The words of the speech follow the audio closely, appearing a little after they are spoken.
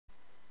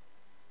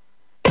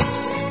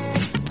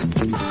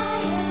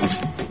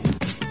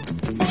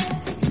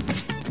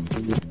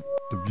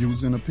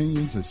views and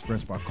opinions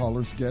expressed by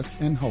callers, guests,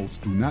 and hosts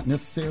do not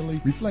necessarily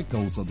reflect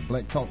those of the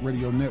Black Talk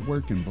Radio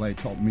Network and Black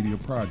Talk Media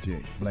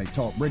Project. Black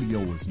Talk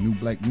Radio is new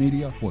black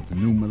media for the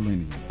new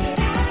millennium.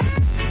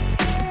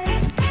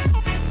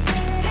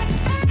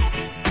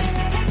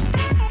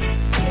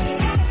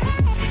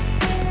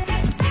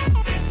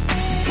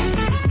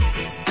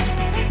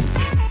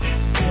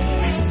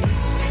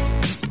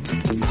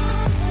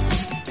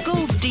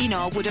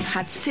 Would have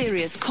had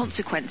serious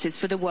consequences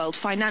for the world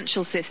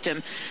financial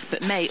system,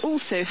 but may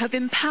also have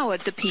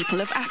empowered the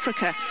people of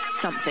Africa,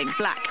 something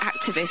black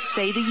activists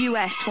say the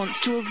US wants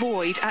to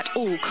avoid at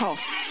all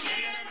costs.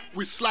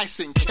 We're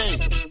slicing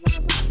cake.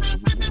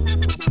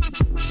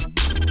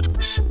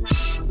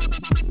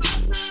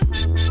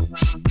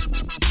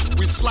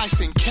 We're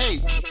slicing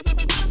cake.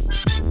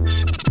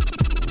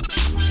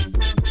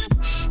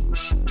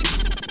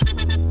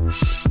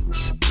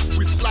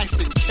 We're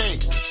slicing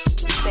cake.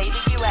 Say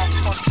the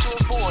US wants to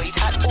avoid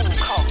at all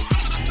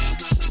costs.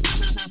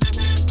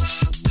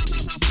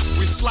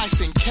 We're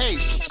slicing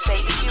cake. Say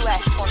the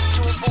US wants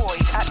to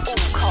avoid at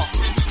all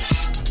costs.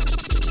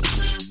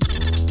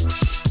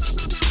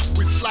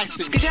 We're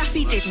slicing.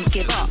 Gaddafi didn't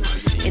give up.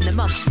 In the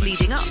months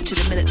leading up to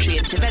the military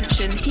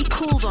intervention, he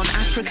called on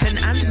African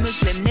and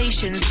Muslim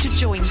nations to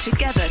join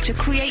together to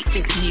create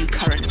this new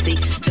currency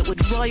that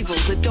would rival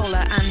the dollar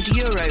and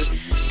euro.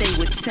 They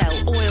would sell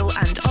oil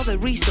and other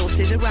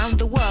resources around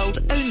the world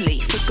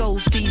only for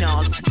gold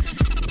dinars.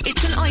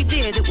 It's an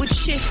idea that would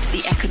shift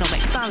the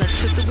economic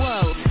balance of the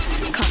world.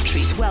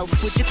 Countries'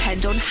 wealth would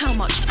depend on how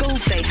much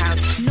gold they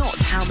have,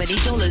 not how many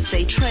dollars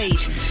they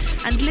trade.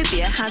 And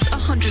Libya has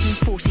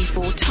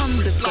 144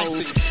 tons of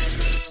gold.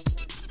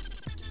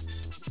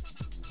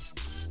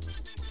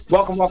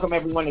 Welcome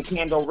everyone to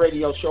Thando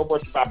Radio Show, brought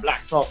to you by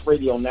Black Talk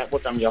Radio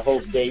Network. I'm your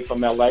host, Dave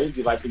from LA. If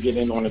you'd like to get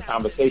in on the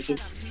conversation,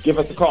 give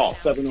us a call,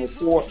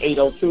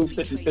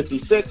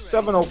 704-802-5056.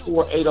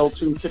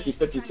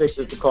 704-802-5056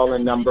 is the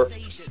call-in number.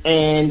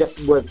 And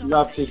would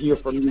love to hear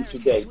from you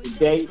today.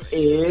 Today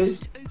is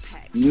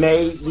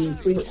May the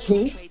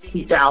 15th,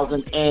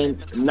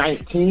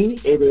 2019.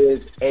 It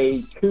is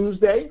a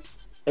Tuesday,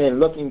 and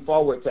looking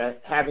forward to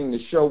having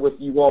the show with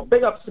you all.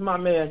 Big ups to my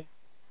man,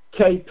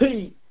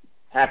 KP.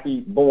 Happy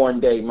born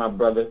day, my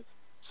brother.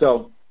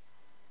 So,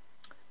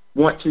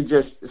 want to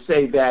just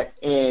say that,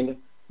 and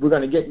we're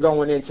going to get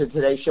going into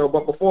today's show.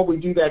 But before we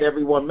do that,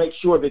 everyone, make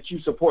sure that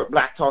you support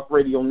Black Talk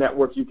Radio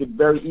Network. You could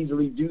very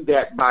easily do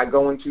that by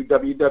going to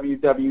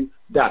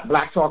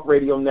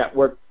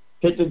www.blacktalkradionetwork.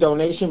 Hit the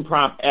donation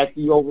prompt at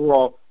the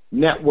overall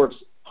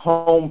network's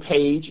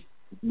homepage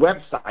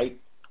website,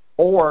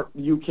 or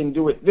you can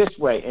do it this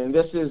way. And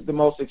this is the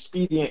most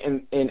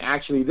expedient, and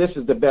actually this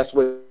is the best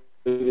way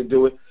to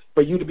do it,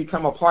 for you to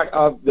become a part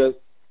of the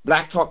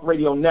Black Talk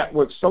Radio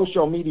Network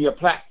social media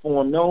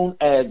platform known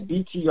as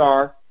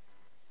BTR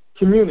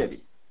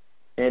Community.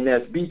 And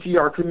that's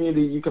BTR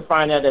Community. You can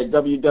find that at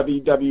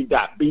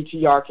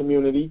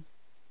www.btrcommunity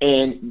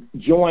and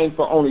join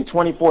for only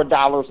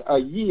 $24 a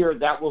year.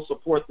 That will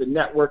support the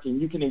network, and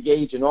you can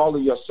engage in all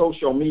of your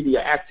social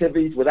media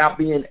activities without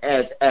being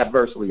as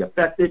adversely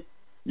affected.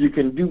 You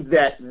can do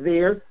that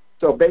there.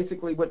 So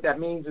basically what that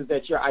means is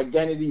that your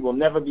identity will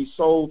never be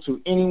sold to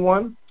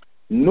anyone,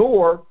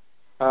 nor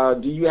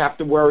do you have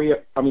to worry,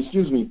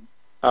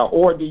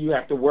 or do you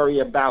have to worry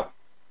about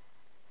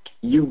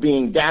you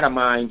being data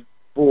mined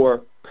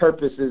for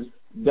purposes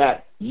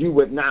that you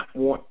would not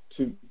want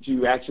to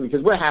actually,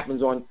 because what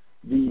happens on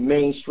the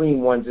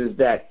mainstream ones is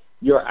that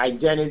your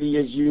identity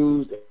is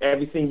used,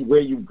 everything,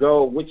 where you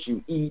go, what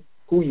you eat,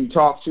 who you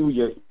talk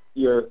to,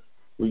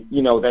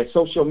 that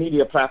social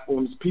media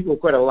platforms, people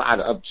put a lot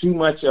of too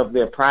much of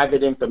their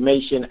private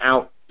information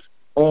out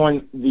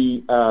on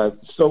the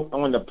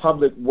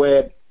public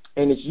web,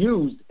 and it's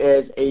used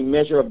as a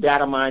measure of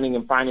data mining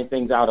and finding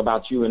things out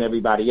about you and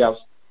everybody else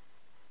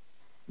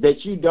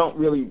that you don't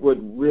really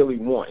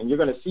want. And you're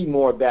going to see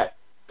more of that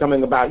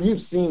coming about.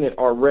 You've seen it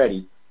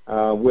already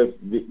with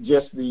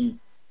the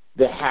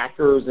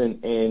hackers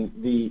and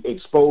the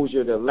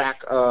exposure, the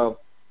lack of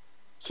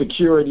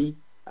security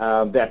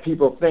that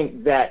people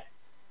think that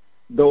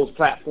those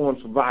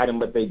platforms provide them,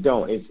 but they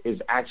don't.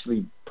 It's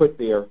actually put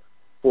there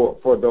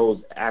for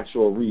those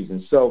actual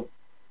reasons. So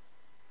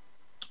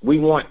we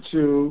want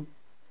to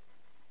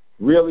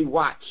really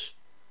watch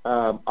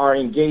our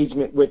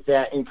engagement with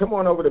that, and come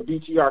on over to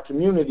BTR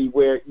Community,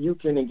 where you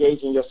can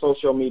engage in your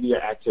social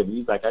media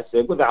activities, like I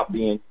said, without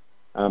being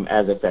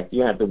as affected.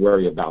 You don't have to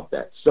worry about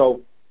that. So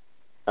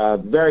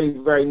very,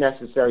 very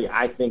necessary,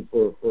 I think,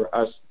 for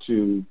us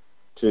to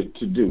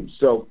do.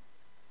 So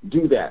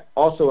do that.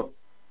 Also,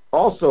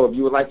 if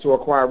you would like to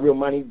acquire real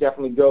money,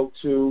 definitely go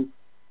to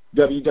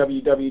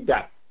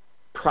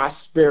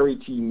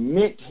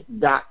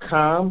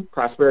www.prosperitymint.com.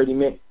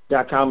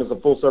 ProsperityMint.com is a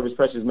full-service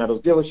precious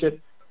metals dealership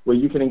where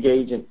you can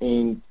engage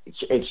in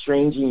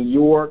exchanging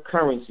your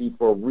currency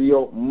for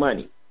real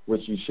money,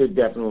 which you should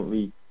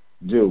definitely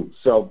do.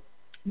 So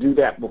do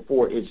that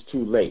before it's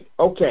too late.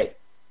 Okay,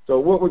 so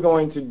what we're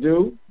going to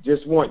do,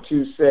 just want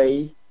to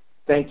say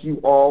thank you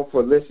all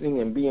for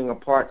listening and being a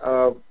part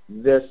of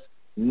this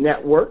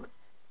network,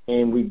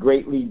 and we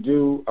greatly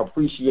do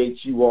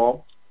appreciate you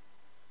all.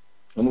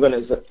 And we're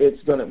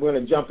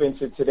gonna jump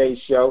into today's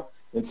show,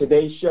 and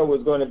today's show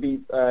is going to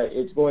be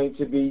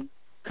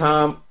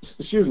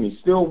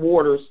still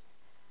waters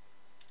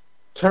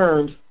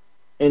turned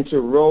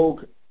into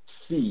rogue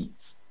seas.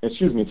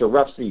 To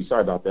rough seas.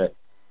 Sorry about that.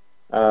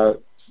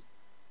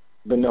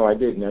 But no, I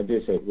didn't. I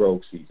did say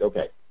rogue seas.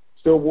 Okay.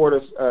 Still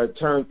waters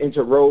turned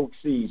into rogue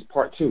seas,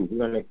 part 2. We're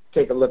going to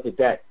take a look at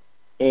that.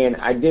 And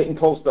I didn't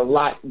post a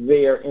lot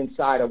there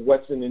inside of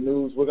what's in the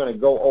news. We're going to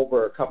go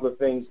over a couple of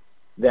things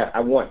that I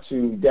want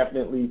to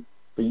definitely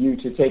for you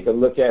to take a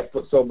look at.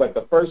 But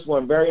the first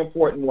one, very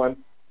important one,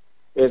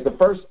 is the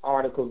first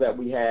article that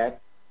we have.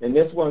 And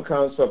this one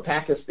comes from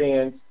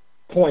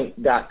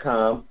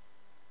PakistanPoint.com.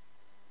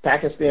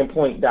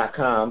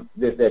 PakistanPoint.com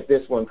that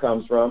this one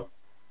comes from.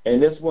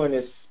 And this one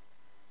is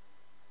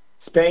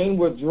Spain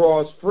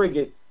withdraws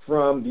frigate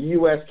from the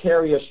U.S.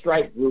 carrier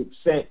strike group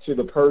sent to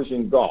the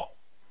Persian Gulf.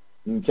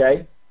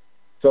 Okay?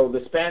 So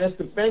the Spanish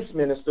defense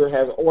minister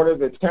has ordered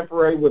the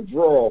temporary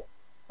withdrawal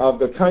of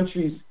the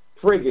country's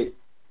frigate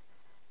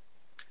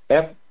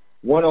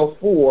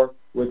F-104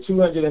 with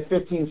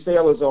 215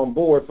 sailors on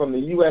board from the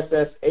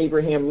USS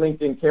Abraham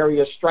Lincoln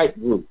carrier strike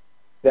group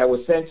that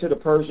was sent to the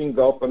Persian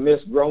Gulf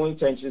amidst growing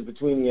tensions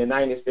between the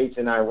United States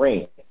and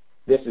Iran.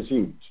 This is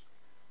huge.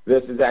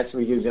 This is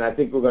actually huge, and I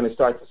think we're going to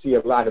start to see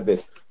a lot of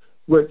this.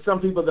 What some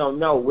people don't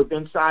know,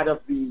 within inside of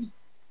the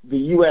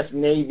U.S.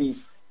 Navy's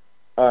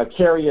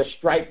carrier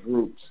strike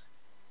groups,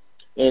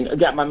 and I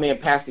got my man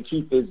Pastor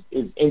Keith is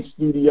in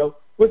studio.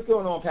 What's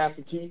going on,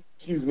 Pastor Keith?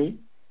 Excuse me.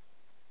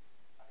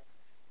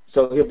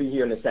 So he'll be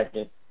here in a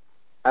second.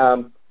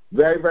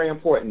 Very, very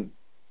important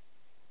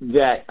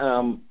that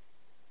I'm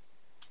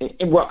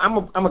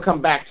gonna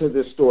come back to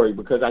this story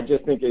because I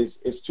just think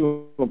it's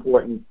too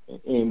important,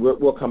 and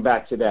we'll come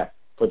back to that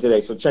for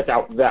today. So check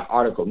out that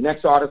article.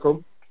 Next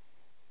article,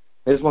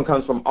 this one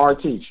comes from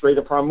RT, Straight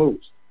Up Hormuz.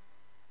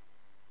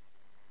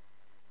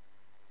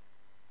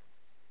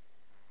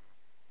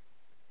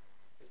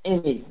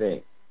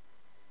 Anything.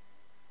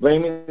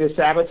 Blaming the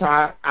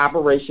sabotage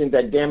operation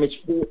that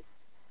damaged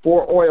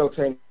four oil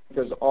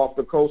tankers off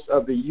the coast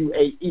of the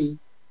UAE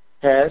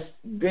has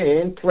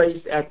been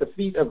placed at the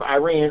feet of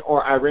Iran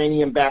or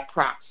Iranian-backed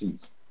proxies.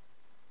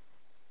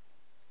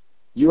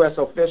 U.S.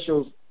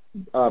 officials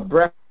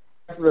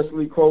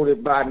breathlessly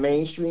quoted by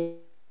mainstream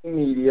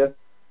media,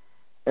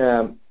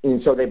 and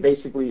so they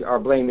basically are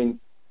blaming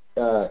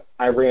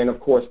Iran. Of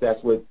course,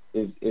 that's what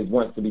is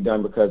wants to be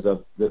done because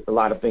of a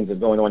lot of things that's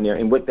going on there.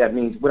 And what that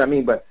means, what I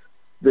mean, but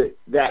the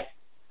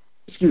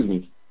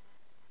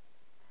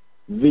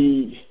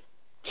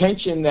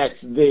tension that's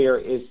there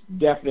is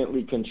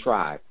definitely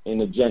contrived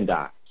and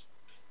agendized.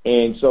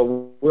 And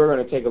so we're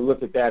going to take a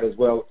look at that as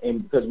well.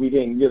 And because we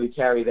didn't really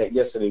carry that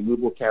yesterday, we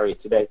will carry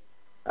it today.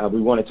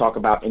 We want to talk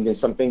about, and then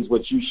some things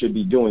what you should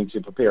be doing to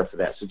prepare for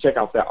that. So check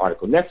out that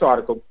article. Next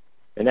article,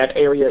 and that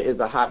area is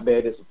a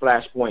hotbed. It's a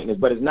flashpoint,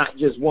 but it's not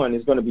just one.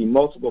 It's going to be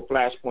multiple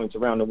flashpoints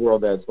around the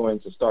world that's going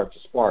to start to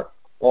spark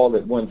all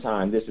at one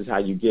time. This is how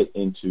you get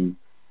into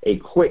a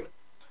quick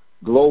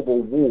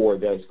global war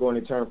that's going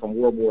to turn from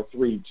World War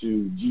III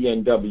to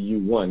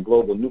GNW1,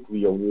 Global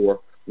Nuclear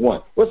War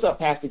 1. What's up,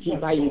 Pastor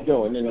Keith? How you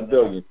doing in the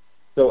building?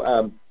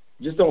 So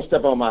just don't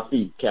step on my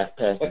feet,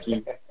 Pastor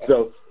Keith.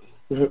 So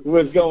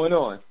what's going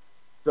on?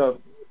 So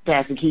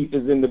Pastor Keith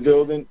is in the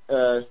building,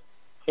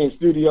 in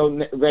studio,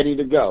 ready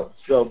to go.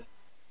 So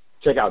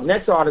check out.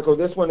 Next article,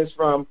 this one is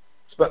from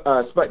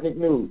Sputnik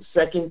News.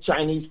 Second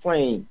Chinese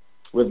plane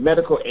with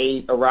medical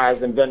aid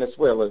arrives in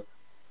Venezuela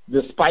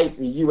despite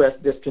the U.S.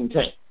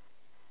 discontent.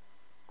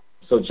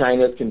 So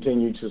China's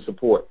continued to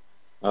support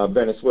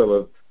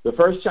Venezuela. The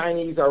first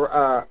Chinese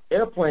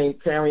airplane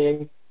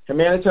carrying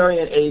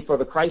humanitarian aid for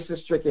the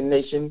crisis-stricken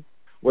nation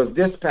was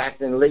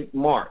dispatched in late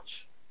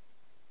March,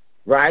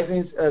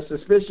 raising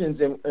suspicions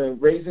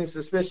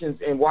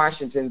in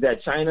Washington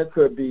that China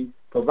could be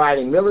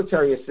providing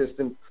military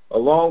assistance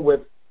along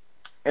with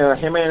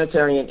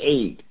humanitarian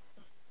aid.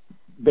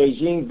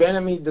 Beijing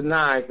vehemently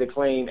denies the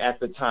claim at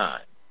the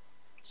time.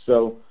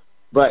 So,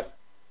 but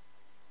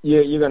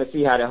you're going to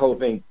see how the whole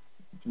thing.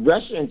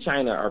 Russia and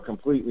China are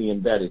completely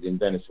embedded in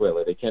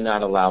Venezuela. They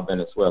cannot allow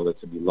Venezuela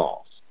to be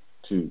lost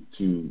to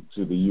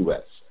the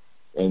U.S.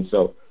 And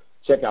so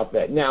check out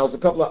that. Now, there's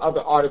a couple of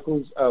other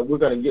articles. We're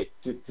going to get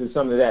to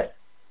some of that.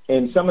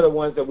 And some of the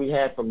ones that we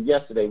had from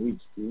yesterday,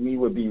 we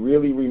would be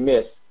really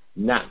remiss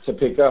not to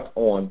pick up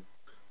on.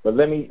 But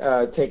let me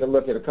take a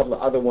look at a couple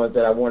of other ones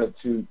that I wanted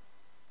to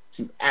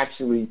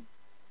actually.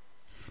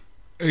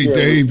 Hey,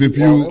 Dave, if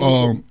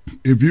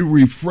you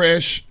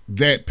refresh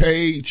that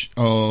page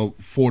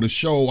for the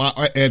show,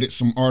 I added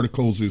some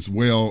articles as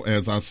well,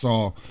 as I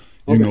saw,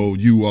 you know,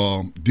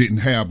 you didn't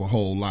have a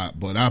whole lot,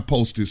 but I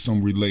posted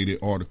some related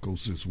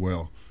articles as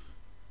well.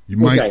 You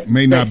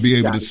may not be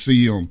able to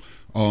see them,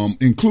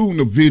 including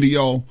a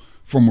video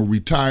from a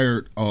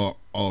retired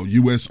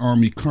U.S.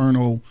 Army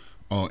Colonel,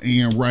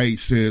 Ann Wright,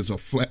 says a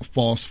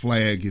false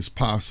flag is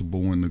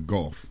possible in the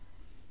Gulf.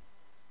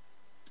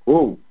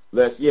 Ooh.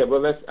 Let's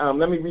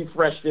let me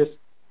refresh this.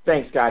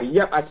 Thanks, Scotty.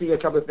 Yep, I see a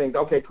couple of things.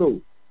 Okay,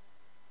 cool.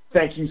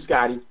 Thank you,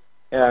 Scotty.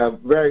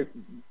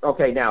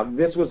 Okay. Now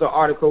this was an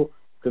article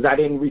because I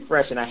didn't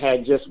refresh and I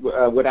had just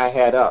what I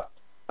had up.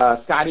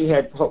 Scotty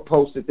had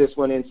posted this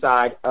one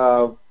inside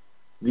of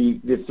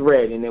the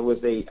thread, and it was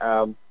a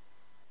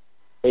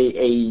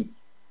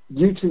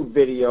YouTube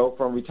video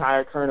from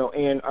retired Colonel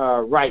Ann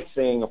Wright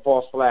saying a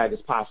false flag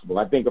is possible.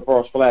 I think a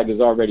false flag has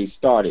already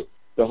started.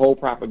 The whole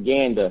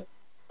propaganda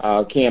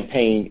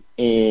campaign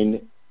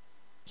in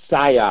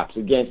PSYOPs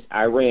against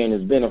Iran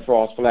has been a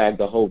false flag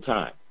the whole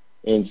time.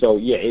 And so,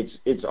 yeah,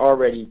 it's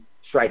already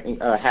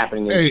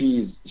happening,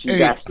 and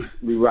she's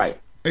absolutely right.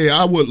 Hey,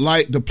 I would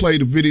like to play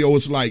the video.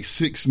 It's like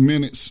 6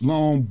 minutes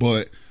long,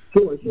 but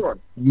Sure.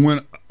 When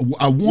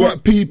I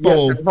want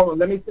people... Yes, hold on,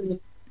 let me finish.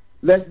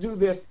 Let's do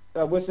this,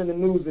 what's in the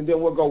news, and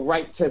then we'll go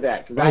right to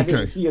that, because I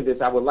didn't hear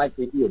this. I would like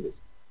to hear this.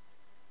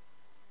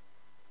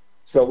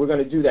 So we're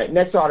going to do that.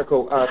 Next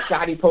article,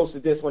 Scotty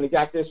posted this one. He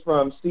got this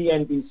from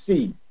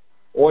CNBC.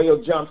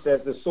 Oil jumps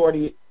as the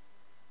Saudi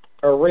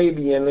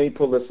Arabian, let me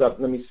pull this up,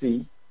 let me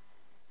see.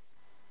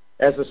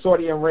 As the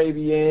Saudi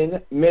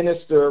Arabian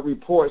minister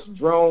reports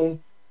drone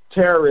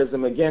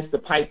terrorism against the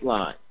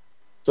pipeline.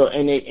 So,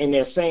 and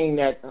they're saying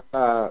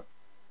that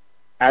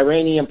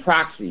Iranian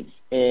proxies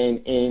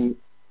and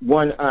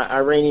one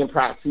Iranian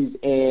proxies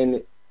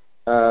and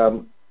what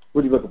are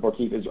you looking for,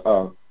 Keith? Is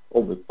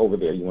over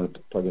there. You want to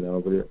plug it in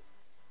over there?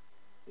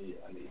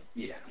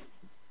 Yeah.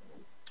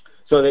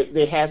 So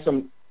they had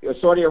some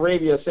Saudi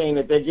Arabia saying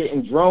that they're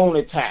getting drone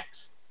attacks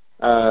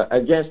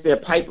against their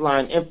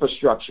pipeline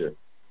infrastructure.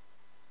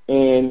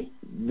 And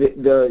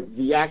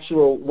the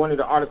actual one of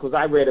the articles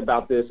I read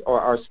about this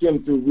or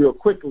skimmed through real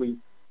quickly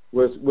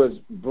was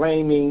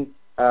blaming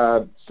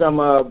some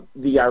of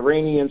the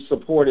Iranian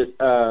supported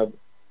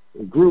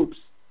groups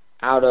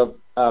out of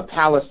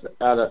Palestine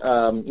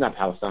to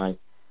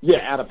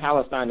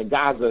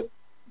Gaza.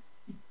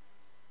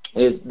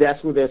 That's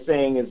who they're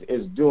saying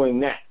is doing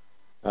that.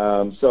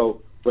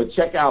 But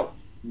check out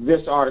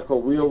this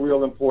article,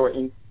 real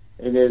important.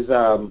 It is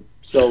so.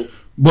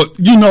 But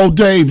you know,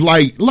 Dave,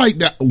 like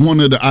that one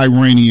of the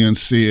Iranians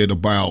said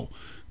about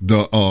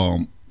the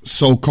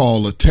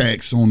so-called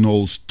attacks on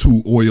those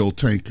 2 oil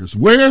tankers.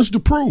 Where's the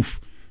proof?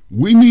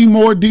 We need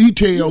more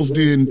details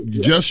than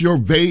just your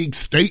vague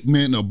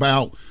statement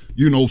about,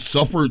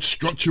 suffered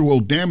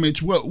structural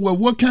damage.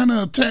 What kind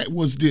of attack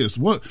was this?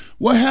 What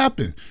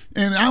happened?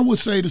 And I would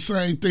say the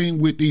same thing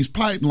with these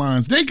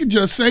pipelines. They could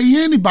just say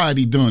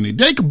anybody done it.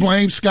 They could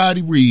blame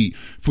Scotty Reed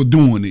for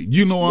doing it.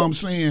 You know what I'm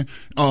saying?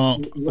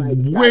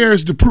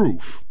 Where's the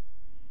proof?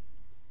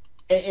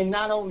 And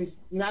not only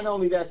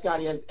that,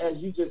 Scotty, as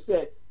you just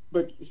said,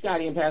 but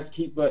Scotty and Pastor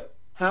Keith, but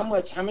how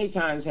many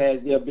times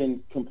has there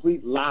been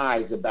complete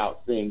lies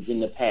about things in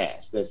the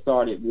past that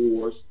started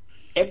wars?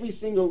 Every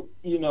single,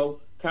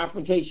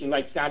 confrontation,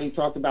 like Scotty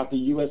talked about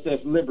the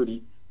USS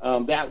Liberty,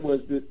 that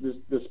was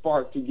the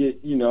spark to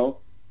get, the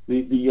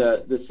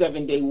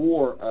 7-day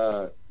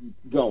war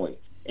going.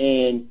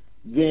 And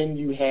then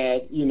you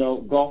had,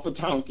 Gulf of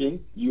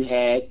Tonkin, you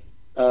had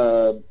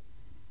the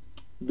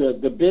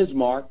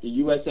Bismarck, the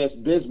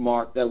USS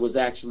Bismarck, that was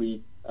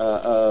actually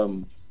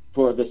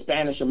for the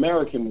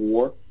Spanish-American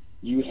War.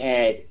 You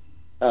had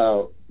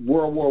World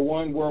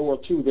War I, World War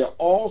II. They're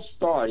all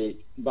started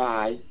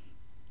by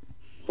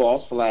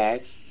false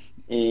flags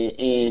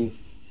and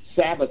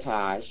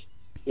sabotage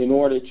in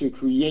order to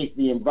create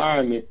the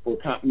environment for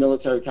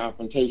military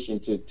confrontation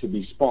to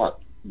be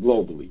sparked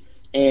globally.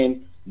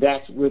 And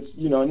that's what's,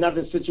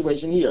 another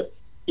situation here.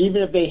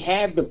 Even if they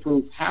have the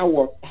proof,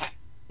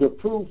 the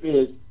proof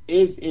is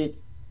it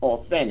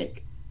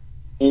authentic?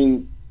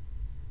 And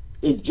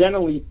it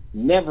generally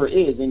never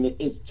is. And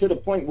it's to the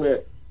point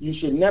where you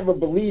should never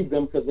believe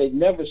them because they've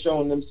never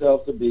shown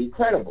themselves to be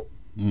credible.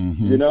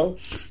 Mm-hmm.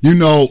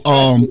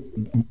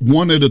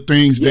 One of the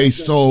things they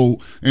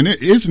sold, and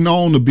it's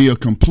known to be a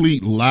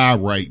complete lie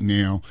right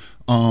now,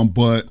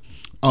 but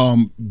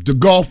the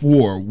Gulf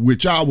War,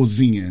 which I was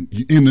in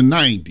the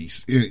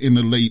 90s, in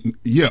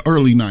the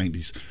early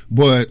 90s,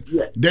 but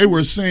they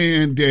were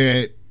saying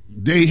that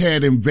they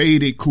had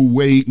invaded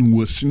Kuwait and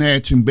was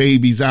snatching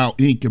babies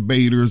out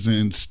incubators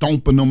and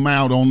stomping them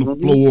out on the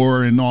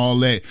floor and all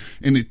that.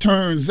 And it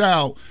turns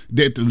out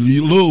that the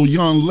little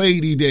young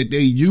lady that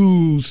they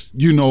used,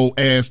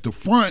 as the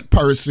front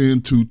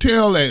person to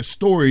tell that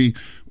story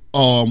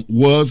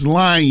was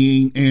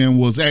lying and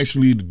was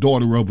actually the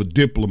daughter of a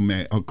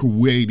diplomat, a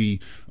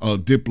Kuwaiti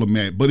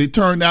diplomat. But it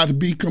turned out to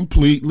be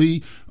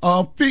completely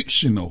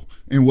fictional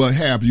and what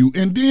have you.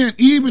 And then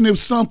even if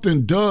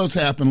something does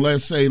happen,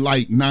 let's say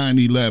like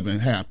 9/11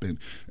 happened,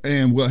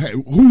 and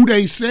who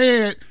they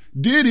said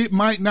did it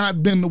might not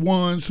have been the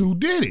ones who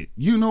did it.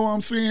 You know what I'm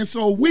saying?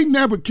 So we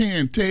never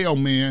can tell,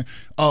 man.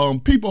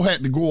 People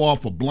had to go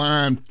off of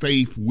blind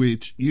faith,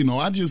 which,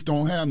 I just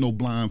don't have no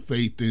blind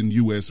faith in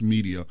U.S.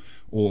 media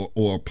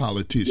or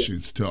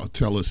politicians to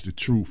tell us the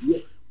truth.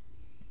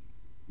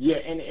 Yeah,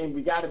 and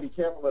we got to be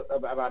careful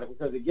about it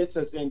because it gets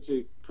us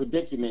into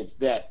predicaments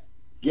that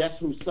guess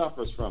who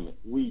suffers from it?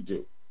 We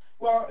do.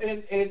 Well,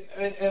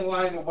 in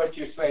line with what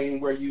you're saying,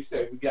 where you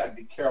said we got to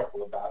be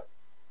careful about it.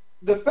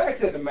 The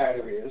fact of the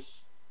matter is,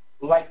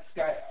 like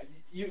Scott,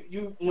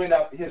 you went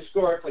up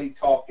historically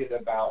talking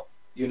about,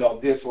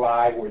 this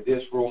lie or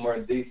this rumor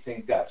and these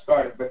things got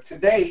started. But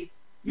today,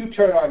 you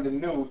turn on the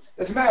news.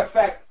 As a matter of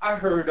fact, I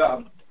heard,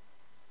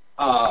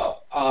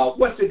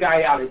 what's the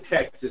guy out in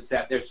Texas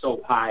that they're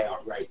so high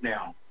on right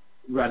now,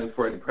 running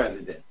for the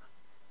president?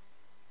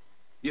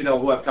 You know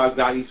who I'm talking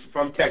about? He's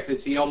from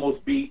Texas. He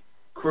almost beat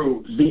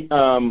Cruz.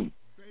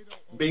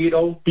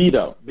 Beto.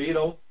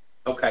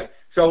 Okay.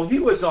 So he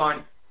was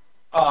on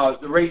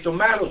the Rachel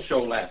Maddow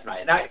show last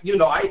night. And I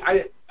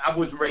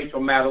was a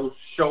Rachel Maddow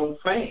show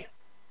fan.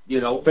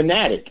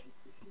 Fanatic.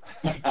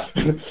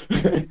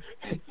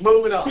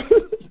 Moving on.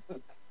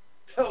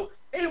 So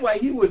anyway,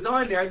 he was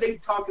on there. They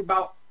talked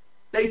about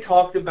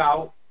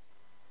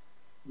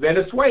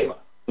Venezuela.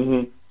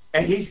 Mm-hmm.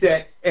 And he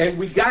said, and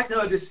we got to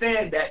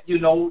understand that,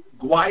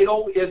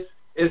 Guaido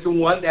is the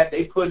one that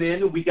they put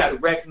in, and we got to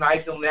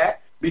recognize him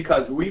that,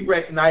 because we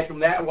recognize him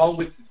that along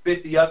with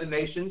 50 other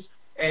nations,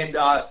 and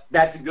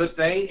that's a good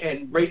thing.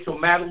 And Rachel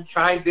Maddow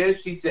chimed in.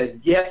 She said,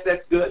 yes,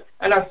 that's good.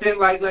 And I said,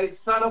 like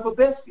son of a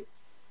biscuit.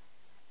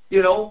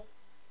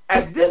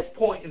 At this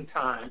point in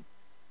time,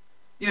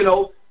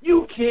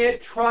 you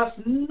can't trust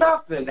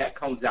nothing that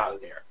comes out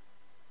of there.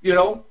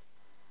 You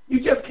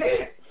just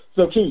can't.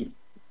 So, Keith,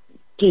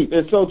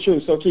 it's so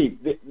true. So, Keith,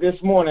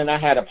 this morning I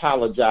had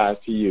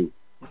apologized to you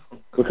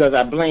because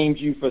I blamed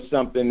you for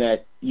something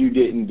that you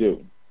didn't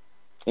do.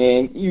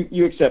 And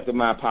you accepted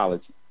my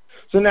apology.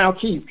 So now,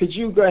 Keith, could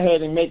you go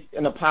ahead and make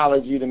an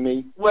apology to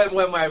me? What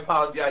am I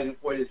apologizing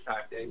for this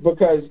time, Dave?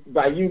 Because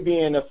by you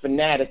being a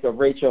fanatic of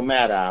Rachel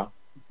Maddow,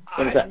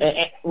 can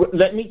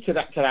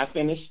I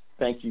finish?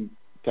 Thank you,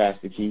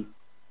 Pastor Keith.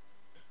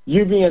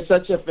 You being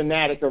such a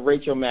fanatic of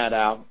Rachel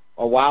Maddow,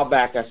 a while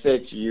back I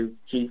said to you,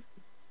 Keith,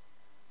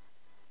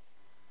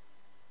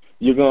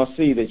 you're going to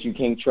see that you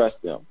can't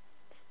trust them.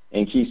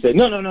 And Keith said,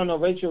 no,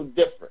 Rachel's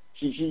different.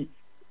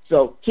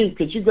 So, Keith,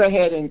 could you go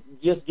ahead and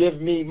just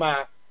give me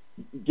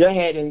go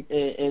ahead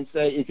and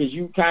say, because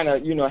you kind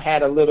of,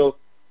 had a little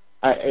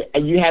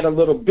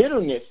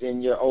bitterness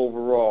in your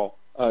overall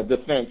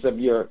defense of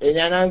and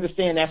I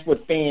understand that's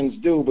what fans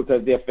do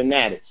because they're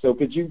fanatics. So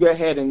could you go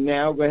ahead and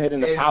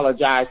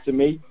apologize to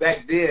me?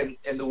 Back then,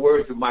 in the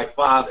words of my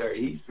father,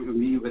 he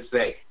would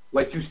say,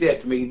 what you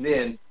said to me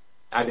then,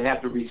 I'd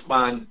have to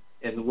respond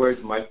in the words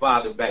of my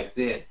father back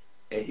then,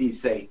 and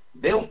he'd say,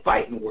 they don't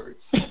fight in words.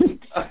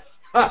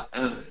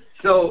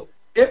 So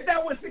if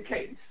that was the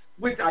case,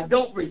 which I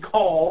don't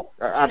recall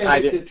I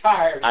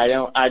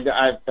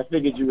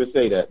figured you would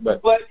say that.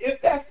 But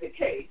if that's the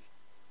case,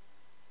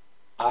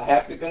 I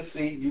have to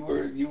concede you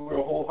were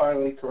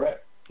wholeheartedly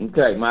correct.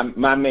 Okay,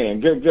 my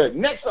man. Good.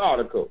 Next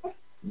article.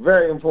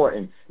 Very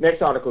important.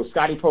 Next article.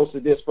 Scotty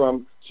posted this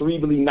from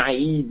Cerebrally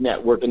Naive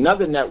Network,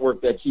 another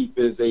network that Chief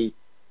is a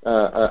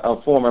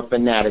former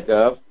fanatic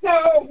of.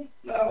 No.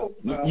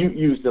 You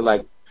used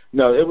to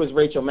it was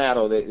Rachel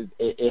Maddow that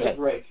it had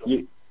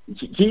Rachel.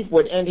 Chief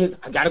would end his,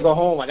 I gotta go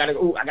home, I gotta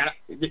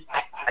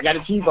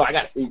Chief,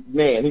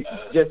 man, he's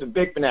just a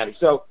big fanatic.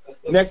 So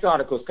next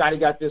article, Scotty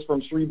got this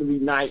from Cerebrally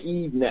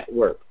Naive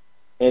Network.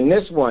 And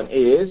this one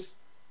is,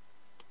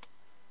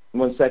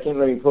 1 second,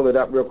 let me pull it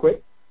up real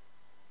quick.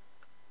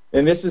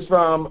 And this is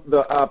from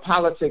the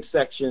politics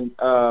section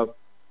of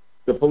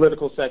the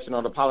political section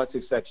or the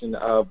politics section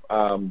of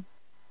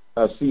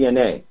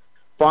CNN.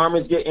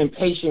 Farmers get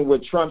impatient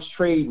with Trump's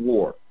trade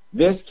war.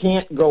 This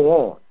can't go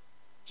on.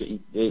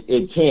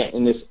 It can't,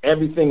 and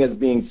everything is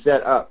being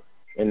set up,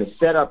 and the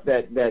setup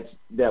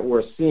that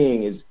we're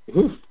seeing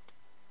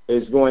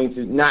is going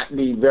to not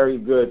be very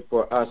good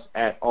for us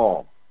at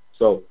all.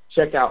 So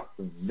check out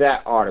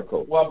that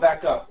article. Well,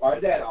 back up. On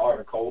that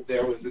article,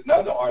 there was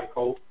another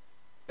article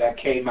that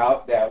came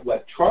out that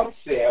what Trump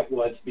said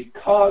was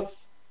because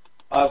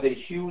of the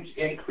huge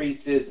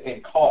increases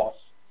in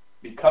costs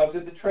because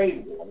of the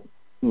trade war,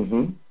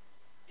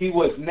 he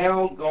was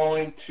now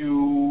going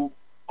to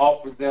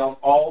offer them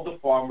all the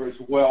farmers'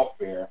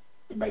 welfare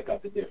to make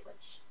up the difference.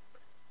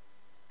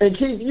 And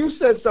Keith, you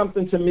said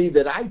something to me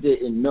that I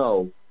didn't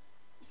know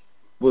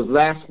was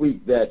last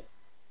week that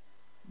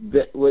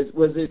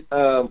was it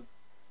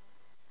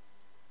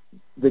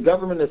the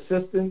government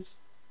assistance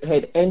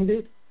had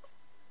ended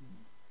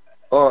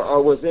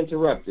or was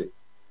interrupted?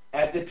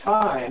 At the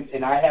time,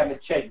 and I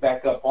haven't checked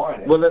back up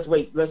on it. Well, let's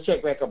wait. Let's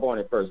check back up on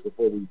it first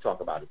before we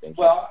talk about it. Then.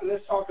 Well,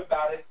 let's talk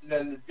about it and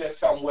then just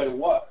tell them what it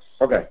was.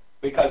 Okay.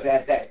 Because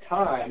at that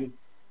time,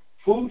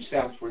 food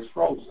stamps was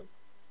frozen.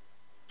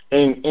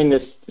 In the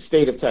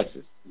state of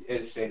Texas.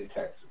 In the state of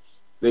Texas.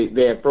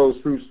 They had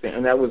froze food stamps,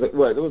 and that was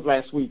what? It was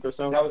last week or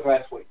something. That was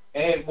last week.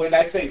 And when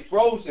I say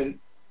frozen,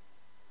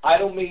 I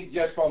don't mean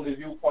just from the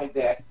viewpoint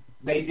that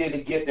they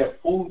didn't get their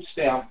food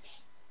stamps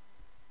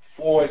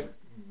for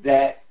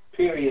that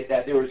period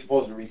that they were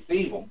supposed to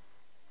receive them.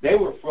 They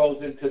were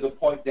frozen to the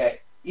point that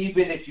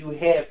even if you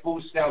had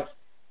food stamps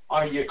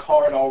on your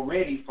card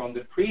already from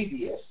the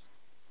previous,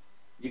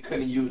 you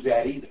couldn't use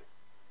that either.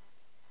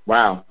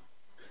 Wow.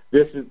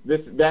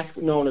 That's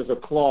known as a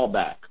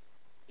clawback.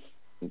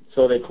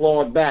 So they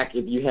clawed back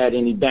if you had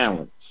any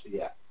balance.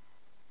 Yeah.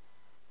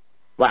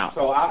 Wow.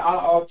 So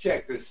I'll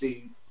check to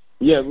see.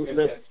 Yeah,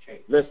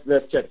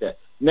 let's check that.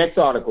 Next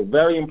article,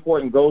 very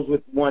important, goes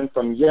with one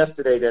from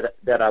yesterday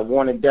that I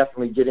want to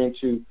definitely get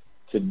into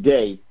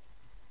today.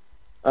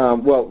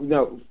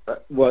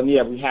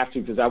 We have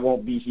to because I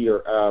won't be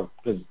here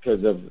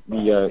because of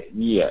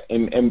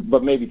the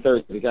but maybe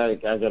Thursday. I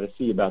got to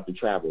see about the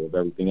travel of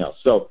everything else.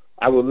 So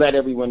I will let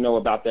everyone know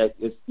about that.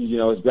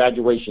 It's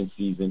graduation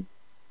season,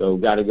 so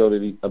got to go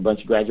to a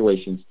bunch of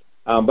graduations.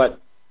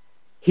 But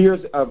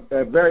here's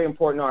a very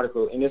important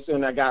article, and this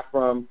one I got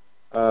from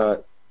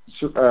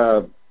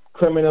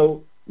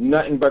Criminal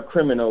Nothing But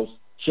Criminals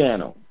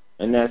channel,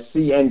 and that's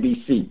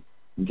CNBC.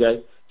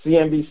 Okay,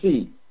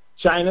 CNBC.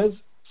 China's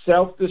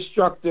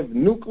self-destructive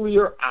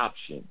nuclear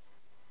option.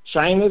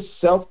 China's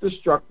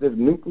self-destructive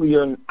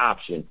nuclear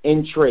option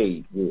in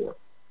trade war.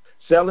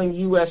 Selling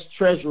U.S.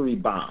 Treasury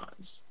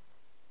bonds.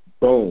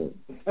 Boom.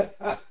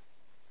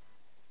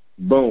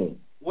 Boom.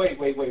 Wait.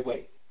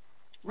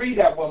 Read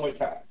that one more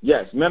time.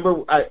 Yes.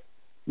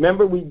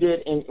 Remember we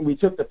did, and we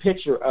took the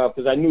picture of,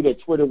 because I knew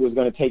that Twitter was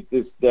going to take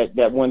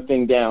that one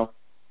thing down,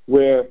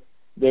 where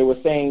they were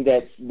saying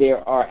that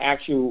there are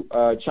actual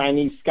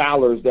Chinese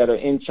scholars that are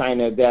in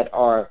China that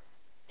are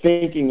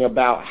thinking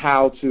about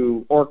how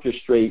to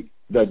orchestrate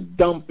the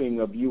dumping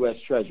of U.S.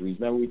 treasuries.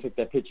 Remember we took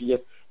that picture? Yes.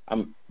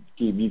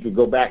 Keith, you could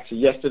go back to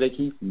yesterday,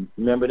 Keith.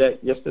 Remember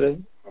that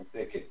yesterday? I'm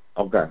thinking.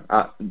 Okay.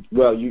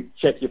 Well, you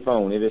check your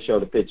phone. It'll show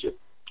the picture.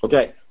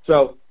 Okay.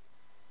 So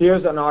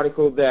here's an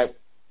article that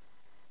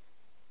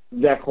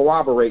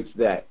corroborates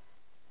that.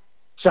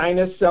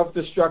 China's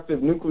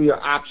self-destructive nuclear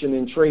option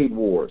in trade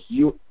wars.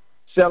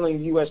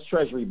 Selling U.S.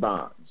 Treasury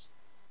bonds.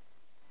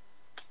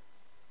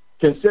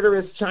 Consider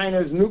as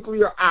China's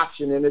nuclear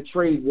option in a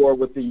trade war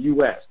with the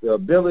U.S. The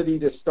ability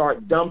to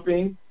start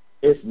dumping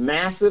its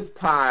massive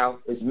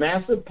pile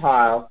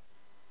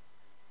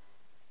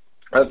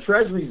of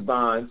Treasuries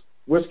bonds,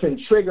 which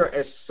can trigger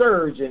a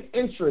surge in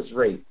interest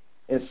rates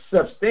and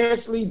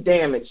substantially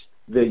damage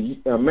the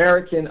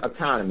American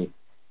economy.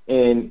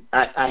 And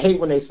I hate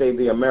when they say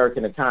the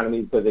American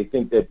economy because they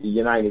think that the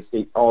United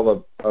States, all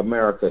of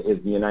America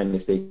is the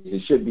United States.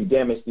 It should be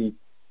damage the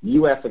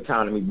U.S.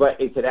 economy,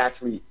 but it could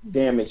actually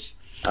damage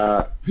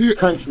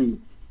countries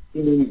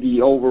in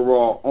the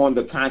overall, on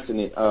the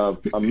continent of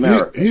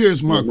America.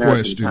 Here's my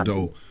question,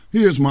 though.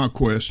 Here's my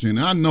question.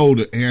 I know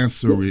the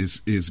answer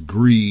is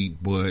greed,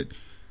 but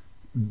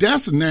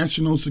that's a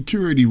national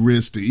security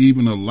risk to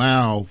even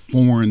allow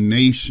foreign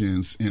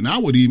nations, and I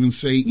would even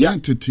say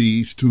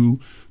entities, to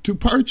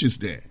purchase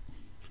that,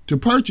 to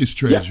purchase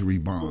treasury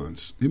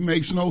bonds. It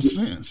makes no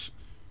sense.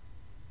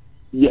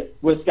 Yeah,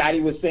 what Scotty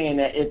was saying,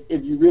 that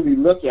if you really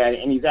look at it,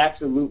 and he's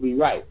absolutely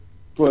right,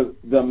 for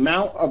the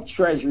amount of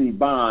treasury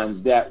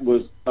bonds that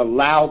was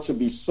allowed to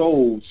be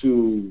sold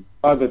to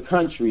other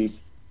countries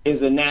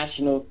is a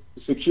national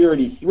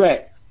security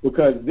threat.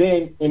 Because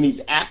then, and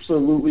he's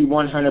absolutely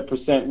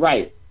 100%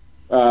 right,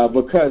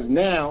 because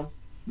now,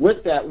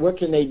 with that, what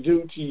can they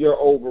do to your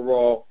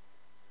overall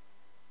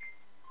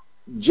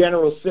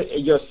your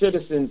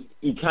citizens'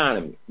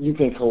 economy? You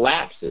can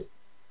collapse it.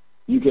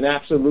 You can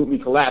absolutely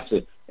collapse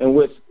it. And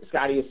what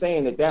Scotty is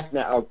saying, that's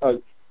not,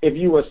 if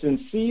you were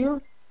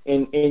sincere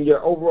in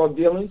your overall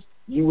dealings,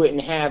 you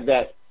wouldn't have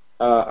that.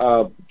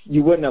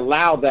 You wouldn't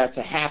allow that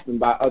to happen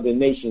by other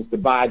nations to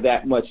buy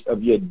that much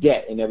of your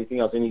debt and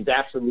everything else. And he's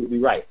absolutely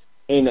right.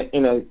 In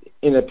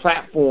a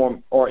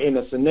platform or in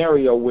a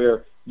scenario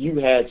where you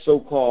had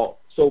so-called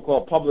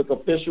public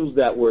officials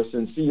that were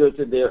sincere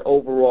to their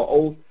overall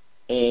oath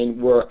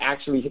and were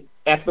actually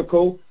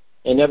ethical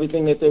and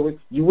everything that they were,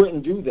 you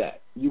wouldn't do that.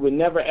 You would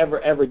never,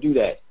 ever, ever do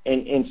that.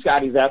 And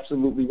Scotty's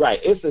absolutely right.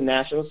 It's a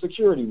national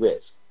security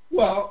risk.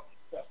 Well,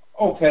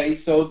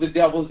 okay, so the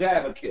devil's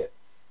advocate.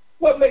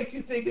 What makes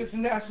you think it's a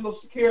national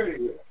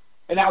security risk?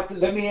 And now,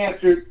 let me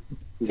answer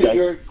my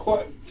answer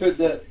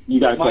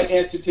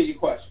to your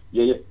question.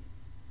 Yeah.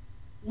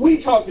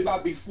 We talked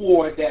about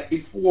before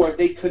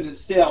they couldn't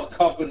sell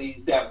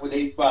companies that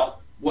they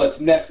felt was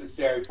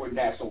necessary for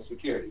national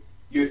security.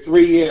 Your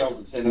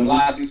 3Ls and a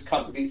lot of these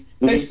companies,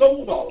 they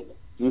sold all of them.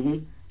 Mm-hmm.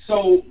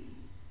 So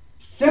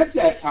since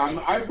that time,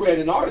 I've read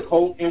an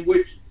article in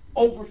which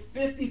over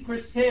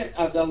 50%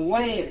 of the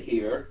land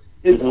here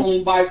is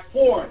owned by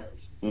foreigners.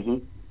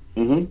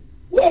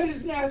 What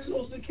is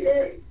national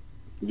security?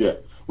 Yeah.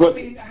 Well, I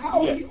mean,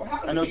 how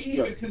do we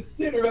even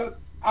consider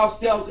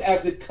ourselves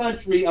as a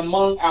country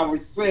among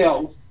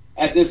ourselves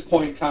at this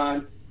point in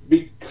time?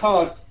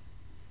 Because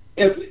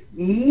if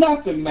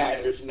nothing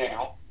matters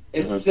now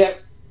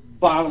except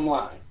bottom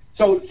line.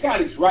 So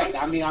Scotty's right.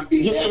 I mean, I'm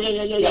being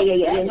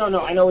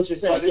No, I know what you're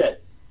saying. Yeah.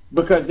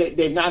 Because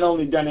they've not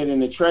only done it in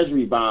the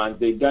treasury bonds,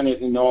 they've done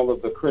it in all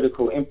of the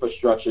critical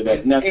infrastructure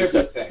that's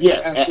necessary.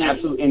 Yeah,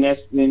 absolutely.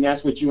 And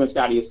that's what you and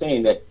Scotty are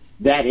saying,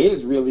 that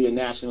is really a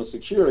national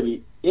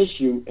security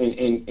issue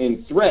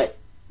and threat.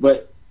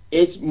 But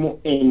it's more,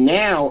 and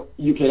now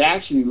you could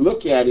actually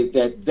look at it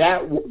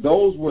that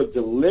those were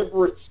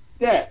deliberate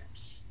steps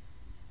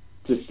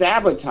to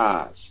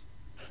sabotage.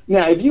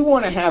 Now, if you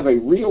want to have a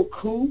real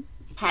coup,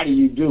 how do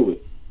you do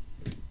it?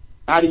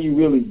 How do you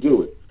really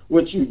do it?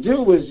 What you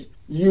do is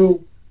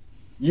you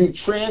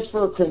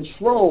transfer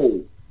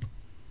control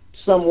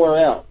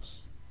somewhere else.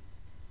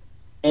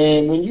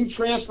 And when you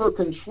transfer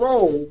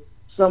control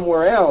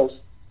somewhere else,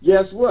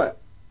 guess what?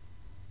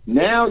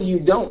 Now you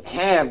don't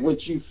have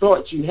what you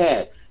thought you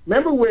had.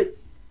 Remember with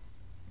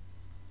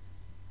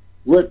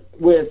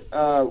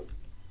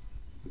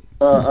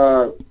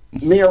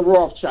Mayor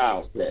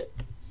Rothschild said,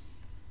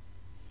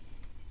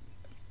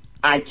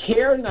 I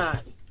care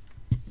not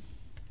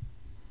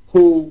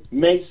who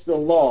makes the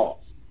laws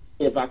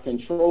if I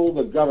control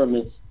the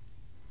government's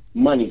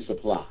money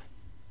supply.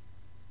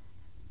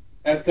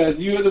 That's because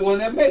you're the one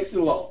that makes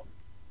the law.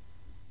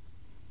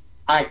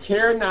 I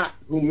care not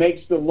who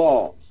makes the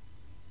laws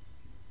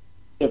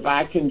if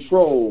I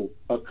control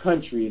a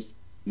country's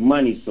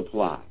money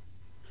supply.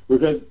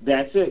 Because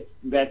that's it.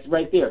 That's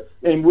right there.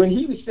 And when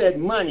he said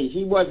money,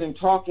 he wasn't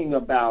talking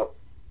about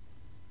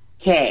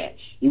cash.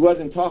 He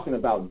wasn't talking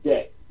about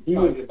debt. He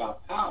was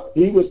about power.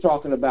 He was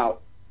talking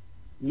about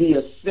the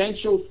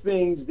essential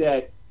things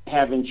that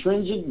have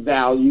intrinsic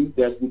value,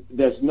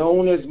 that's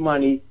known as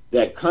money,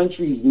 that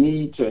countries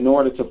need in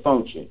order to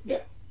function. Yeah.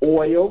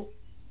 Oil,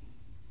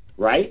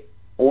 right?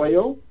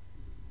 Oil,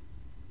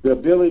 the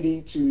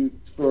ability to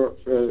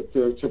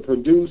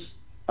produce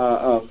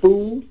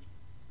food,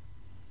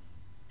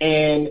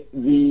 and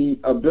the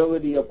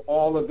ability of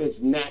all of its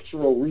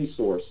natural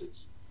resources,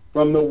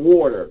 from the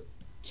water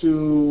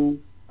to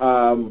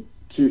the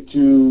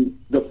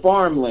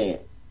farmland,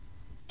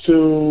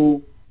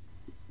 to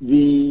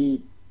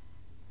the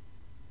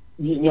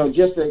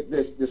just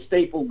the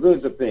staple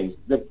goods of things.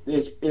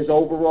 Its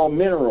overall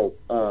mineral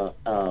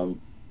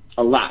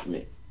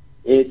allotment.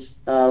 It's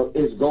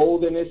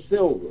gold and it's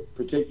silver,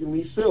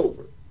 particularly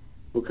silver,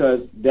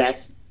 because that's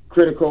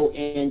critical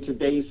in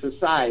today's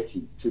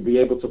society to be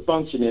able to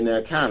function in the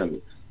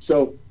economy.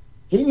 So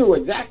he knew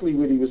exactly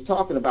what he was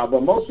talking about,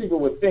 but most people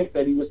would think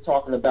that he was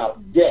talking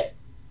about debt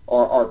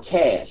or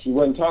cash. He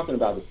wasn't talking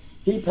about it.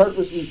 He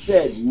purposely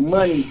said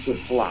money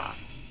supply.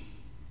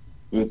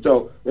 And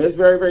so it's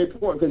very, very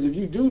important, because if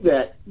you do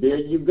that, there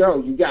you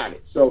go, you got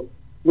it. So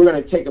we're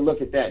going to take a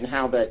look at that and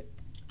how that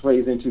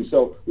plays into.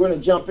 So we're going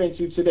to jump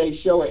into today's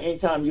show. At any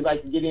time you'd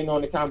like to get in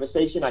on the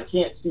conversation, I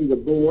can't see the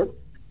board,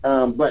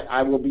 but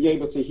I will be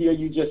able to hear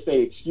you. Just say,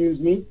 excuse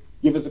me.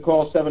 Give us a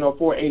call,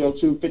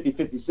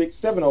 704-802-5056.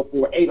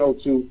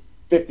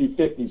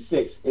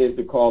 704-802-5056 is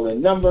the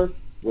call-in number.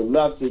 We'd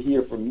love to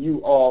hear from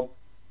you all.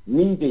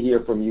 Need to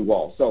hear from you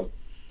all. So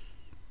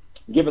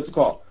give us a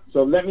call.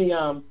 So let me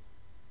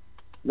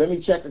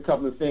check a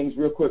couple of things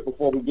real quick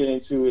before we get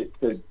into it,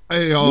 because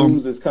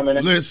news is coming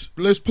out. Let's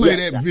play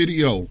that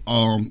video.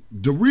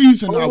 The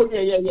reason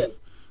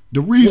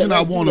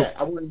I want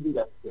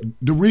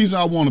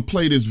to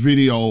play this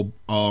video,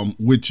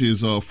 which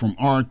is from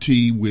RT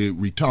with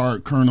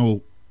retired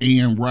Colonel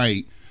Ann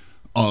Wright.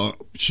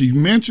 She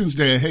mentions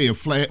that, hey, a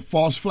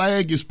false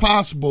flag is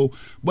possible,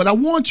 but I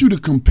want you to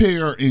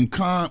compare and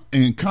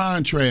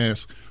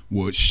contrast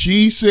what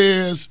she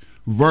says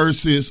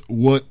versus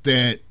what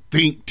that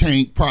think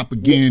tank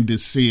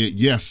propagandist said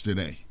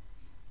yesterday.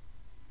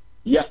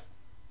 Yep.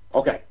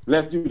 Okay,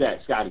 let's do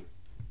that, Scotty.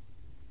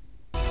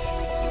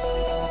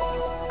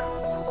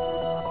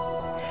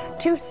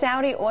 Two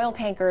Saudi oil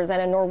tankers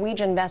and a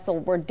Norwegian vessel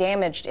were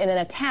damaged in an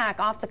attack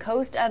off the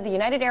coast of the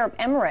United Arab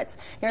Emirates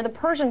near the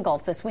Persian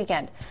Gulf this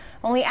weekend.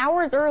 Only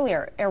hours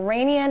earlier,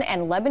 Iranian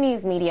and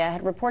Lebanese media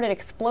had reported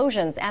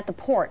explosions at the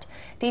port.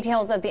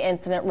 Details of the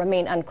incident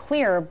remain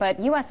unclear,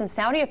 but U.S. and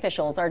Saudi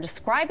officials are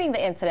describing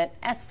the incident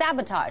as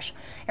sabotage.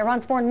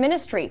 Iran's foreign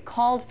ministry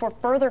called for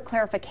further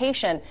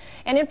clarification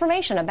and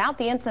information about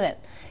the incident.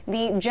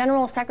 The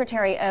General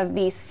Secretary of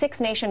the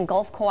Six-Nation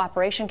Gulf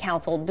Cooperation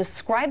Council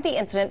described the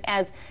incident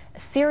as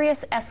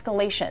serious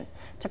escalation.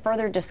 To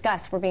further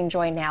discuss, we're being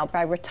joined now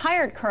by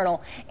retired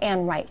Colonel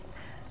Ann Wright.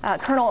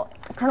 Colonel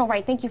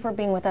Wright, thank you for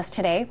being with us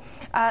today.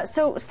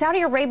 So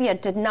Saudi Arabia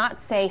did not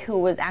say who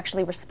was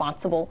actually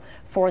responsible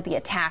for the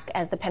attack,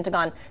 as the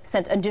Pentagon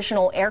sent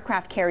additional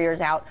aircraft carriers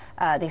out.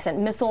 They sent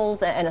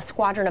missiles and a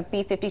squadron of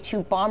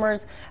B-52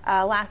 bombers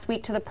last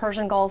week to the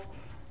Persian Gulf.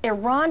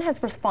 Iran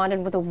has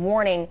responded with a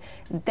warning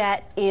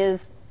that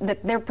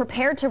they're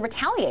prepared to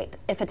retaliate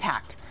if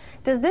attacked.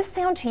 Does this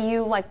sound to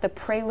you like the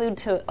prelude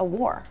to a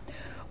war?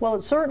 Well,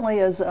 it certainly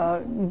is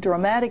a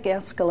dramatic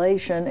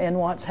escalation in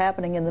what's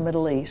happening in the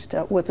Middle East,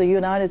 with the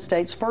United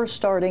States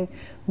first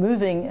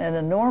moving an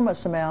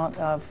enormous amount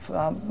of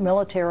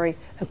military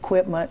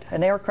equipment,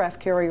 an aircraft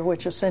carrier,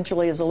 which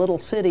essentially is a little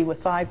city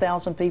with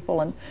 5,000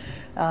 people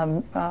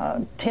and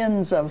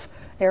tens of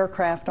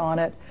aircraft on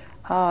it.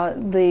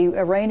 The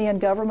Iranian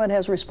government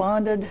has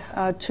responded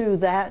to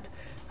that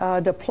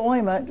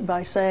deployment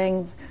by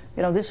saying,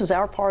 this is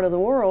our part of the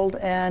world,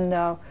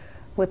 and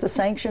with the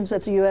sanctions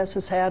that the U.S.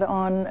 has had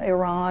on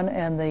Iran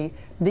and the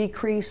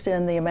decrease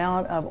in the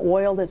amount of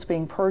oil that's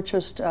being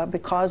purchased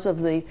because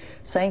of the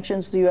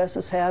sanctions the U.S.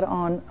 has had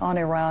on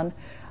Iran,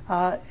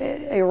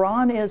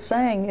 Iran is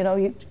saying,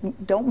 you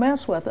don't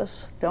mess with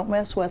us,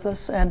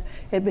 and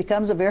it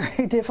becomes a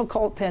very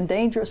difficult and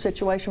dangerous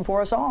situation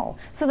for us all.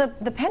 So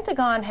the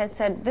Pentagon has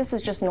said this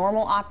is just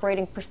normal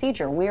operating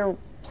procedure. We're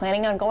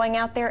planning on going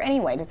out there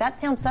anyway. Does that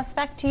sound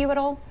suspect to you at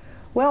all?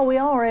 Well, we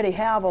already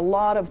have a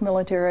lot of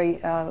military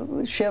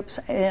ships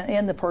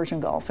in the Persian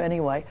Gulf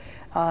anyway.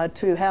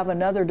 To have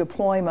another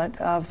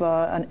deployment of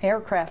an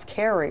aircraft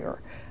carrier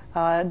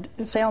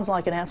sounds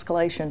like an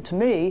escalation to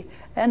me.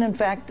 And in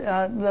fact,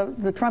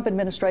 the Trump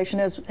administration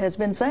has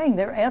been saying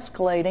they're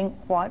escalating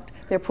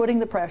they're putting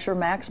the pressure,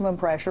 maximum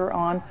pressure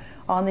on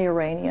the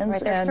Iranians.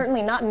 Right, they're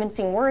certainly not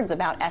mincing words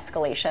about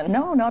escalation.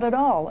 No, not at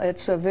all.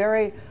 It's a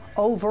very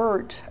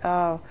overt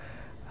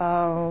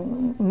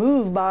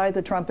move by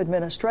the Trump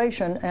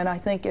administration, and I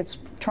think it's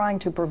trying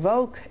to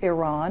provoke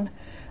Iran.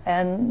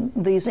 And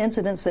these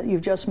incidents that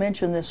you've just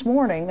mentioned this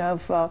morning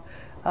of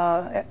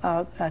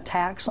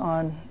attacks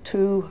on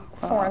two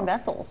foreign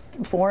vessels.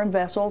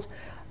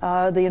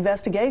 The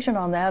investigation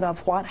on that of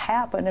what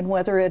happened and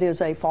whether it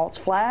is a false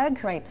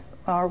flag, right,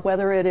 or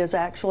whether it is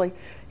actually,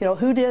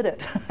 who did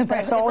it.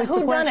 That's always the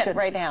question. Who done it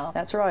right now?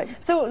 That's right.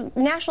 So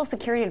National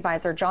Security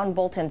Advisor John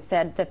Bolton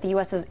said that the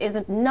U.S. is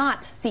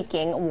not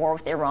seeking a war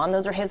with Iran.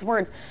 Those are his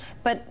words.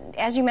 But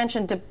as you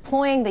mentioned,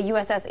 deploying the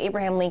USS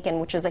Abraham Lincoln,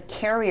 which is a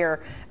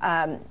carrier,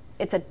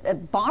 it's a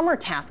bomber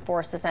task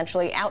force,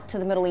 essentially, out to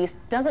the Middle East.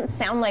 Doesn't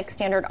sound like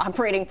standard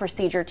operating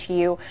procedure to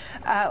you.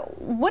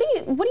 What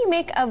do you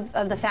make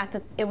of the fact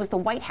that it was the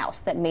White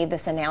House that made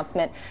this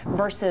announcement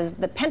versus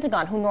the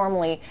Pentagon, who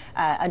normally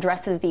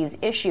addresses these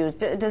issues?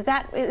 Is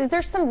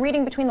there some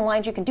reading between the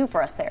lines you can do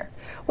for us there?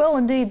 Well,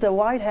 indeed, the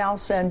White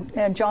House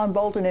and John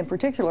Bolton in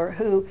particular,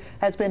 who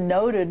has been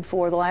noted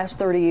for the last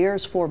 30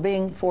 years for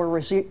being for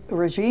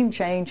regime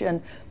change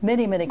in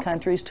many, many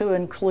countries, to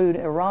include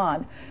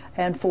Iran.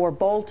 And for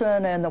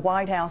Bolton and the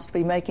White House to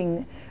be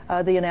making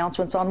the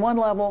announcements on one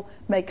level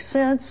makes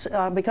sense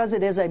because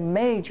it is a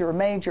major,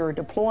 major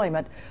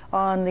deployment.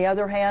 On the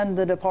other hand,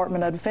 the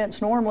Department of Defense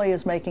normally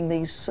is making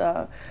these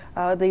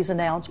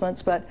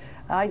announcements, but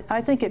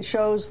I think it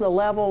shows the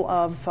level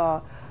of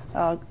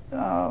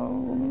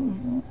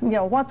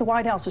what the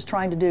White House is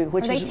trying to do,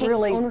 which is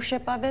really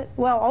ownership of it.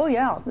 Well, oh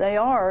yeah, they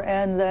are,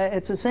 and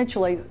it's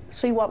essentially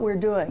see what we're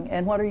doing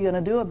and what are you going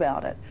to do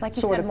about it. Like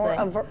you said, more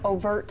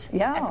overt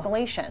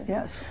escalation.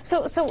 Yes.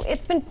 So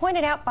it's been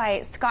pointed out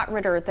by Scott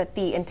Ritter that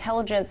the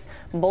intelligence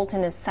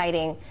Bolton is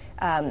citing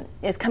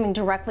is coming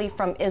directly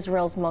from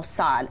Israel's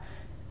Mossad.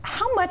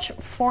 How much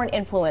foreign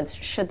influence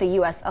should the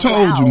U.S.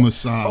 allow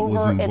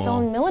over its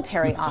own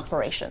military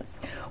operations?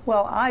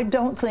 Well, I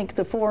don't think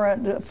the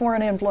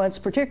foreign influence,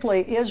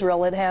 particularly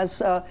Israel, it has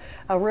a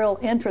real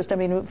interest. I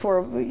mean,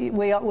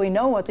 we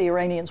know what the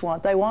Iranians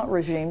want. They want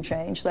regime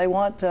change. They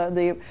want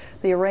the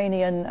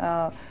Iranian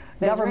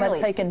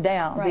government taken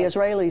down. Right. The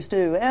Israelis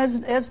do,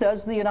 as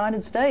does the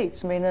United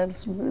States. I mean,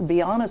 let's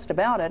be honest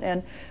about it.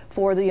 And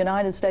for the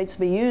United States to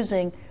be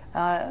using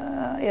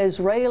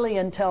Israeli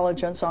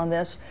intelligence on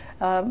this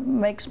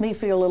makes me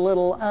feel a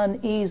little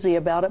uneasy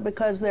about it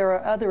because there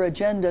are other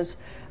agendas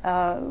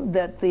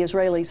that the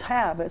Israelis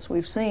have, as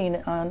we've seen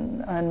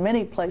on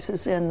many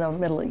places in the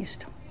Middle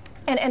East.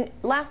 And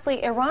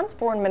lastly, Iran's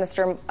foreign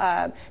minister,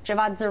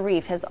 Javad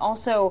Zarif, has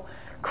also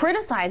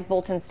criticized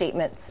Bolton's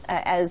statements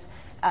as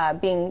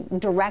being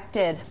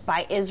directed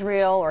by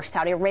Israel or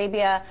Saudi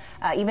Arabia,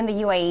 even the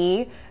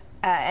UAE,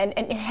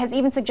 and has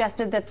even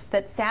suggested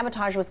that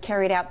sabotage was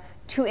carried out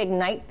to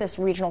ignite this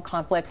regional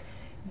conflict.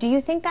 Do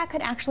you think that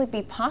could actually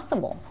be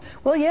possible?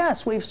 Well,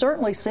 yes. We've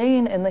certainly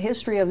seen in the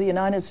history of the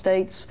United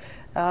States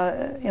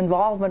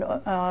involvement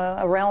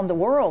around the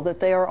world that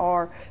there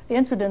are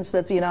incidents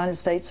that the United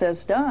States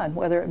has done,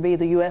 whether it be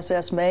the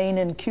USS Maine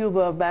in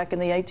Cuba back in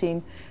the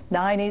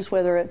 1890s,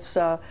 whether it's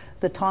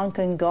the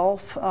Tonkin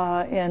Gulf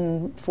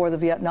for the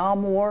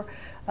Vietnam War.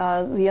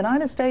 The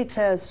United States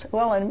has,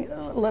 and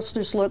let's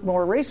just look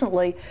more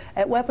recently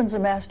at weapons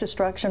of mass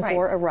destruction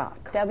for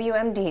Iraq.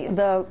 WMDs.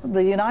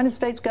 The United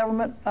States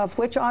government, of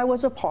which I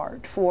was a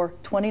part for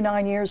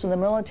 29 years in the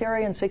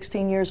military and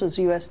 16 years as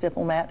a U.S.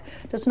 diplomat,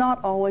 does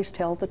not always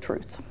tell the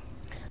truth.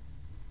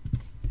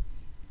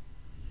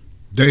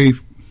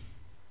 Dave.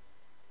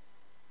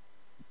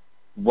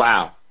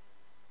 Wow.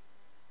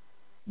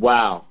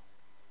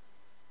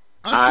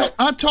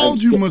 I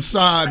told you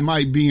Mossad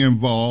might be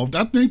involved.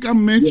 I think I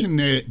mentioned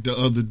that the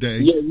other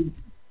day.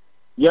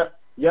 Yep.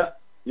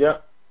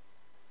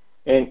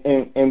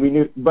 And we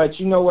knew, but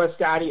you know what,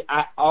 Scotty?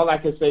 All I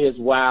can say is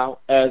wow.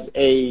 As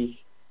a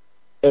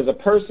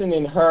person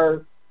in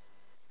her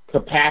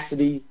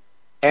capacity,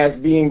 as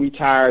being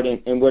retired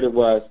and what it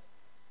was,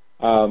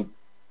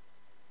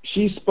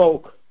 she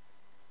spoke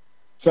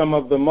some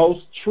of the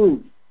most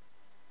truth.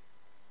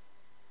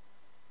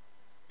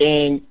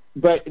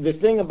 But the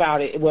thing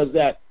about it was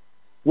that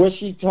what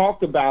she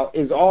talked about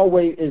is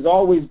always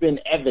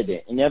been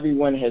evident, and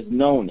everyone has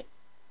known it.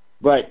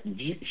 But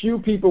few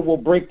people will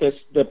break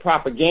the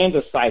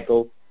propaganda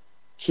cycle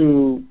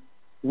to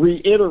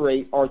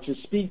reiterate or to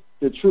speak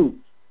the truth,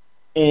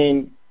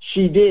 and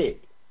she did.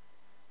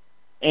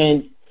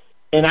 And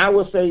And I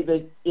will say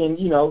that,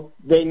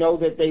 they know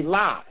that they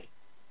lie.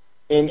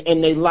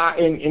 And they lie,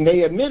 and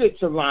they admitted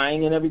to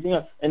lying and everything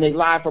else, and they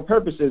lie for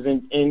purposes.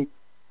 And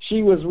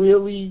she was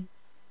really,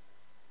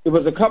 it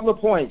was a couple of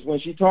points when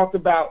she talked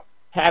about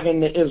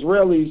having the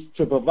Israelis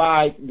to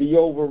provide the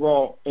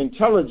overall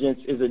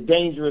intelligence is a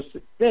dangerous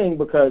thing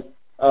because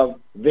of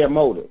their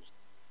motives,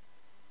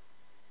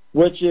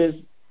 which is,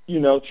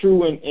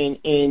 true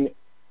in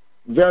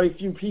very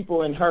few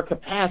people in her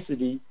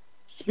capacity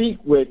speak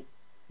with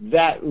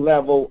that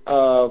level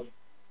of,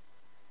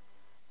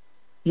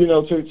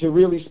 to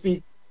really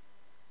speak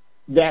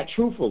that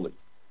truthfully.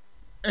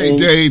 Hey, and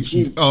Dave,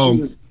 she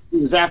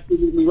was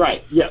absolutely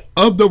right. Yeah.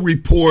 Of the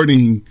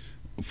reporting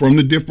from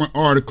the different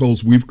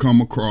articles we've come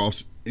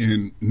across,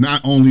 and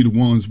not only the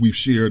ones we've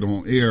shared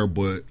on air,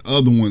 but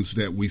other ones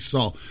that we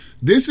saw,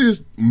 this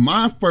is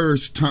my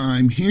first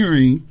time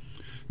hearing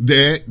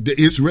that the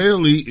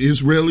Israeli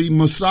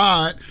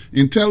Mossad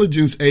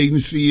intelligence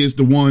agency is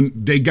the one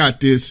they got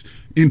this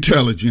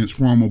intelligence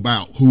from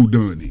about who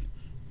done it.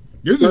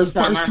 This first is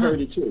the first time I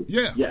heard it too.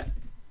 Yeah. Yeah.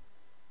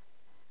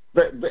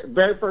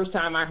 Very first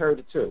time I heard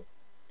it too,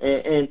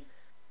 and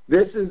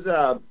this is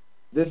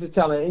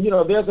telling.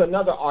 And there's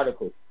another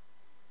article,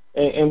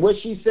 and what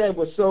she said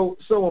was so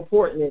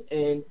important,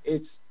 and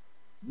it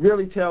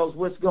really tells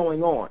what's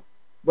going on.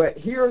 But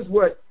here's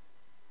what,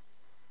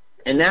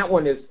 and that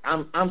one is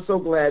I'm so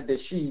glad that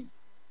she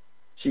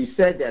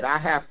said that. I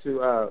have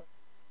to,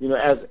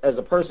 as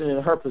a person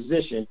in her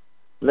position,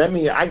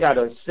 I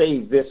gotta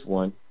save this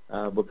one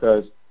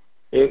because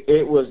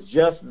it was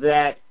just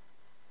that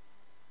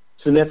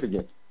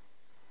significant,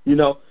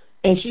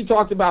 And she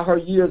talked about her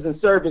years in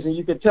service, and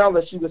you could tell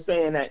that she was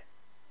saying that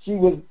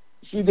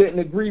she didn't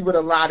agree with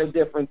a lot of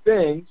different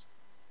things,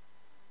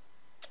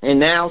 and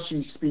now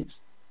she speaks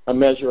a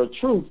measure of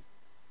truth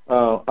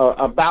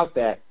about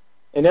that.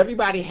 And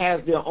everybody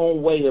has their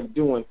own way of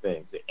doing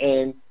things,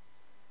 and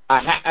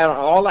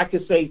all I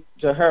can say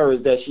to her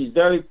is that she's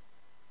very,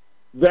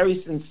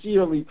 very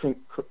sincerely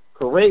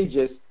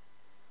courageous,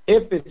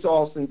 if it's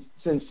all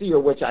sincere,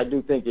 which I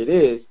do think it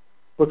is,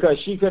 because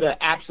she could have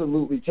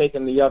absolutely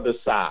taken the other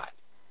side,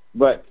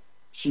 but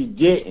she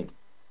didn't,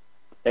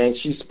 and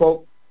she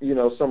spoke,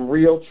 some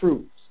real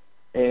truths,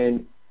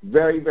 and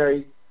very,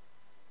 very,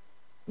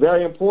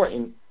 very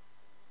important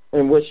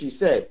in what she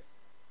said.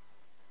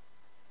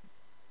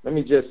 Let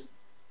me just,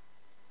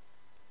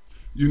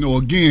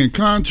 again,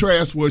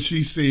 contrast what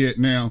she said.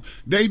 Now,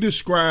 they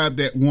described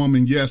that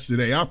woman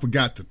yesterday. I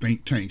forgot the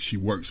think tank she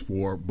works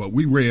for, but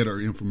we read her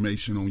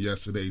information on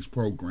yesterday's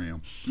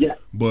program. Yeah.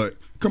 But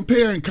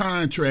compare and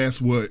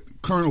contrast what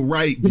Colonel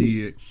Wright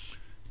did,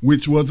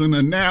 which was an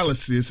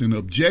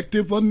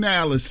objective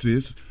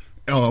analysis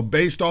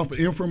based off of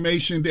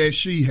information that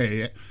she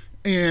had.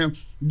 And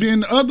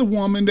then the other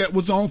woman that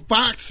was on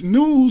Fox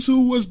News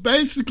who was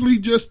basically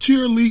just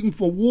cheerleading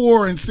for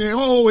war and saying,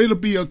 it'll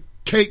be a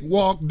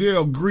cakewalk,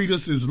 they'll greet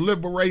us as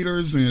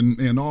liberators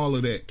and all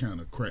of that kind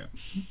of crap.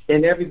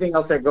 And everything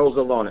else that goes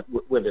along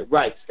with it.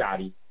 Right,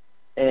 Scotty.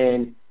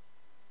 And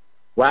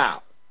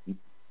wow.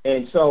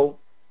 And so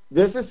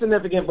this is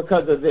significant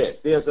because of this.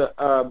 There's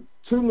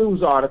two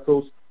news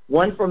articles,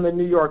 one from the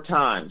New York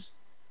Times,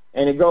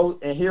 and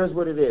here's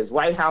what it is.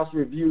 White House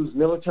reviews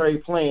military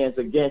plans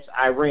against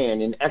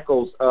Iran and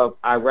echoes of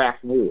Iraq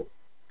war.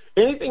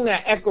 Anything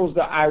that echoes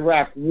the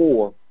Iraq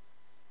war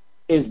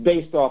is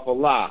based off of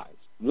lies.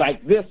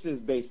 Like this is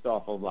based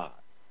off of lies.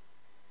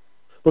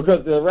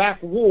 Because the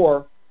Iraq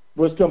war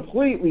was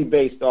completely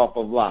based off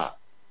of lies.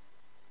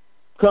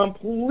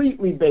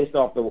 Completely based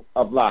off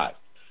of lies.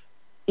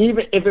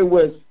 Even if it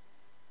was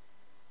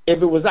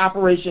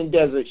Operation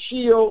Desert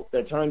Shield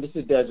that turned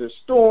into Desert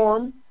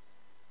Storm,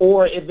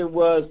 or if it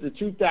was the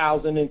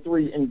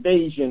 2003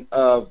 invasion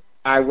of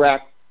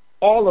Iraq,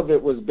 all of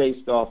it was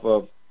based off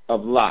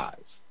of lies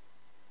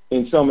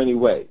in so many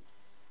ways.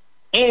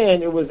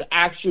 And it was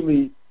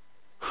actually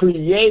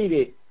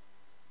created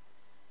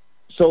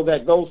so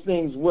that those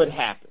things would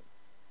happen.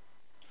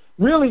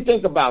 Really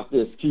think about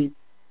this, Keith.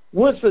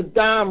 Would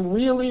Saddam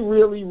really,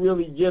 really,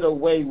 really get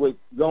away with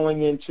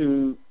going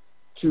into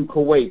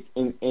Kuwait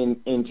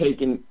and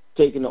taking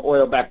the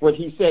oil back? What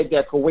he said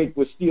that Kuwait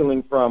was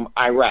stealing from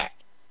Iraq.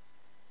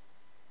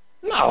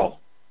 No.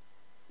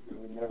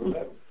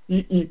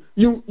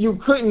 You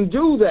couldn't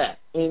do that.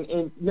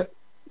 And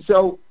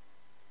so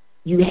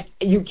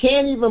you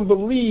can't even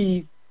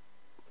believe,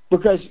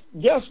 because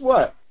guess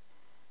what?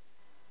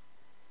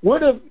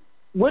 What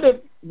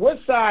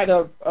side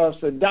of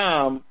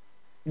Saddam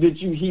did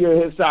you hear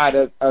his side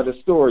of the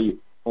story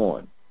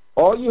on?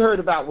 All you heard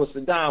about with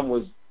Saddam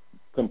was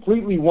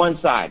completely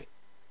one-sided.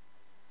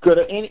 Could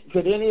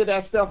any of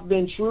that stuff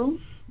been true?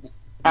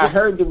 I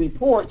heard the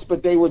reports,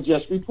 but they were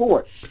just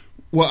reports.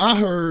 Well, I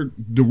heard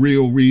the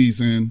real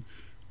reason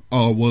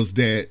was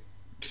that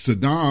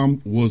Saddam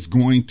was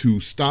going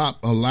to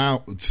stop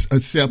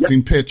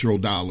accepting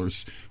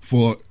petrodollars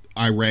for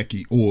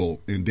Iraqi oil,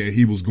 and that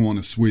he was going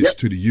to switch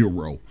to the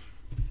euro.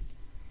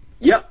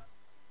 Yep,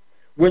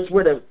 which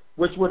would have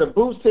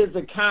boosted his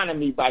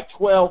economy by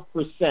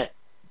 12%.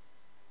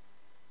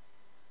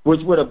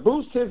 which would have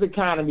boosted his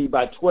economy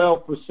by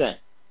 12%.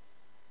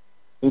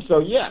 And so,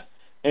 yeah.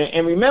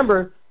 And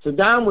remember,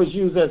 Saddam was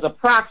used as a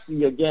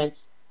proxy against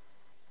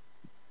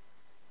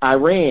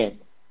Iran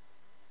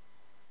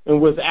and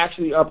was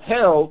actually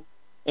upheld,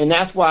 and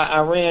that's why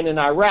Iran and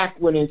Iraq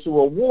went into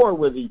a war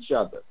with each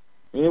other.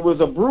 And it was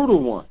a brutal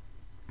one.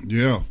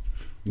 Yeah.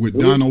 With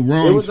Donald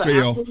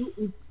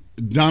Rumsfeld.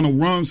 Donald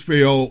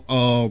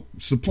Rumsfeld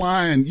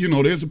supplying,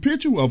 there's a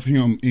picture of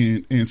him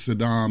and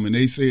Saddam, and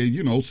they said,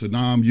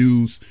 Saddam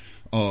used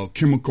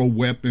chemical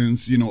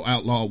weapons,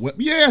 outlaw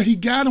weapons. Yeah, he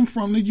got them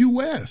from the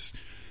U.S.,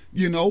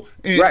 and,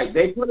 right,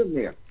 they put him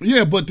there.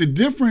 Yeah, but the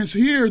difference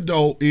here,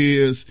 though,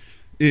 is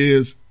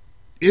it's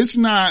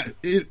not,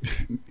 if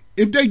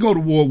they go to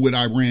war with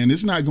Iran,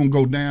 it's not going to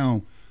go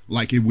down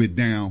like it went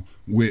down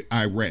with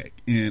Iraq.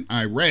 And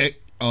Iraq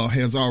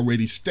has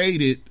already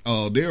stated,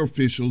 their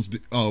officials,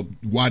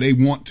 why they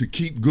want to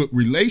keep good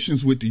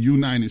relations with the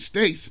United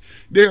States.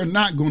 They're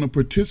not going to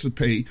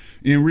participate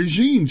in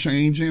regime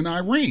change in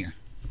Iran.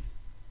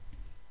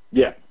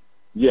 Yeah.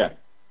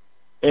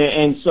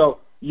 And so,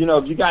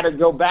 you got to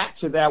go back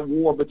to that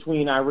war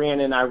between Iran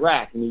and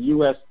Iraq, and the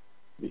U.S.,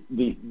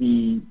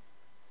 the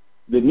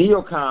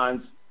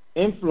neocons'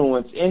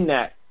 influence in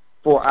that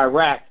for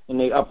Iraq, and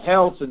they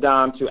upheld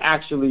Saddam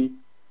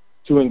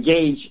to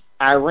engage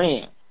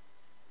Iran.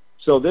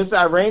 So this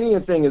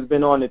Iranian thing has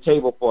been on the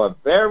table for a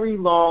very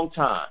long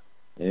time,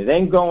 and it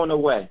ain't going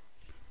away.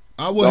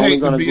 I would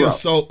hate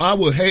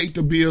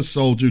to be a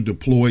soldier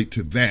deployed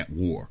to that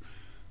war,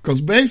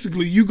 because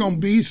basically you're gonna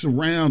be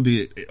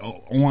surrounded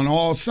on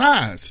all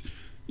sides.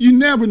 You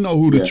never know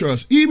who to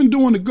trust. Even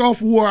during the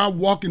Gulf War, I was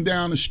walking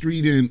down the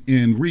street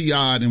in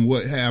Riyadh and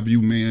what have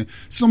you, man.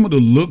 Some of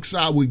the looks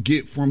I would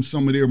get from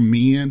some of their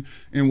men,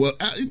 and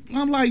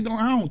I'm like,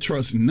 I don't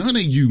trust none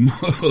of you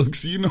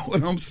mugs. You know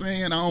what I'm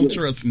saying? I don't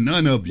trust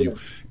none of you.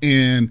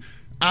 And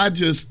I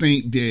just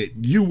think that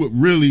you would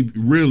really,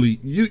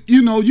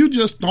 you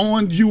just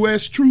throwing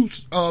U.S.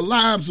 troops'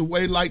 lives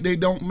away like they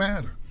don't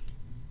matter.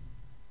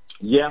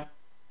 Yeah,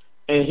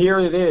 and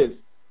here it is.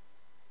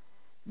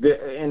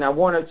 And I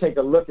want to take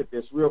a look at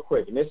this real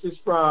quick. And this is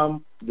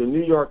from the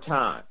New York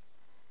Times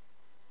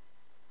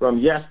from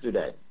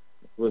yesterday.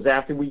 It was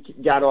after we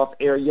got off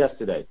air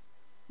yesterday.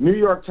 New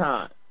York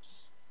Times,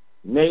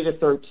 May the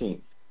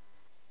 13th.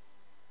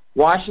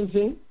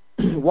 Washington.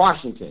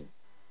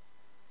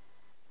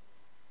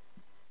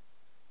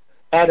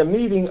 At a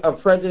meeting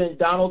of President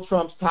Donald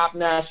Trump's top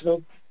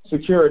national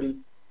security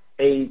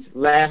aides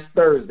last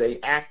Thursday,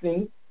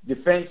 acting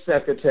Defense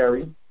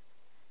Secretary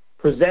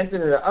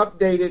presented an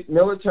updated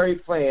military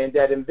plan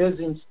that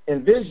envisioned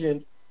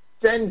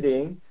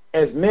sending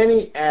as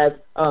many as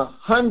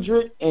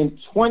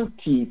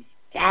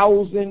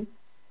 120,000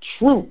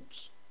 troops,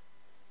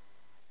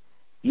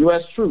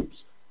 U.S. troops,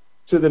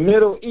 to the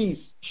Middle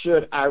East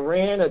should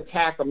Iran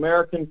attack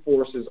American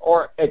forces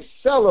or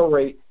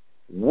accelerate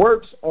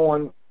works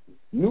on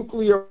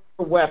nuclear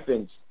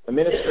weapons,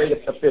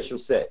 administrative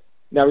officials said.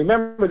 Now,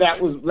 remember,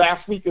 that was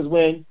last week is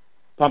when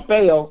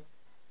Pompeo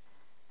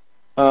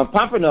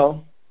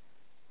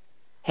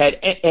had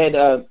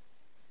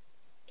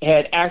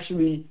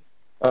actually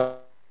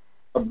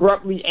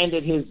abruptly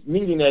ended his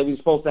meeting that he was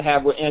supposed to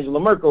have with Angela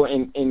Merkel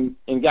and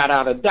got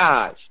out of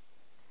Dodge.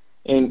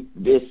 And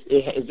there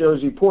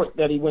was a report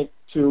that he went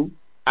to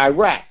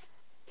Iraq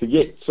to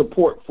get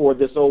support for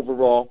this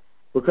overall,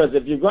 because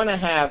if you're going to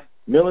have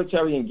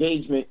military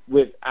engagement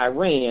with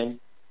Iran,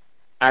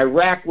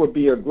 Iraq would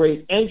be a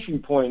great entry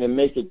point and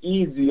make it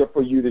easier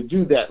for you to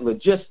do that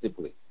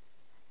logistically.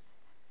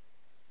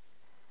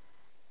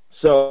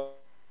 So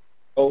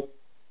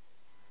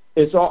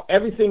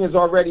everything is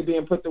already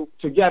being put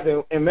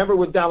together. And remember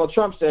what Donald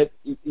Trump said?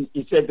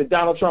 He said that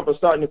Donald Trump is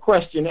starting to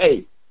question,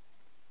 hey,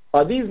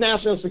 are these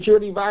national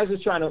security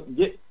advisors trying to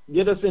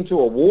get us into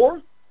a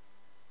war?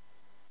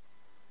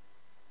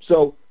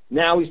 So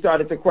now he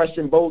started to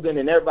question Bolden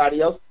and everybody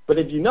else. But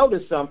if you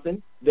notice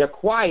something, they're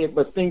quiet,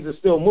 but things are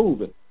still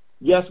moving.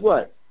 Guess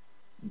what?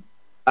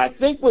 I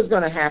think what's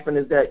going to happen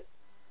is that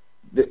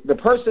the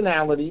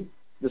personality,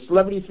 the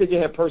celebrity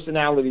figurehead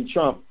personality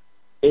Trump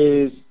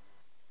is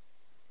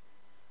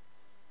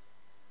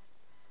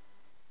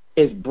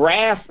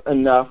brass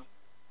enough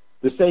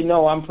to say,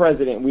 no, I'm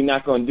president, we're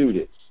not going to do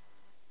this.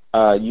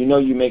 You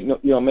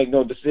don't make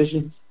no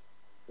decisions.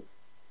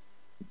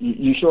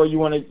 You sure you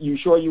want to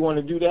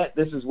do that?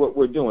 This is what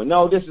we're doing.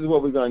 No, this is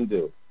what we're going to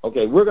do.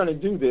 Okay, we're going to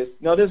do this.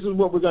 No, this is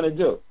what we're going to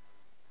do.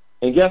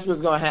 And guess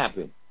what's going to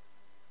happen?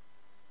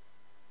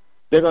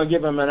 They're going to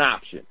give him an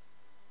option.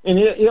 And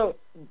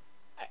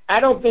I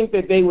don't think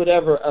that they would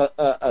ever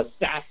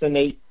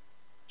assassinate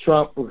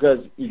Trump,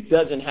 because he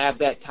doesn't have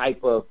that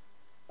type of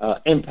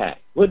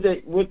impact. What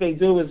they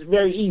do is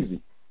very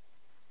easy.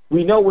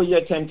 We know where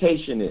your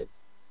temptation is.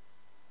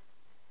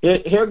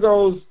 Here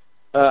goes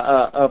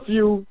a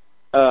few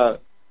debt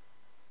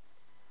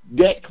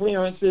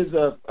clearances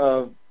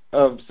of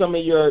some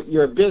of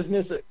your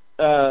business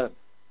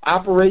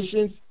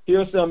operations.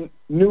 Here's some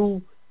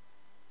new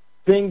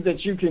things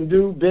that you can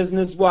do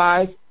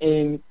business-wise,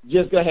 and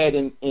just go ahead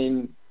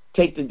and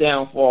take the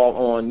downfall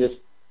on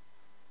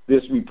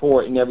this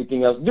report and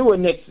everything else. Do a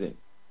Nixon.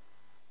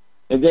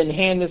 And then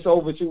hand this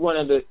over to one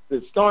of the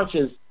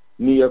staunchest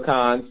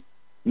neocons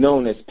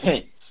known as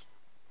Pence.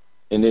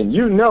 And then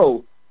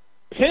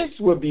Pence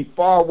would be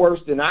far worse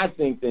than I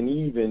think than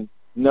even,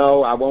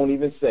 no, I won't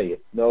even say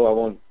it. No, I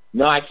won't.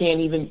 No, I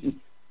can't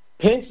even.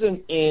 Pence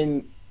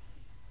and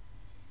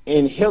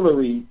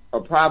Hillary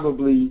are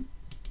probably,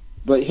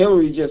 but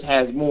Hillary just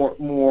has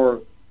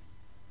more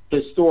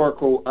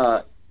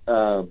historical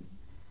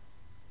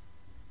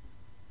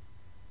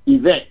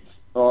events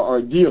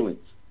or dealings.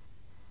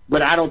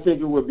 But I don't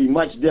think it would be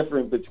much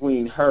different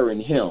between her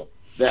and him.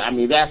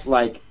 That's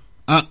like...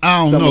 I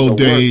don't know,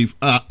 Dave.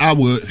 I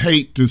would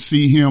hate to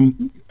see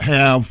him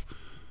have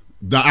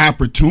the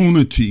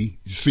opportunity.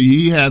 See,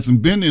 he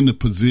hasn't been in the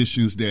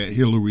positions that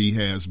Hillary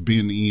has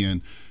been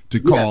in to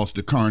cause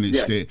the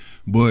carnage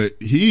but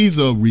he's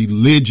a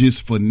religious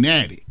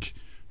fanatic.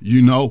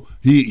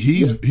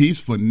 He's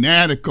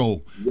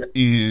fanatical,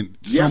 and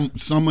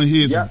some of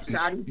his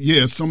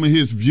some of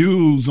his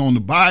views on the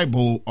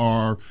Bible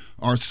are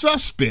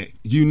suspect.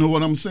 You know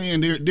what I'm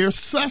saying? They're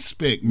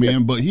suspect,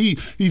 man. But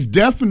he's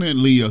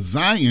definitely a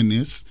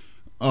Zionist,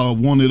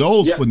 one of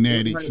those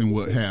fanatics and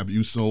what have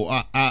you. So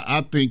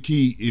I think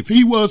if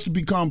he was to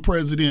become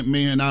president,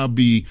 man, I'll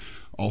be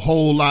a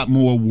whole lot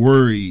more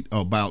worried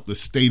about the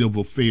state of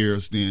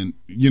affairs than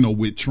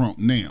with Trump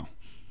now.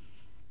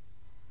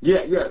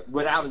 Yeah,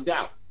 without a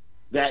doubt.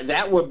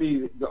 That would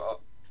be,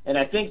 and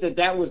I think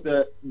that was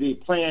the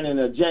plan and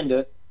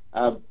agenda.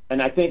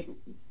 And I think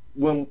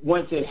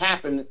once it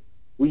happened,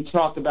 we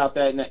talked about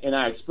that, and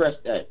I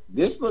expressed that.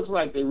 This looks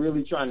like they're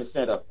really trying to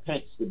set up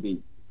Pence to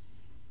be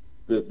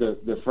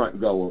the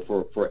front goer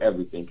for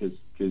everything, because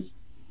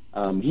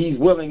he's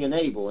willing and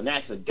able, and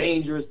that's a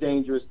dangerous,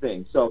 dangerous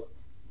thing. So,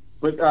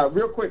 but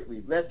real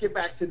quickly, let's get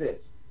back to this.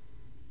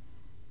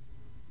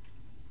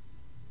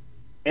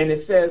 And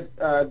it says,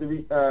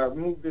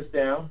 move this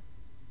down.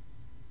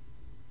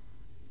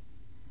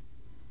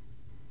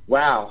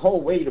 Wow.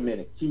 Wait a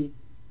minute, Keith.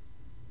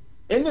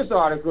 In this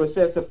article, it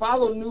says to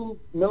follow new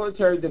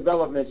military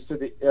developments to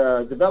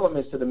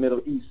the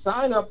Middle East,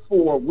 sign up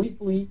for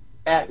weekly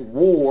At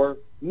War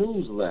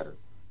newsletter.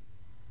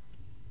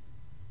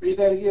 Read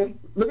that again.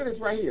 Look at this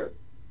right here.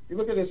 You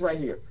look at this right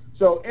here.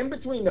 So in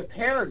between the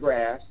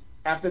paragraphs,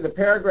 after the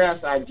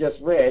paragraphs I just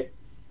read,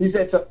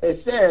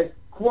 it says,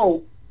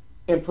 quote,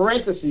 in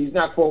parentheses,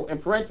 not quote, in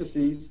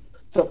parentheses,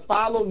 to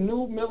follow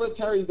new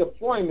military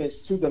deployments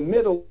to the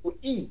Middle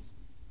East.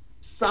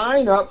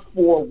 Sign up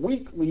for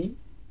weekly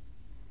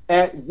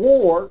At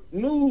War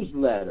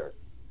newsletter.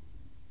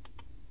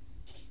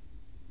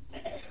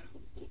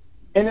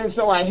 And then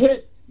so I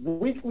hit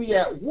weekly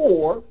At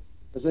War.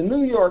 There's a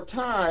New York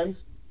Times,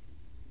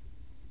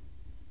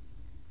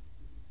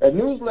 a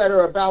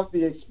newsletter about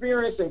the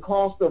experience and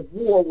cost of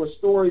war with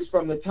stories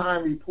from the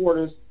Time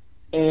reporters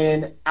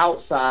and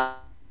outside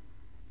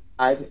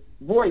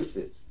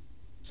voices.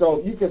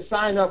 So you can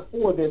sign up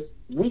for this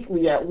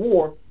weekly At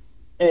War.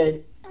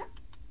 And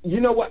you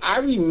know what? I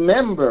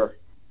remember,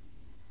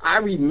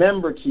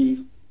 Keith,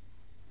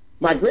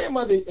 my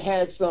grandmother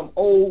had some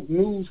old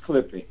news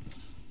clippings,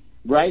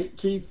 right,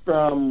 Keith,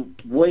 from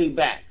way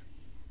back.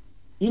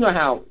 You know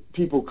how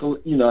people,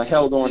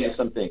 held on to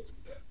some things.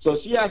 So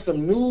she had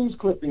some news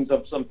clippings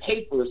of some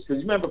papers,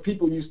 because remember,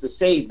 people used to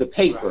save the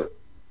paper. Right.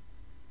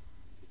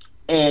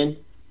 And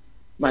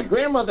my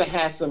grandmother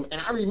had some,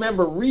 and I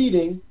remember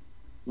reading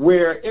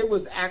where it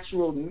was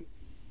actual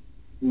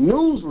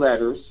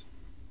newsletters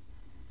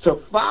to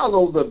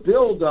follow the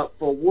buildup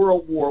for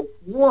World War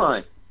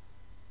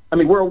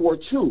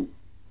II.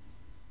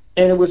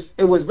 And it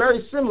was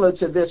very similar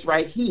to this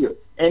right here.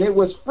 And it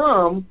was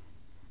from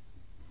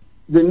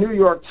the New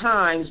York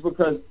Times,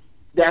 because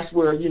that's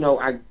where,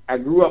 I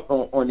grew up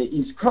on the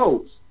East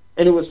Coast.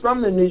 And it was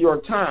from the New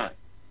York Times,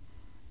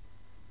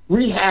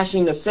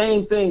 rehashing the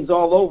same things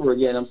all over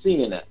again. I'm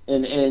seeing that.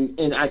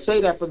 And I say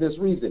that for this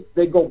reason.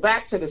 They go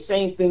back to the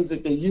same things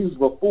that they used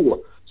before.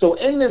 So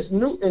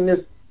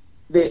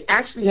they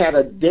actually had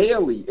a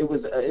daily, it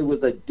was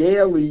a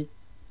daily,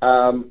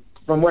 from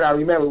what I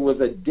remember, it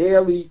was a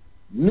daily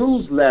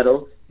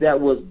newsletter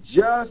that was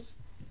just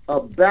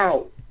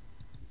about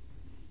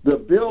the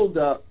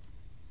build-up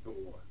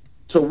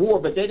to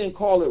war, but they didn't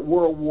call it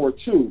World War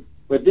II.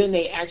 But then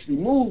they actually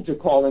moved to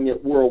calling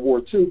it World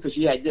War II, because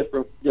you had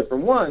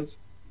different ones.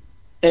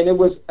 And it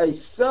was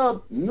a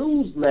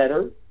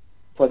sub-newsletter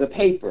for the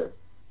paper.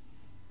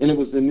 And it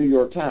was the New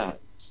York Times.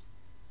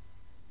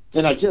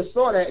 And I just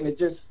saw that, and it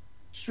just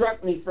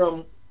struck me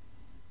from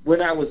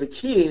when I was a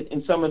kid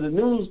in some of the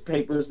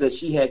newspapers that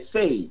she had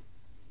saved.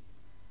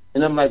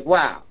 And I'm like,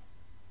 wow.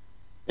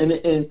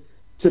 And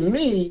to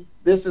me,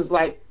 this is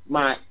like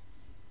my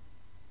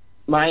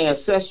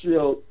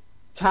ancestral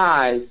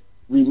ties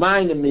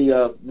reminded me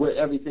of what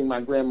everything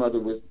my grandmother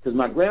was, because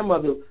my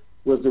grandmother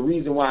was the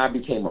reason why I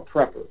became a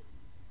prepper,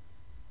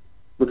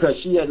 because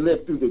she had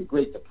lived through the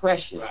Great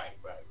Depression. Right.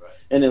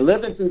 And in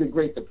living through the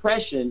Great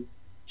Depression,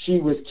 she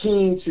was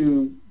keen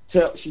to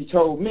tell, she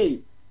told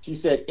me, She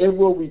said, it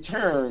will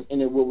return,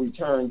 and it will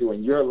return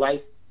during your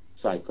life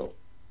cycle.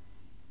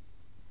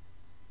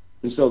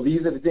 And so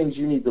these are the things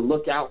you need to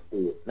look out for.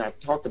 And I've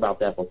talked about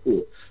that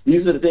before.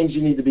 These are the things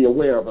you need to be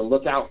aware of and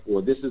look out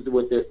for. This is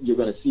what you're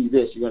going to see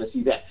this, you're going to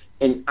see that.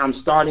 And I'm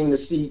starting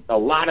to see a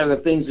lot of the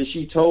things that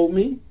she told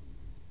me,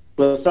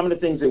 but some of the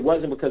things it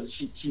wasn't because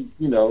she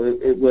you know,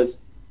 it was,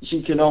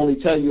 she can only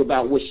tell you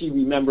about what she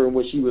remembered and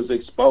what she was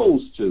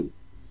exposed to.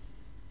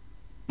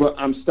 But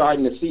I'm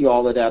starting to see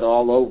all of that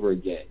all over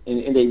again.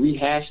 And they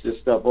rehash this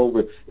stuff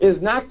over.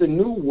 It's not the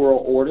new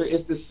world order.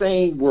 It's the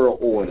same world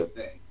order.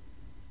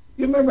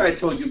 You remember I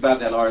told you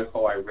about that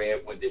article I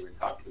read when they were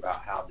talking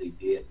about how they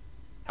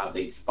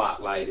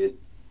spotlighted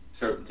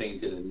certain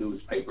things in the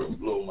newspaper and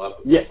blew them up.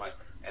 Yeah.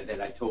 And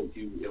then I told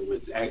you it was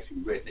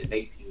actually written in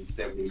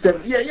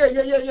 1879.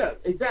 Yeah,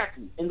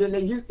 exactly. And then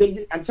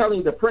I'm telling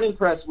you, the printing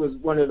press was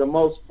one of the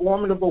most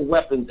formidable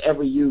weapons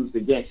ever used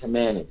against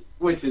humanity.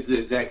 Which is the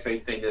exact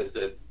same thing as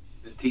the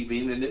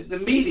TV and the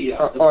media,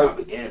 the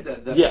propaganda,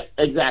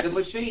 exactly. The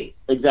machine.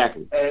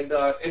 Exactly. And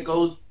it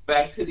goes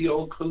back to the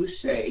old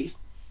cliche.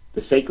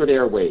 The sacred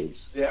airwaves.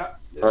 Yeah,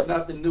 there's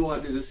nothing new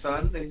under the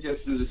sun. They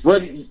just do the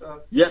same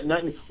stuff. Yeah,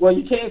 nothing. Well,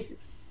 you can't.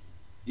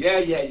 Yeah.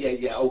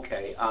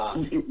 Okay.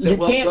 You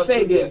can't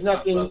say there's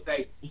nothing.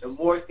 The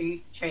more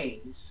things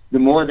change, the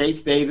more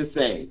they stay the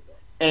same.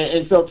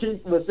 And so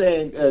Keith was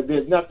saying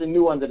there's nothing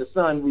new under the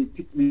sun,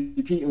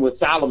 repeating what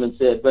Solomon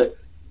said, but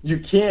you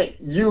can't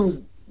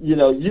use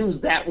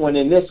that one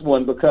in this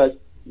one because,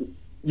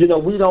 we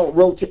don't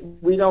rotate,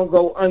 we don't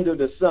go under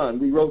the sun,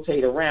 we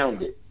rotate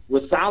around it.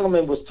 What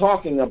Solomon was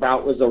talking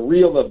about was a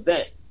real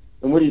event.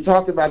 And what he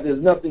talked about,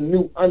 there's nothing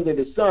new under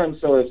the sun.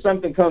 So if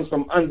something comes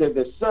from under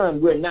the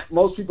sun, we're not.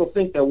 Most people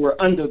think that we're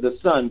under the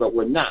sun, but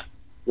we're not.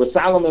 What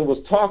Solomon was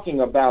talking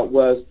about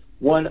was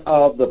one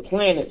of the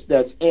planets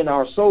that's in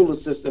our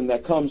solar system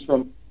that comes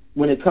from,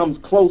 when it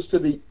comes close to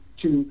the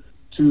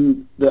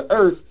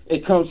Earth,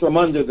 it comes from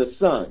under the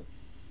sun.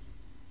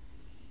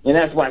 And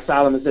that's why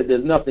Solomon said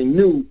there's nothing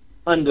new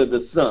under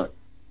the sun.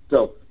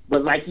 So,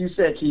 but like you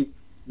said, Keith,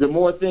 the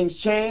more things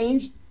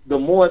change, the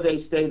more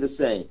they stay the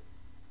same.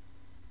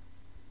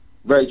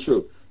 Very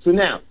true. So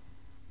now,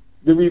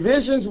 the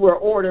revisions were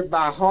ordered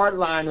by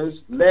hardliners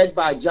led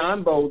by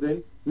John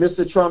Bolton,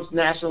 Mr. Trump's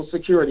national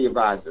security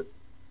advisor.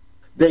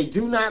 They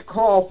do not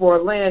call for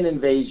a land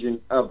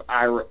invasion of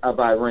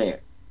Iran,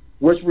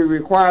 which will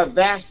require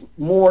vast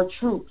more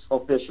troops,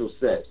 officials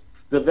said.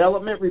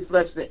 Development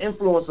reflects the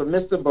influence of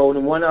Mr.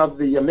 Bolton, one of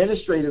the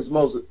administrator's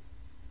most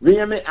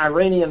vehement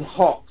Iranian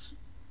hawks,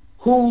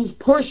 whose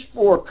push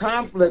for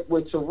conflict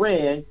with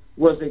Iran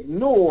was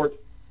ignored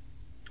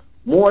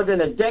more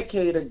than a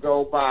decade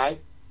ago by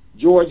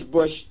George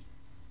Bush,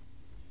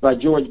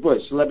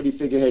 celebrity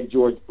figurehead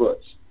George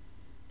Bush.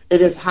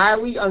 It is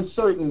highly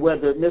uncertain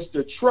whether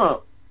Mr.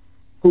 Trump,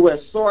 who has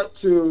sought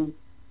to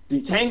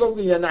detangle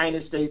the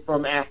United States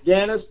from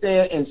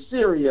Afghanistan and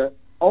Syria,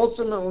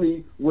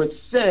 ultimately would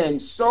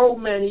send so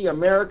many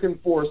American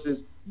forces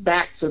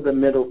back to the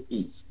Middle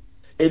East.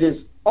 It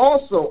is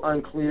also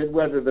unclear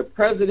whether the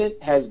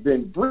president has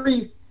been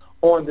briefed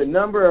on the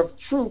number of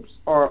troops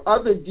or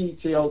other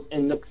details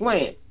in the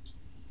plan.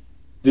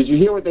 Did you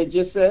hear what they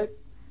just said?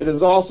 It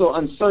is also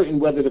uncertain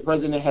whether the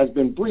president has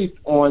been briefed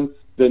on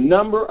the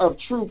number of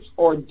troops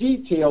or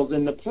details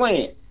in the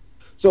plan.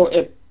 So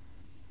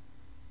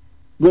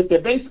what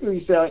they're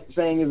basically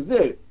saying is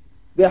this: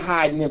 they're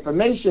hiding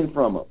information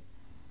from him.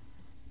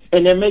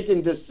 And they're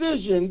making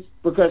decisions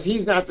because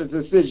he's not the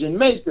decision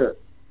maker.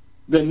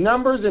 The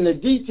numbers and the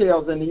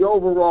details and the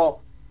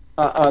overall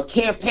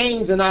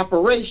campaigns and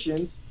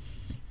operations,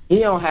 he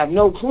don't have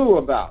no clue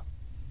about.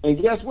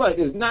 And guess what?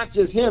 It's not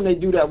just him. They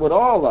do that with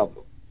all of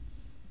them.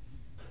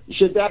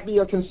 Should that be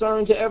a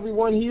concern to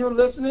everyone here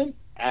listening?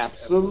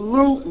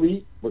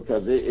 Absolutely,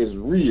 because it is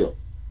real.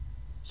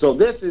 So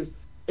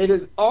it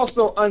is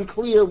also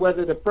unclear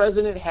whether the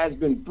president has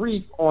been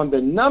briefed on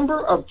the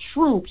number of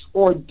troops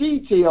or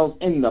details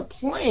in the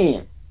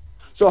plan.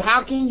 So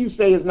how can you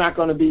say it's not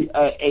going to be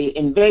an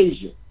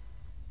invasion?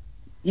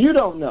 You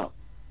don't know.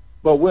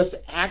 But what's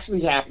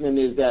actually happening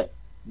is that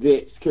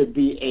this could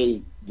be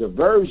a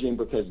diversion,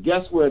 because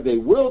guess where they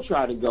will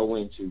try to go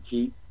into,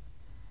 Keith?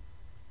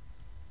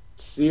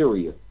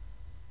 Syria.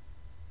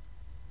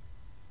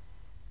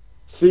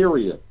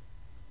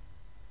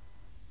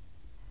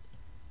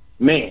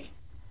 Man,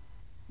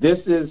 this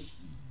is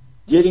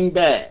getting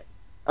bad.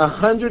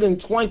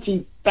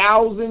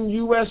 120,000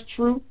 U.S.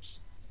 troops.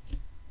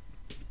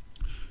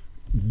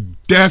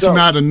 That's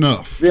not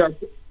enough.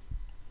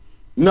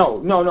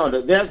 No.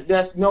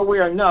 That's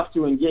nowhere enough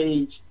to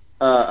engage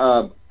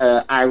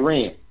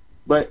Iran.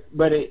 But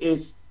it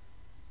is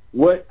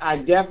what I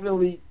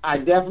definitely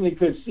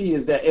could see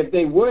is that if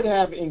they would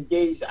have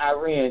engaged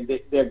Iran,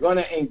 they're going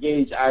to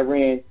engage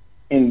Iran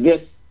from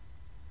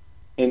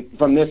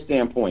this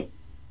standpoint.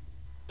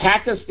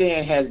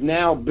 Pakistan has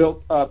now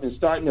built up and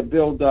starting to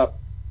build up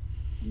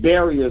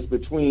barriers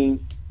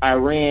between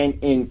Iran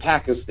and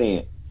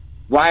Pakistan.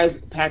 Why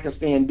is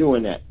Pakistan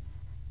doing that?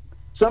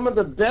 Some of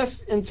the best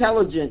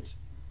intelligence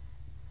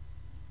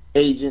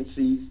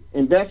agencies,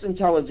 and best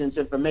intelligence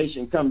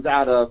information comes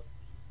out of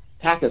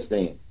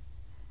Pakistan.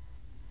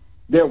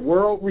 They're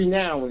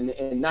world-renowned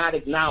and not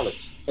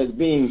acknowledged as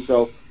being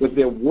so, but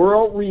they're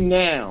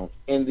world-renowned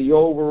in the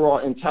overall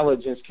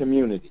intelligence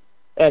community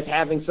as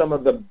having some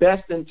of the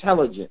best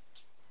intelligence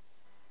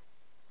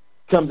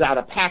comes out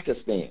of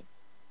Pakistan.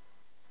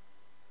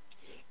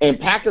 And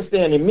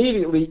Pakistan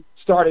immediately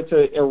started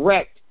to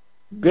erect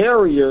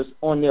barriers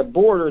on their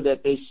border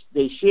that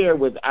they share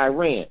with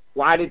Iran.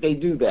 Why did they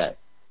do that?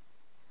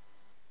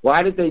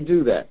 Why did they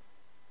do that?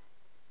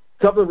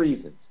 A couple of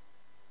reasons.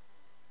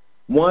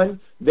 One,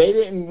 they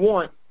didn't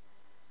want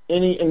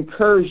any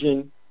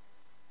incursion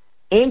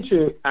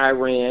into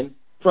Iran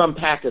from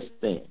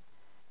Pakistan.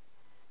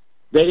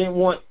 They didn't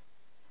want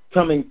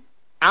coming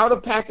out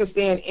of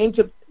Pakistan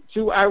into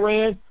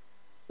Iran,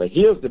 but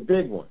here's the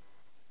big one.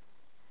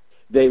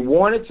 They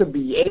wanted to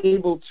be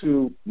able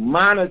to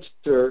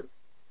monitor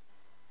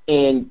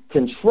and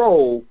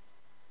control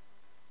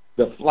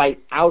the flight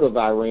out of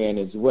Iran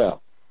as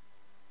well.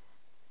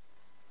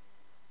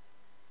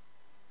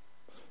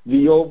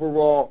 The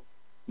overall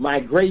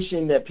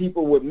migration that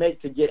people would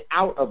make to get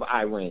out of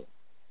Iran.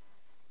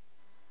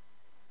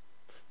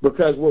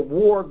 Because with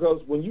war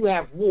goes, when you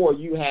have war,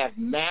 you have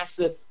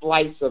massive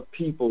flights of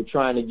people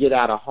trying to get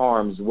out of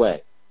harm's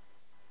way.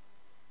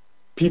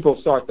 People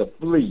start to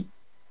flee.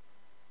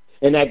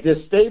 And that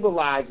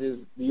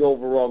destabilizes the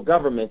overall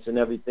governments and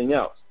everything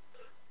else.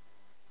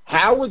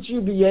 How would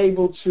you be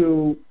able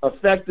to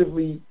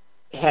effectively,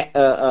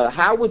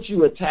 how would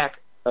you attack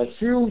a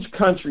huge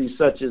country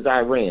such as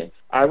Iran?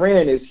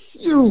 Iran is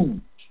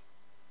huge.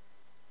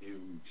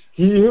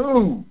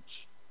 Huge.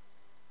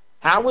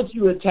 How would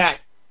you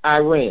attack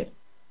Iran?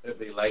 It'd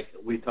be like,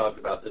 we talked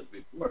about this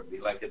before, it'd be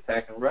like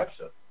attacking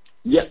Russia.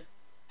 Yeah.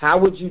 How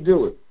would you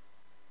do it?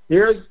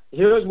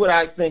 Here's what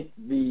I think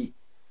the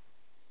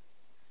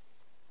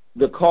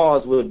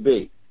cause would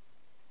be.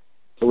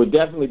 It would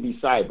definitely be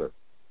cyber.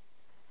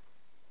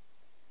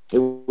 It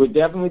would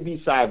definitely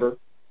be cyber.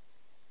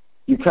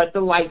 You cut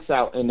the lights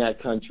out in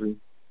that country,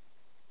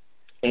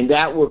 and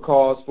that would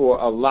cause for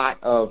a lot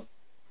of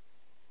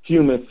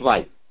human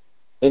flight.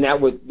 And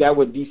that would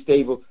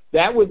destabilize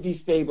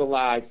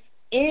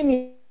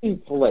any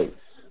place.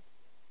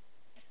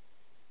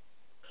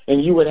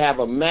 And you would have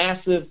a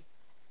massive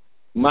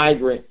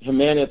migrant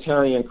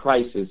humanitarian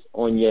crisis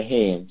on your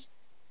hands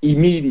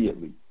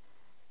immediately.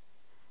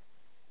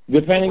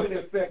 It wouldn't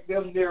affect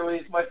them nearly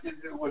as much as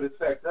it would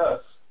affect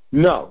us.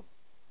 No.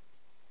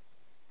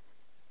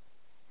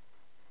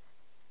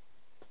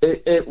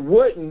 It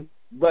wouldn't,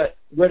 but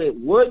what it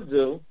would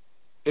do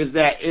is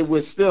that it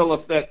would still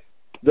affect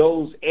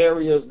those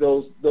areas,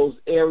 those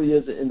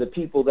areas and the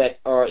people that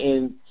are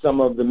in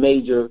some of the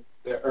major,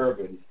 the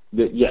urban.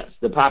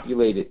 The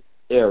populated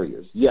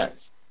areas. Yes,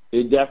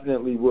 it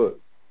definitely would.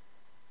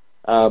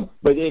 But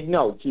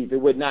no, Keith, it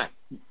would not.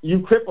 You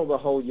cripple the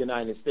whole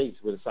United States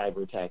with a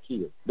cyber attack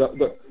here.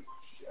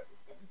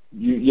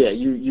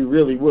 You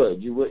really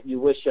would. You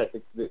would shut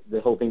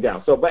the whole thing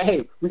down. So, but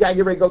hey, we gotta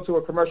get ready to go to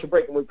a commercial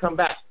break, and when we come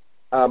back,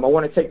 I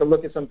want to take a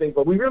look at some things,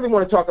 but we really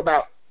want to talk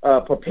about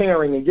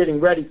preparing and getting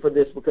ready for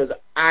this, because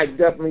I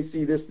definitely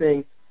see this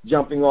thing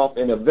jumping off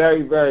in a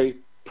very, very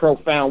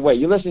profound way.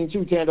 You're listening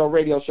to Thando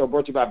Radio Show,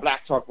 brought to you by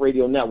Black Talk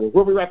Radio Network.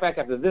 We'll be right back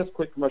after this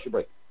quick commercial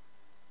break.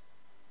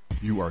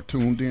 You are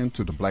tuned in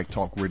to the Black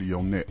Talk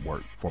Radio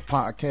Network. For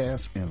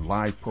podcasts and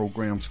live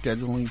program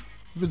scheduling,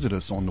 visit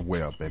us on the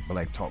web at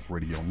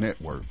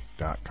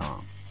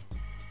blacktalkradionetwork.com.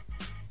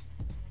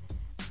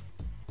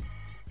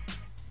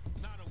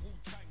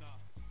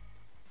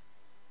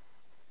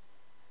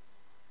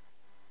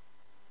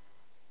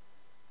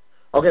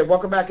 Okay,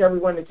 welcome back,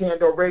 everyone, to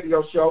Thando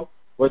Radio Show,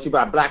 brought to you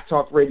by Black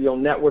Talk Radio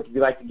Network. If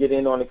you'd like to get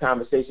in on the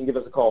conversation, give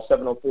us a call,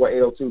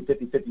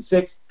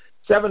 704-802-5056,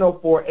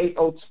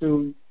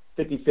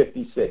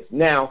 704-802-5056.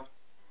 Now,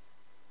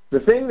 the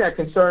thing that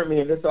concerned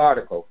me in this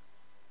article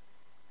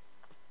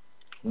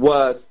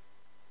was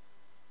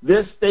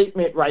this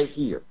statement right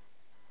here.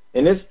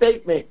 In this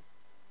statement,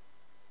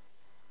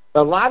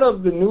 a lot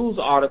of the news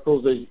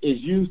articles is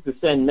used to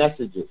send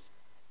messages,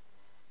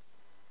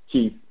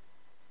 Chief,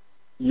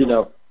 you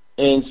know.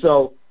 And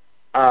so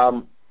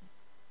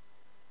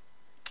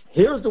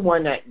here's the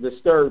one that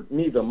disturbed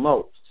me the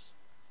most,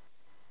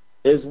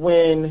 is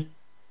when,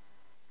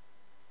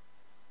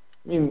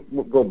 let me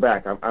go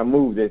back. I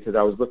moved it because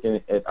I was looking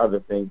at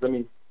other things.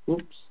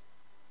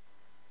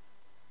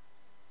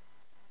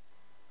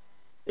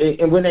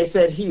 And when they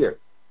said here,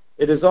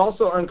 it is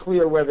also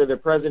unclear whether the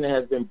president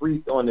has been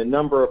briefed on the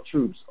number of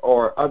troops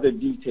or other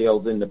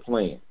details in the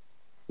plan.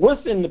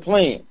 What's in the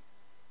plan?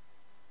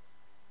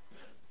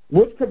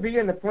 What could be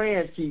in the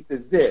plan, Keith,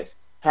 is this: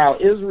 how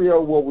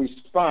Israel will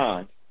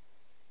respond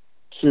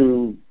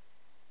to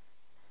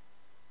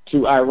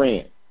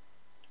Iran.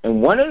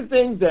 And one of the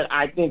things that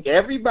I think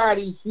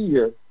everybody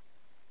here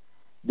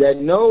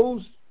that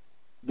knows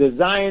the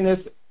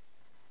Zionist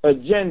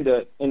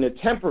agenda and the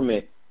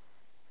temperament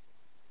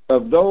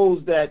of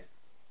those that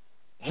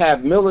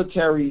have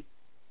military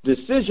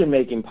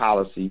decision-making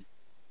policy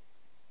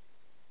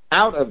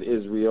out of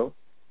Israel,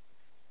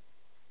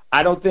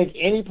 I don't think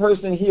any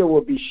person here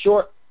will be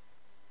short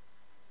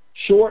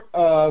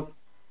of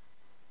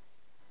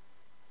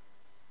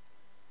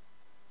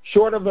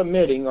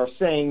admitting or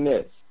saying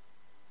this.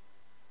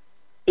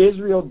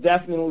 Israel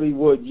definitely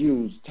would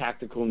use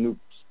tactical nukes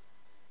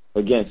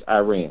against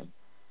Iran.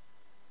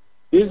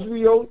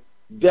 Israel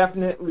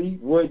definitely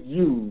would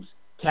use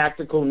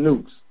tactical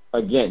nukes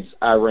against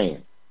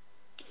Iran.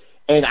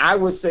 And I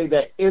would say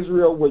that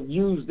Israel would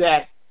use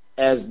that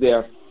as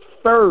their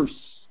first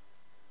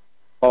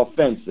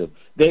offensive.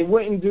 They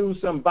wouldn't do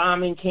some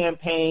bombing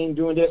campaign,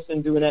 doing this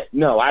and doing that.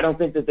 No, I don't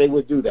think that they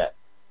would do that.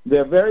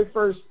 Their very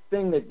first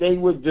thing that they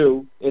would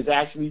do is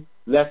actually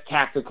let's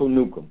tactical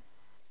nuke them.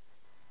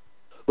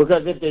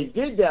 Because if they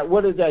did that,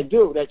 what does that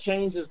do? That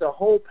changes the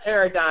whole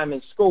paradigm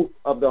and scope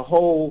of the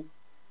whole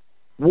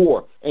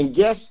war. And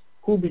guess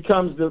who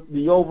becomes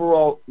the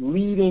overall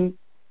leading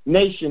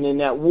nation in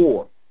that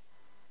war?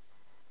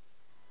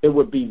 It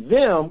would be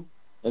them,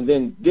 and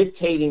then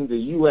dictating the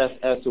U.S.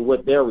 as to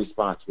what their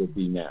response would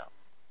be now.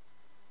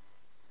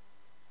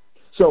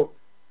 So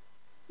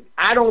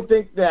I don't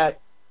think that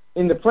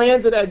in the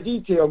plans of that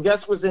detail, guess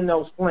what's in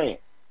those plans?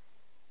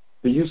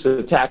 The use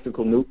of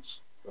tactical nukes.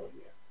 Oh,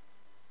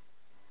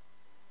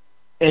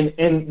 yeah.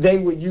 And they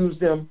would use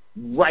them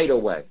right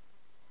away.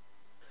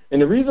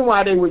 And the reason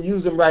why they would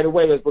use them right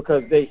away is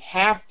because they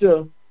have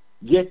to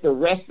get the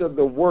rest of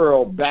the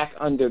world back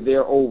under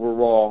their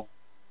overall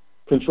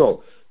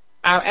control.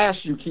 I'll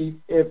ask you, Keith,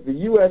 if the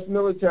U.S.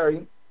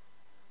 military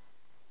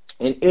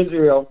and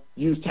Israel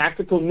used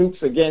tactical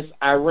nukes against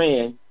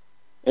Iran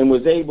and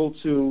was able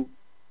to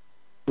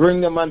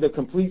bring them under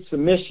complete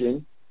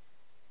submission,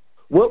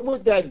 what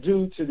would that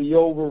do to the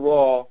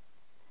overall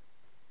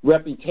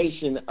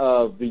reputation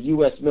of the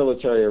U.S.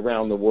 military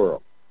around the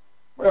world?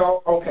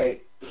 Well, okay,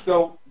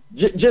 so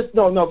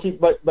Keith,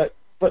 but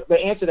the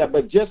answer to that,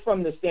 but just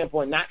from the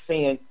standpoint, not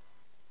saying,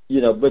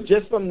 but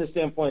just from the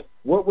standpoint,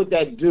 what would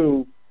that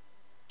do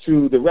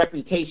to the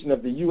reputation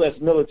of the U.S.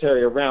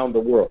 military around the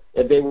world?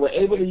 If they were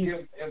able to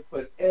use and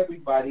put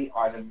everybody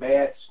on a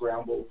mad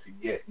scramble to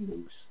get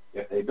nukes.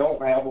 If they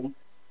don't have them,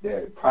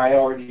 their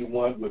priority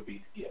one would be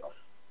to get them.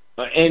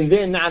 And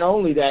then not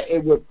only that,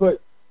 it would put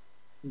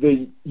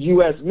the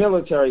U.S.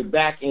 military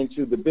back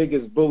into the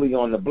biggest bully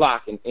on the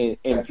block, and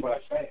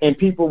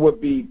people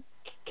would be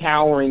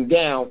cowering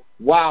down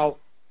while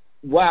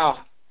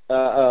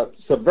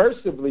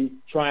subversively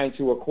trying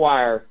to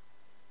acquire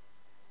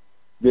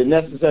the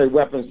necessary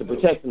weapons to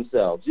protect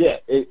themselves. Yeah,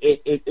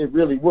 it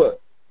really would.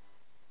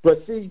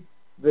 But see,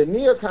 the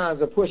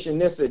neocons are pushing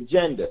this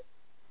agenda.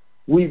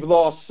 We've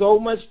lost so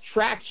much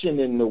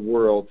traction in the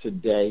world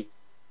today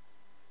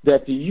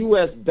that the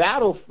U.S.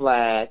 battle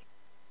flag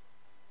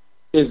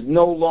is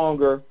no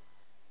longer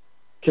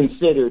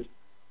considered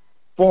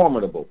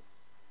formidable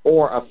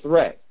or a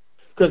threat.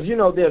 Because,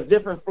 there's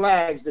different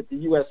flags that the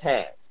U.S.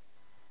 has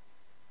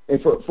and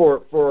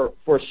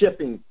for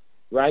shipping,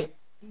 right?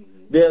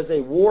 There's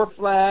a war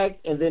flag,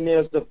 and then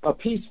there's a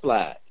peace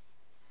flag.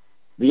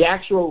 The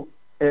actual,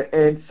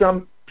 and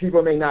some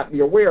people may not be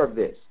aware of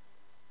this,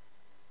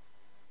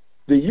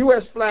 the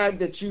U.S. flag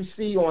that you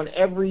see on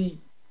every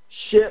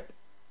ship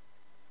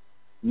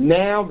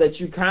now that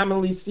you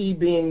commonly see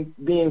being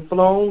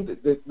flown,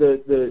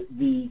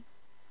 the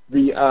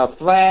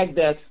flag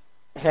that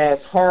has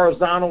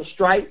horizontal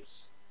stripes,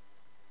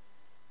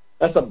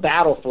 that's a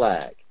battle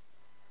flag,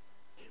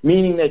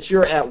 meaning that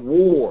you're at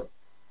war,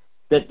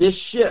 that this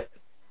ship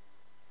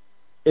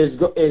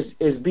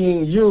is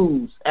being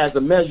used as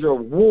a measure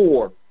of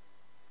war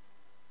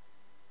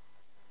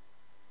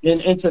in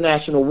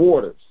international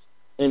waters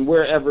and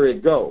wherever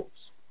it goes.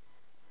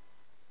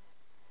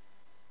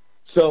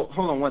 So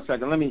hold on one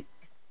second.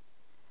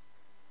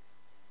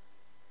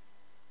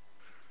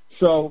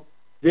 So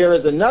there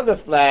is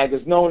another flag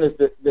that's known as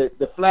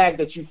the flag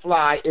that you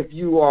fly if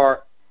you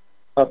are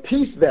a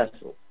peace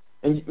vessel,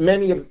 and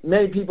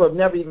many people have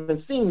never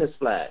even seen this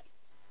flag.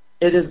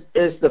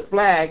 It's the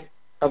flag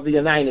of the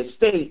United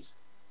States,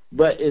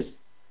 but it's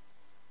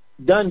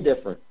done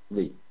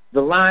differently.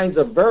 The lines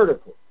are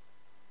vertical.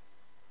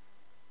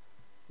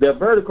 They're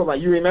vertical.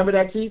 Like, you remember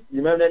that, Keith? You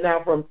remember that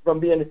now from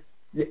being?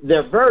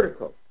 They're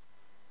vertical,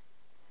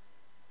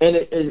 and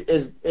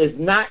it is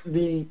not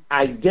the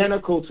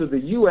identical to the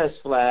U.S.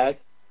 flag.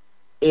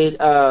 It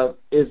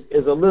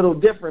is a little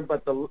different,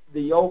 but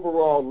the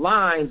overall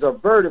lines are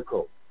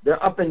vertical.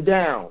 They're up and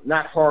down,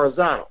 not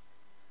horizontal.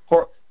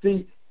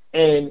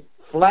 And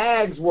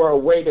flags were a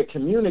way to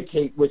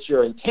communicate what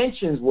your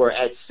intentions were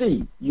at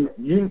sea. You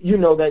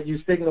know that you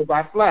signal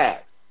by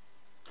flags.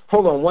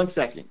 Hold on one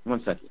second,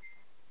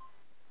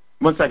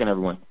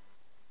 everyone.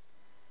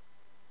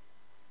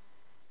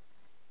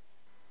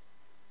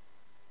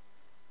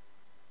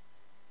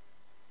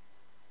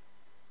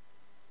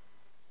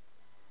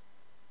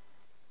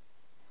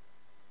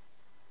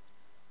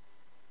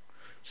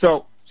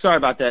 So, sorry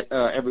about that,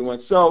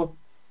 everyone. So,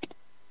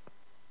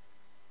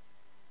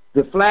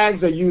 the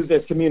flags are used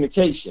as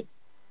communication.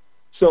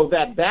 So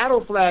that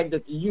battle flag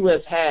that the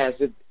U.S. has,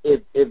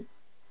 it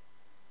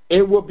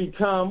will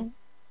become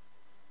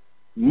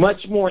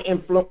much more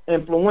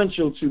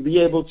influential to be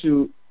able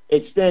to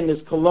extend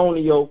this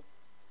colonial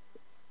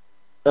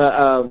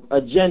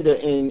agenda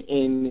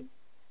in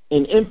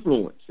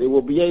influence. They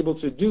will be able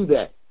to do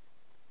that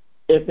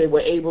if they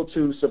were able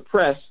to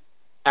suppress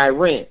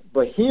Iran.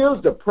 But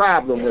here's the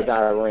problem with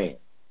Iran.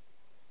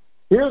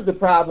 Here's the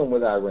problem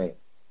with Iran.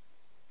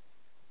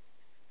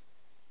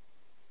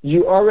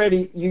 You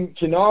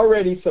can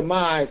already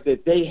surmise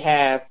that they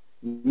have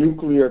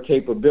nuclear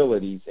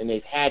capabilities, and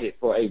they've had it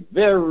for a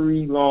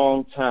very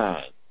long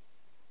time.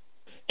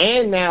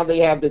 And now they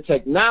have the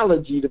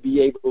technology to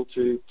be able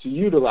to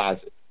utilize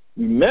it.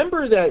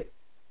 Remember that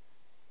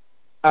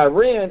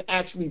Iran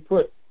actually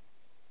put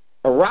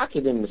a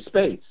rocket into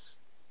space.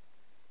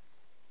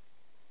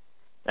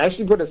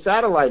 Actually put a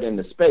satellite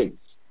into space.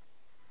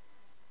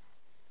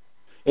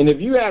 And if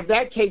you have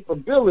that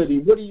capability,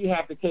 what do you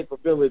have the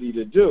capability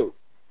to do?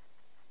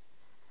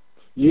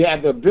 You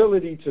have the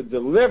ability to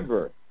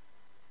deliver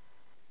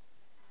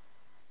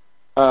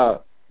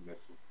a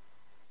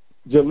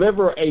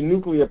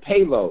nuclear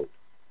payload.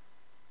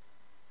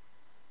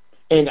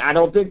 And I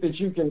don't think that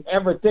you can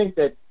ever think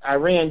that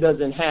Iran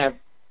doesn't have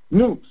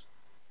nukes.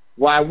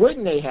 Why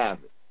wouldn't they have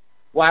it?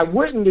 Why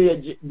wouldn't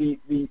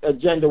the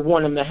agenda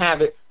want them to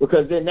have it?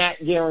 Because then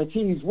that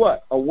guarantees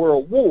what? A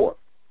world war.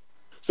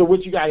 So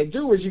what you got to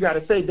do is you got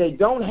to say they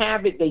don't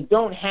have it,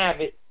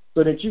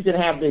 so that you can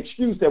have the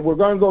excuse that we're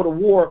going to go to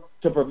war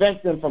to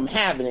prevent them from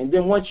having it. And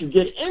then once you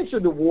get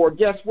into the war,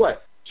 guess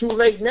what? Too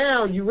late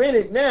now, you're in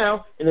it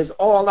now, and it's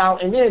all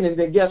out and in, and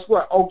then guess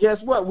what? Oh, guess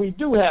what? We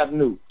do have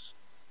nukes,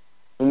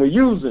 and we're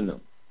using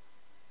them.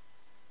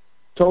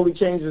 Totally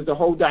changes the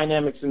whole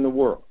dynamics in the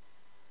world.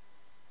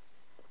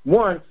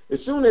 One, as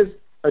soon as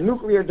a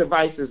nuclear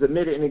device is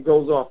emitted and it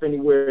goes off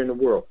anywhere in the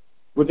world,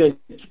 within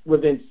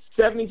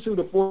 72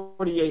 to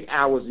 48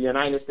 hours, the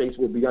United States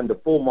will be under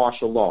full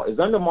martial law. It's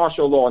under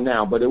martial law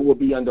now, but it will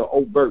be under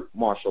overt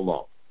martial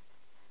law.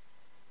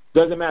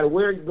 Doesn't matter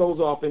where it goes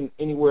off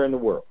anywhere in the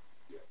world.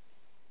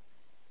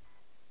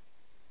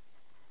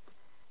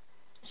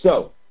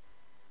 So,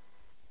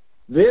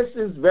 this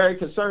is very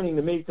concerning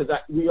to me because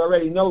we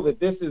already know that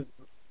this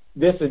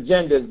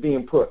agenda is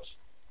being pushed.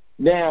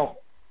 Now,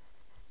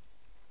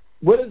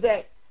 what is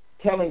that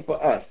telling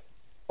for us?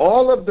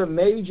 All of the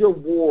major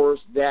wars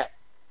that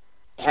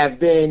have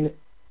been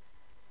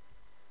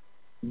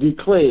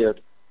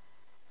declared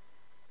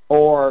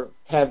or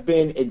have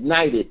been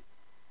ignited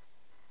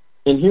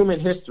in human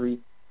history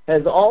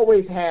has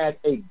always had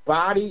a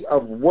body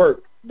of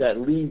work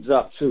that leads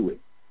up to it.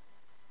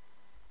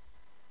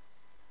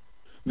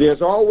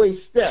 There's always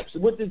steps.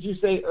 What did you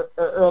say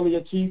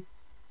earlier, Chief?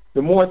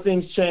 The more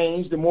things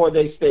change, the more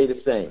they stay the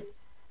same.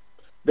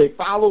 They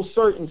follow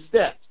certain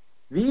steps.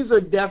 These are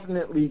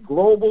definitely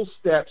global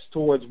steps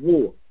towards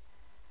war.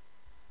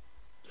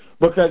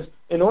 Because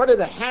in order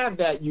to have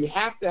that, you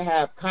have to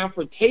have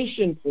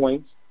confrontation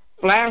points,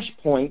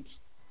 flashpoints,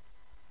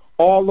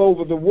 all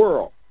over the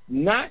world.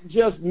 Not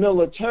just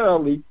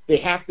militarily, they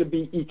have to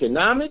be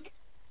economic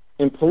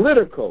and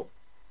political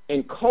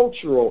and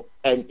cultural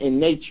and in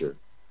nature.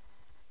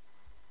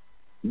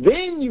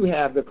 Then you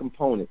have the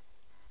component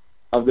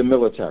of the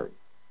military.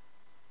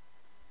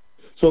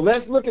 So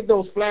let's look at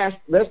those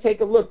let's take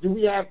a look. Do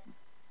we have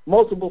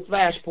multiple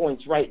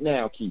flashpoints right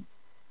now, Keith?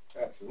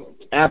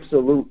 Absolutely.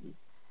 Absolutely.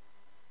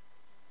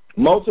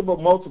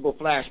 Multiple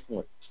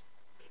flashpoints.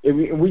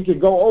 If we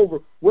could go over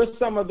what's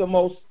some of the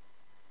most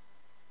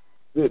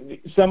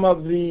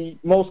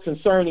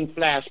concerning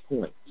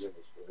flashpoints.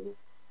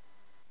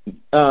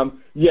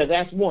 Yeah,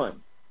 that's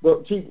one.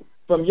 But Chief,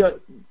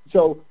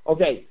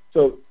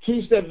 So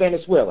Chief said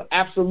Venezuela.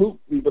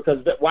 Absolutely,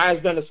 because why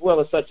is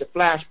Venezuela such a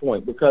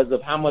flashpoint? Because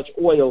of how much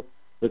oil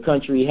the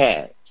country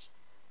has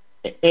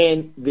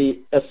and the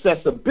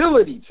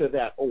accessibility to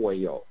that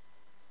oil.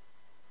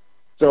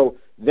 So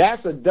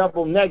that's a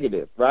double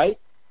negative, right?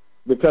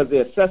 Because the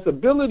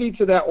accessibility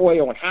to that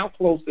oil and how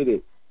close it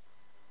is.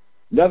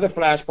 Another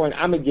flashpoint,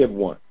 I'm going to give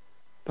one.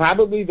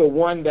 Probably the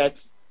one that's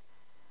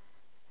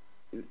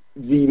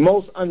the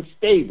most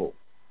unstable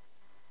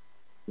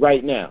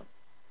right now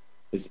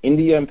is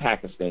India and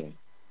Pakistan.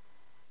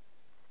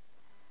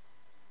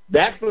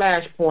 That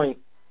flashpoint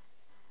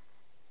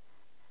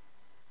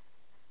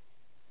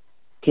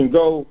can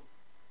go,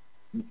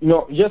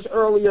 just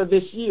earlier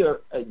this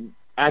year,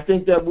 I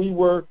think that we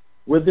were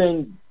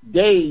within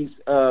days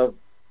of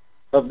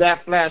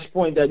that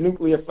flashpoint, that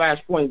nuclear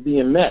flashpoint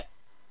being met.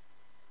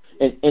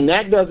 And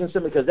that doesn't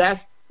simply, because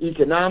that's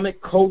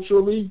economic,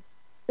 culturally,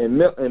 and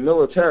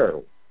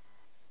militarily,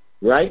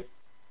 right?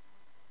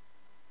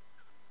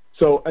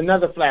 So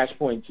another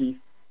flashpoint, Chief,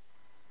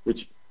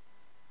 which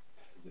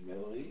the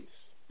Middle East.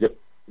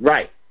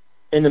 Right.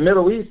 In the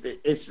Middle East,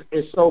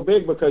 it's so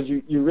big because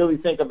you really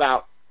think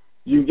about,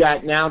 you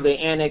got now the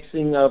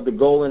annexing of the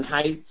Golan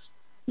Heights,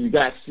 you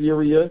got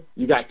Syria,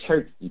 you got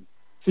Turkey.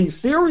 See,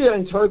 Syria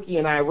and Turkey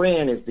and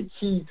Iran is the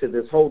key to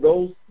this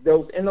whole,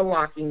 those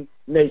interlocking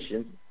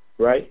nations,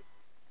 right?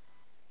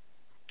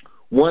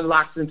 One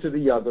locks into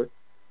the other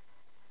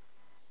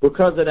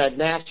because of that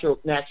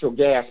natural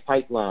gas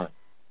pipeline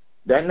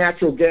that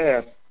natural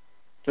gas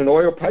and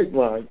oil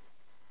pipeline,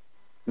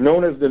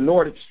 known as the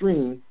Nordic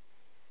Stream,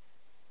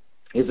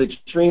 is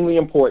extremely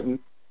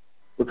important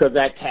because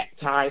that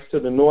ties to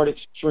the Nordic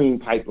Stream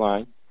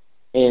pipeline,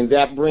 and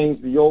that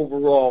brings the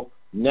overall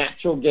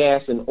natural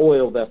gas and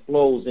oil that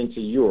flows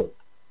into Europe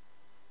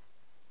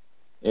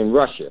and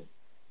Russia.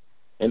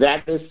 And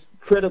that is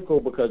critical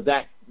because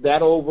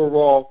that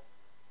overall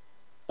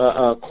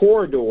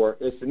corridor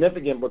is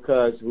significant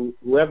because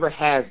whoever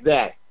has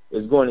that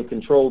is going to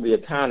control the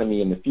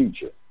economy in the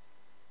future.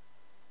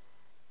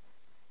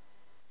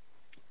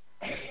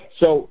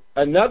 So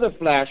another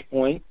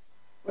flashpoint.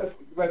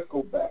 Let's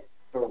go back.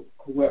 So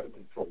whoever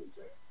controls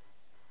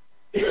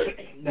that.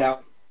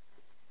 Now,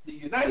 the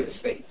United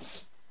States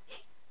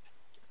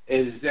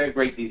is their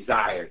great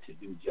desire to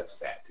do just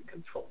that, to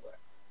control that.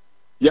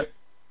 Yep.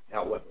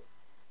 However,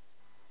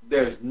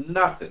 there's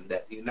nothing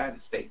that the United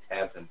States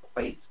has in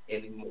place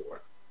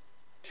anymore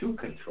to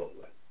control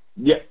it.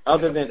 Yeah,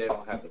 other than they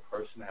don't have the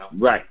personnel.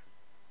 Right.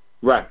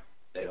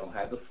 They don't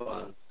have the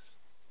funds.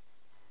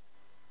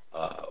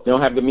 They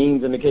don't have the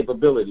means and the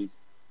capabilities.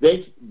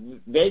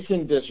 They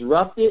can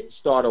disrupt it,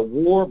 start a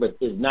war, but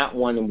is not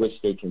one in which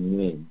they can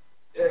win.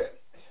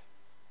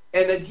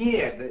 And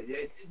again,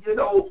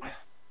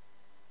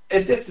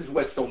 and this is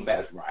what's so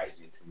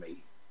mesmerizing to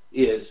me,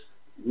 is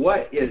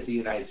what is the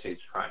United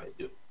States trying to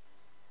do?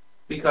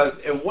 Because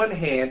on one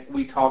hand,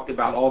 we talked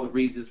about all the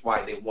reasons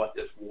why they want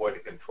this war to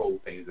control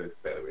things, et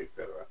cetera, et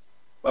cetera.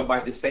 But by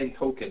the same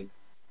token,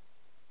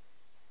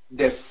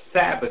 they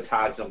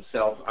sabotage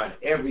themselves on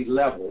every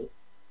level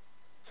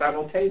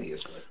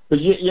simultaneously. But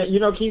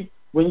Keith,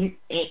 when you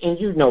and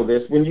you know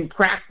this, when you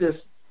practice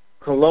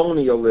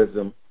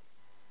colonialism,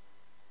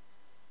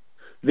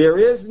 there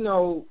is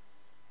no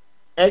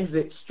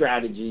exit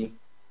strategy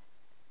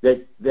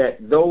that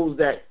those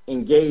that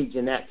engage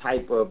in that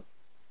type of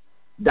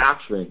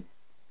doctrine.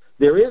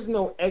 There is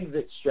no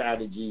exit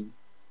strategy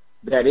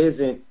that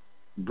isn't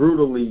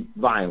brutally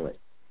violent.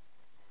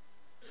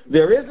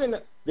 There isn't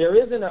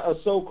a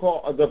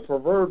so-called the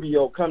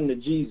proverbial come to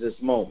Jesus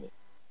moment,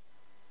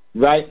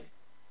 right?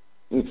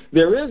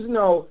 There is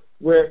no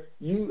where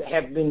you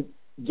have been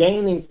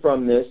gaining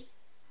from this,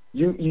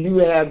 you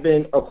have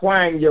been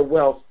acquiring your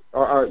wealth,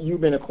 or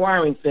you've been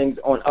acquiring things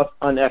on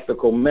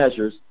unethical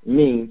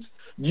means.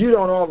 You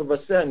don't all of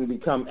a sudden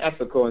become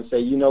ethical and say,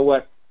 you know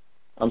what,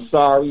 I'm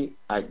sorry,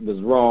 I was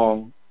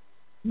wrong,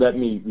 let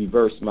me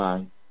reverse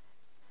mine.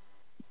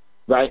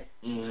 Right?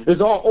 Mm-hmm.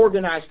 It's all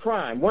organized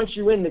crime. Once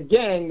you're in the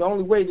gang, the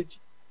only way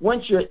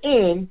once you're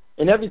in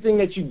and everything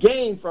that you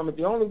gain from it,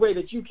 the only way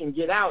that you can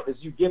get out is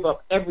you give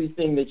up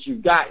everything that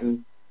you've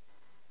gotten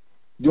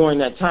during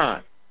that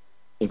time,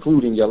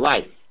 including your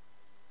life.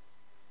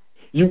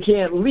 You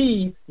can't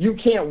leave. You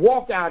can't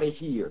walk out of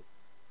here.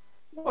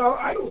 Well,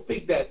 I don't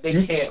think that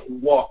they can't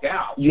walk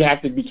out. You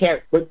have to be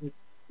careful. But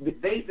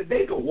they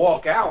can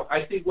walk out.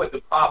 I think what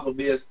the problem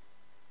is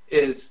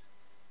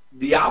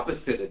the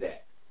opposite of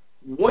that.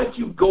 Once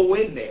you go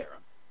in there,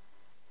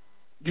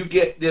 you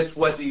get this,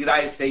 what the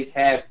United States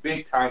has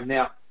big time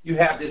now. You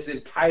have this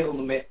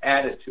entitlement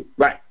attitude.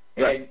 Right.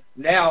 And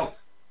now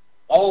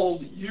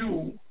all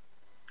you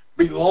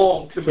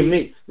belong to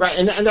me. Right.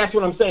 And that's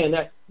what I'm saying.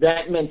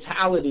 That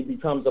mentality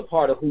becomes a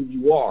part of who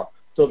you are.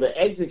 So the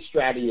exit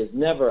strategy is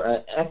never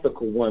an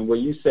ethical one where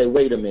you say,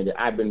 wait a minute,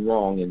 I've been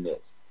wrong in this.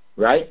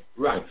 Right?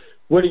 Right.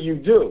 What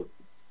do?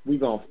 We're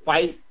going to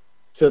fight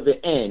to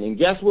the end. And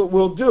guess what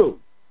we'll do?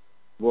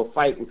 We'll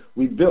fight.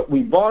 We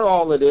bought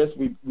all of this.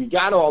 We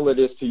got all of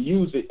this to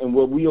use it, and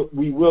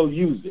we will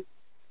use it.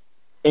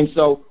 And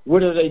so what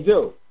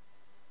do?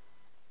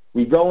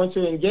 We go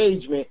into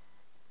engagement,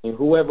 and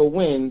whoever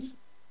wins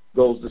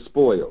goes to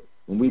spoil.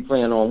 And we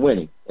plan on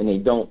winning, and they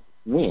don't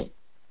win.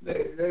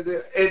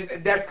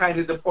 And that's kind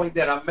of the point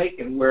that I'm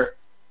making, where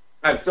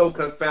I'm so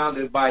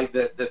confounded by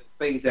the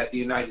things that the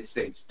United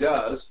States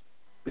does,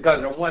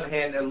 because on one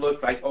hand it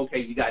looks like, okay,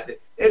 you got this.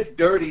 It's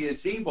dirty,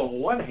 it's evil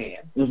on one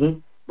hand, mm-hmm.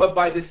 But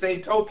by the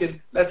same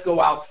token, let's go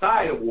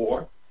outside of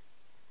war,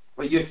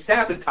 where you're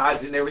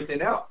sabotaging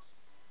everything else.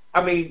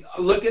 I mean,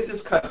 look at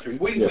this country.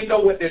 We know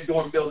what they're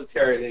doing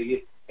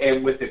militarily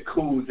and with the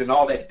coups and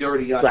all that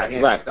dirty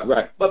underhand stuff.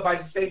 Right. But by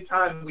the same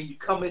time, when you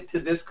come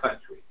into this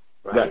country,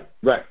 right.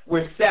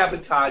 We're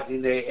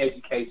sabotaging their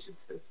education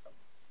system.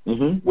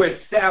 Mm-hmm. We're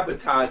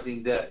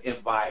sabotaging the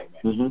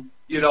environment.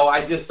 Mm-hmm.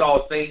 I just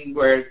saw a thing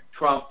where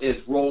Trump is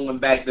rolling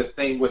back the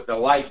thing with the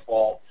light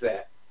bulbs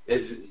that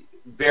is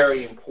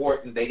very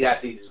important. They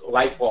got these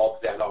light bulbs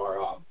that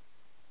are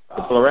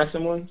the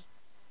fluorescent ones?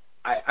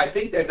 I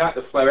think they're not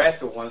the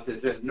fluorescent ones.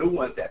 It's just new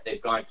ones that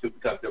they've gone to,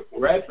 because the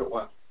fluorescent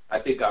ones, I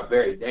think, are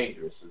very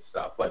dangerous and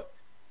stuff. But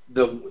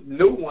the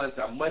new ones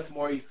are much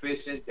more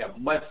efficient. They're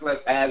much less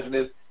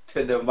hazardous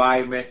to the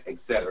environment, et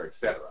cetera, et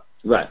cetera.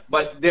 Right.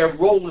 But they're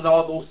rolling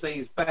all those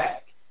things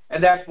back.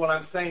 And that's what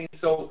I'm saying.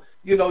 So,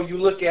 you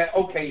look at,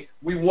 okay,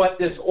 we want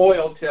this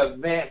oil to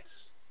advance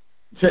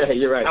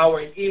you're right.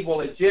 our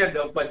evil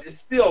agenda, but it's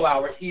still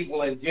our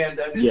evil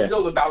agenda, and it's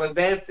still about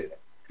advancing it.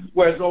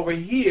 Whereas over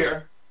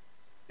here,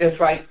 it's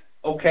like,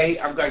 okay,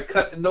 I'm going to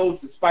cut the nose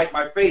to spite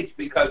my face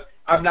because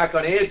I'm not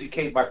going to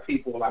educate my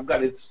people. I'm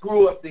going to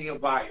screw up the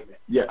environment.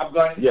 Yeah. I'm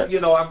going to, Yeah.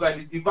 I'm going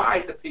to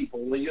divide the people,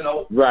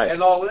 Right.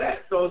 and all of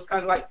that. So it's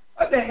kind of like,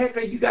 what the heck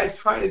are you guys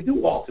trying to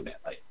do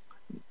ultimately?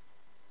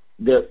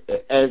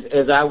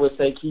 As I would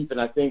say, Keith,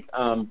 and I think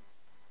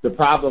the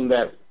problem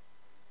that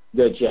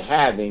you're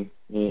having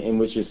and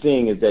what you're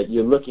seeing is that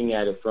you're looking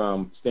at it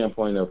from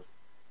standpoint of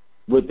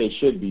what they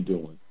should be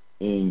doing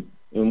and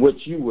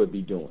what you would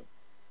be doing.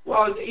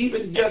 Well,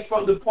 even just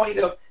from the point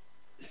of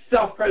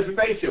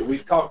self-preservation,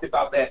 we've talked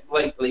about that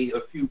lately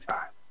a few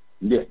times.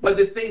 Yeah. But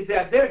the things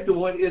that they're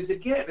doing is,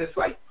 again, it's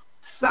like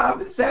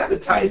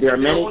sabotaging there are their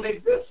many, own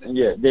existence.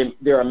 Yeah,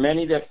 there are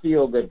many that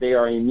feel that they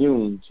are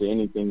immune to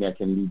anything that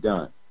can be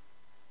done.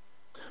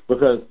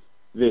 Because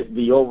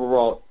the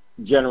overall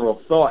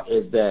general thought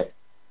is that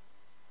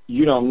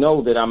you don't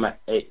know that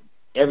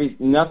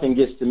nothing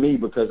gets to me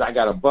because I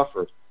got a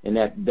buffer, and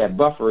that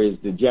buffer is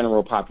the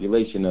general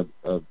population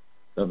of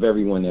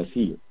everyone that's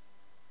here.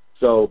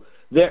 So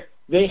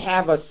they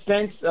have a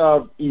sense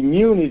of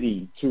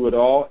immunity to it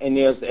all, and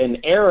there's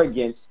an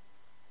arrogance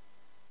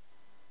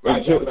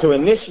to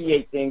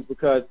initiate things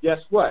because guess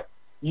what?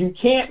 You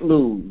can't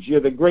lose. You're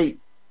the great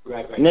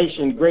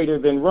nation greater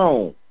than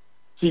Rome.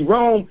 See,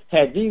 Rome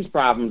had these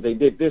problems. They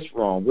did this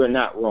wrong. We're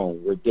not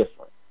Rome. We're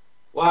different.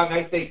 Well, and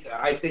I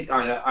think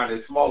on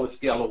a smaller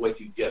scale of what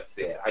you just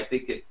said, I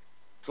think it's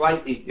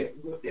slightly,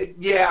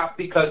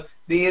 because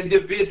the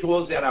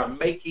individuals that are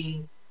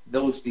making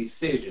those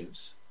decisions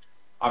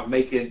are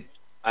making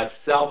a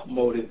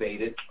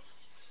self-motivated,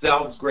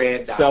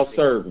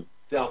 self-grandizing,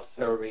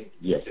 self-serving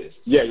decisions.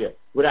 Yeah,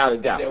 without a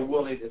doubt. They're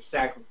willing to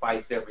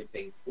sacrifice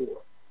everything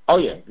for. Oh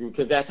yeah,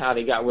 because that's how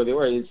they got where they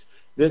were.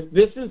 This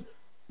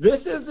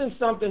isn't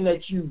something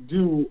that you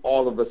do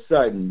all of a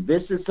sudden.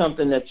 This is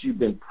something that you've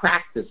been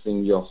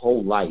practicing your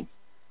whole life.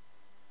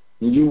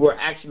 And you were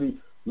actually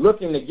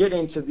looking to get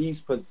into these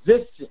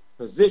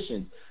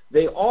positions.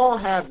 They all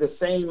have the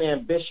same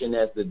ambition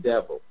as the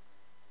devil.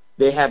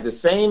 They have the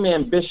same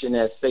ambition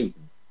as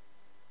Satan.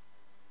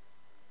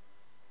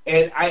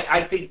 And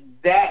I think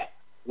that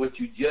what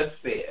you just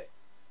said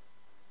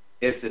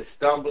is a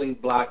stumbling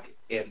block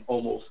in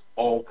almost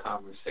all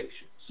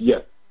conversations. Yeah.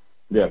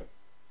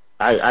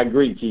 I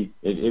agree, Keith.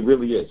 It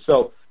really is.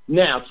 So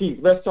now, Keith,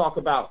 let's talk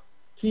about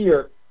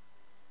here,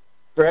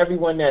 for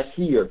everyone that's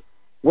here,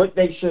 what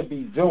they should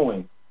be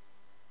doing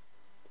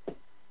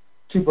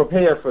to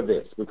prepare for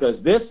this.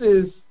 Because this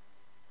is,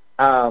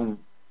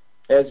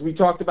 as we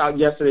talked about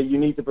yesterday, you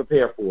need to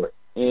prepare for it.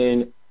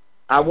 And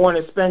I want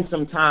to spend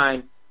some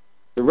time,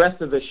 the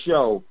rest of the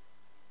show,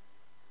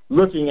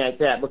 looking at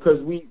that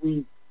because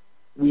we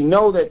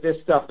know that this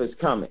stuff is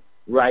coming,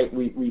 right?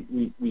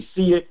 We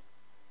see it.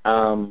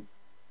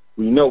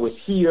 We know it's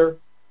here.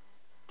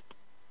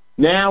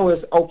 Now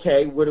it's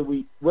okay.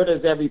 What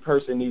does every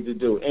person need to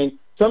do? And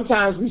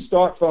sometimes we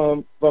start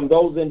from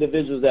those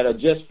individuals that are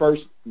just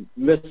first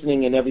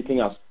listening and everything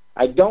else.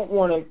 I don't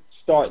want to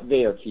start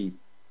there, Keith.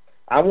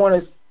 I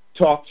want to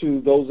talk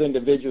to those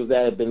individuals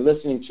that have been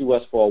listening to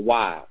us for a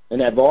while and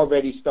have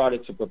already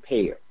started to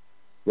prepare,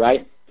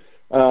 right?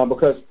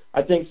 Because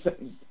I think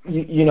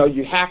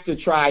you have to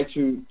try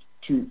to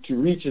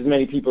reach as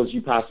many people as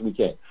you possibly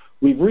can.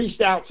 We've reached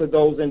out to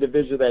those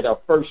individuals that are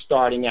first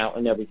starting out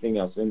and everything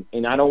else,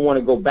 and I don't want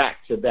to go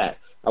back to that.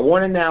 I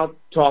want to now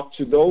talk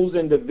to those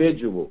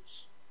individuals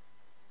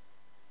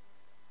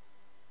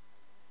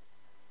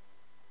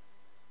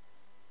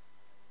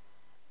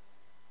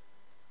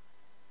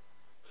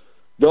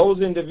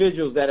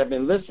that have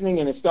been listening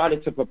and have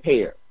started to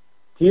prepare.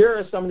 Here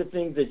are some of the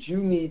things that you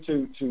need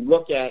to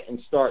look at and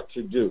start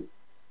to do,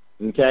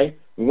 okay?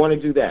 We want to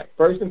do that.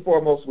 First and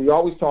foremost, we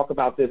always talk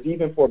about this,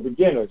 even for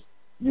beginners.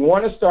 You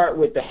want to start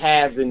with the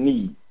haves and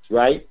needs,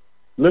 right?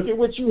 Look at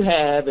what you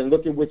have and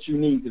look at what you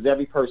need because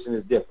every person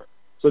is different.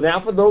 So now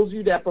for those of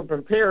you that have been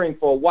preparing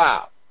for a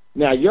while,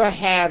 now your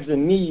haves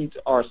and needs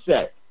are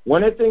set.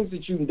 One of the things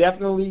that you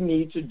definitely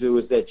need to do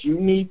is that you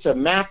need to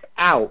map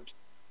out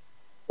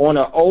on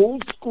an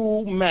old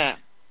school map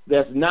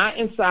that's not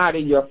inside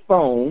of your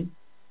phone,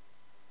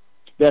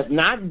 that's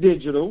not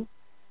digital,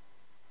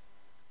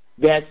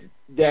 that's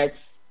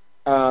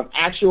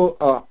actual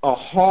a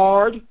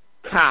hard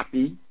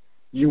copy.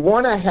 You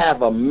want to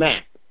have a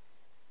map.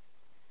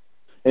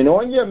 And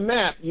on your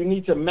map, you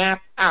need to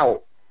map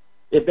out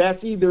if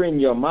that's either in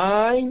your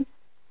mind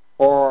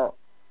or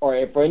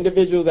if for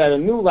individuals that are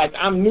new, like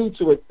I'm new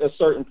to a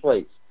certain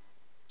place.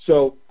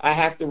 So I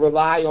have to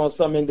rely on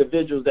some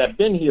individuals that have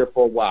been here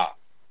for a while.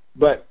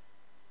 But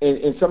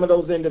in some of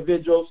those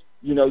individuals,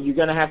 you're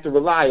going to have to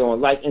rely on.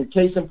 Like in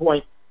case in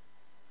point,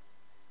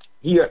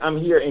 here I'm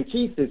here and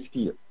Keith is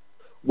here.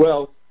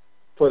 Well,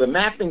 for the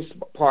mapping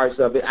parts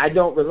of it, I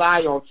don't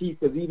rely on Keith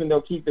because even though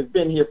Keith has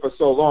been here for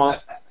so long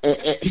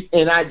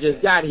and I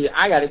just got here,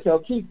 I got to tell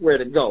Keith where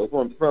to go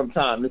from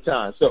time to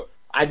time. So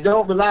I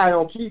don't rely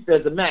on Keith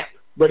as a map.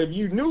 But if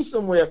you knew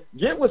somewhere,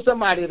 get with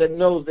somebody that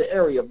knows the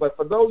area. But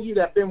for those of you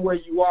that have been where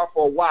you are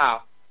for a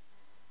while,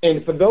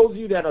 And for those of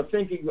you that are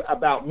thinking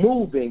about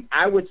moving,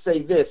 I would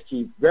say this,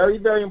 Keith, very,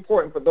 very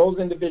important for those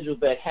individuals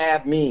that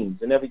have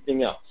means and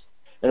everything else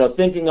and are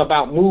thinking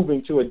about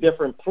moving to a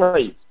different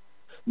place.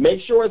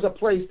 Make sure it's a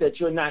place that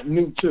you're not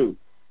new to.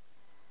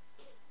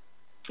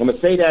 I'm going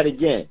to say that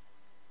again.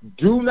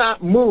 Do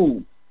not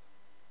move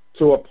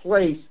to a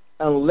place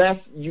unless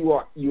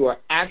you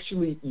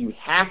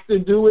have to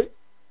do it.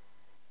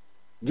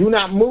 Do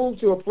not move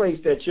to a place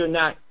that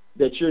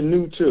you're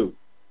new to.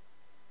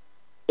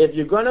 If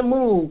you're going to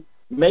move,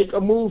 make a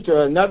move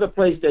to another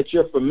place that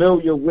you're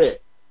familiar with,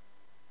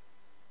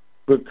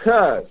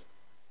 because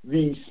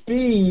the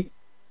speed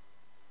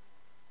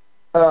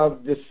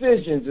of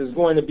decisions is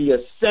going to be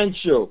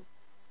essential.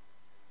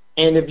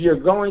 And if you're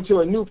going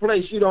to a new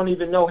place, you don't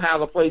even know how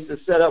the place is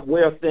set up,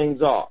 where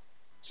things are.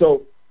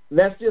 So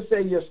let's just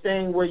say you're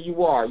staying where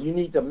you are. You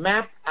need to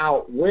map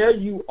out where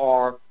you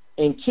are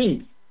and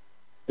keep.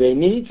 They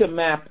need to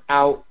map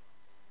out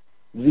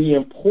the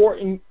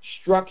important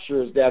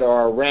structures that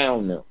are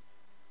around them.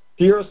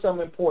 Here are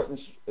some important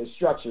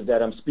structures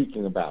that I'm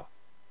speaking about.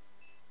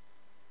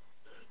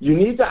 You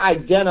need to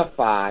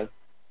identify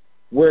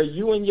where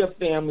you and your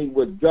family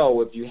would go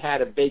if you had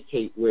to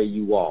vacate where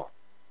you are.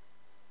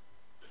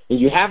 And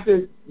you have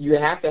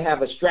to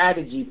have a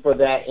strategy for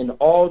that in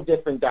all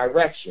different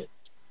directions,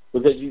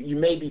 because you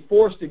may be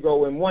forced to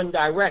go in one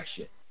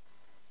direction.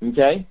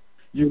 Okay?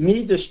 You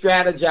need to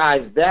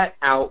strategize that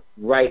out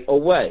right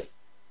away.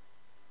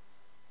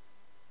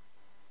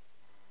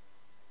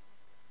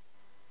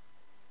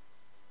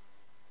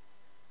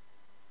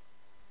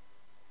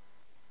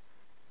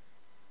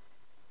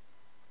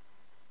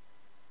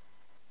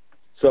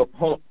 So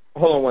hold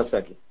on 1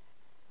 second.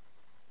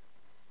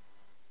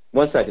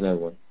 1 second,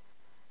 everyone.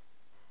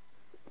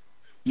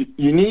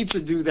 You need to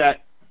do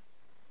that.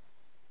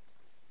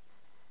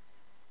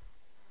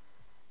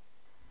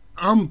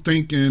 I'm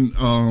thinking,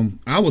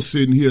 I was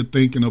sitting here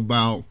thinking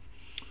about,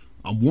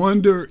 I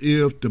wonder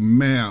if the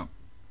map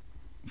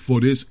for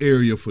this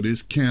area, for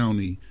this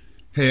county,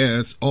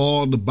 has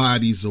all the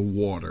bodies of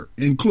water,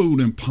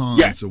 including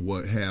ponds or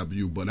what have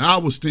you. But I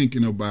was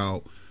thinking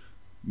about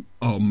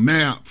a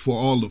map for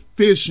all the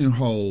fishing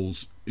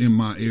holes in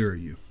my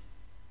area.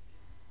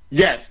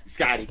 Yes,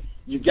 Scotty.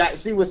 You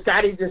got see what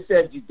Scotty just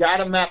said. You got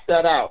to map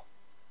that out,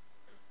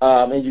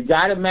 and you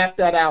got to map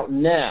that out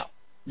now.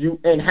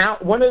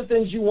 One of the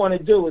things you want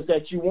to do is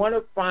that you want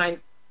to find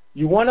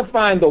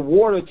the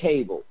water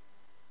table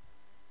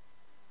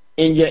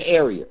in your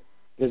area,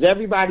 because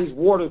everybody's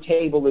water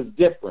table is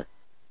different,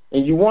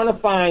 and you want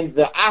to find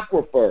the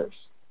aquifers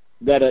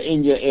that are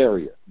in your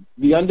area,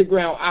 the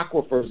underground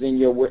aquifers in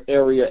your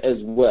area as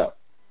well.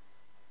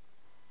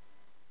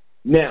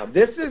 Now,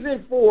 this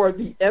isn't for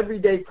the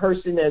everyday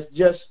person that's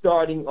just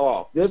starting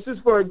off. This is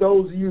for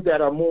those of you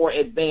that are more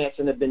advanced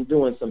and have been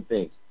doing some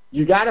things.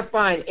 You got to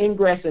find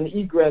ingress and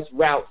egress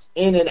routes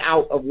in and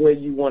out of where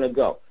you want to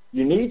go.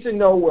 You need to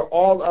know where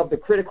all of the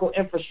critical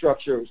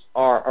infrastructures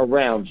are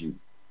around you,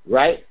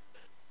 right?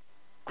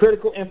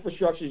 Critical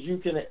infrastructures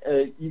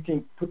you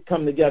can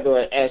come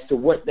together as to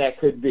what that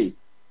could be.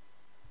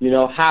 You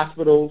know,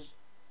 hospitals,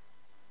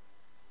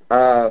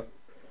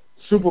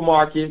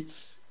 supermarkets,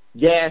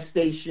 gas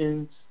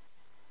stations,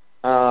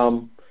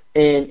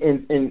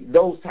 and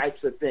those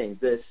types of things,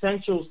 the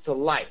essentials to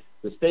life,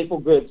 the staple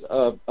goods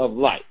of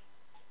life.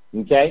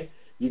 Okay?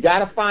 You got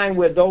to find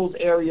where those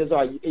areas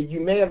are. You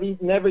may have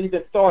never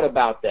even thought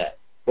about that.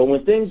 But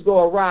when things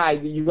go awry,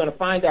 you're going to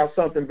find out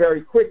something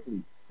very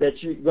quickly,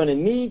 that you're going to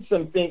need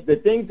something. The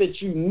things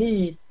that you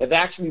need have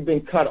actually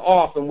been cut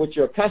off and what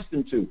you're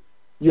accustomed to.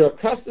 You're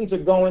accustomed to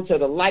going to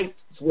the light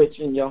switch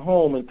in your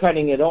home and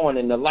cutting it on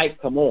and the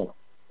light come on.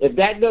 If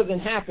that doesn't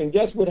happen,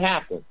 guess what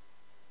happens?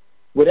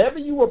 Whatever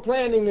you were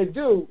planning to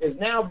do has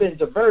now been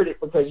diverted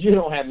because you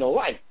don't have no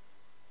light.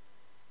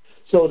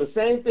 So the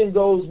same thing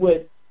goes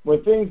with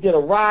when things get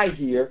awry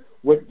here.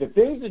 With the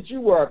things that you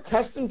were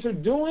accustomed to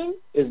doing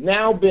is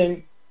now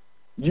been,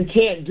 you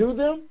can't do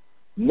them.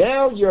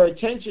 Now your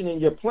attention and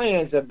your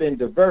plans have been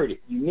diverted.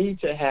 You need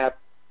to have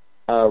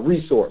a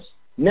resource.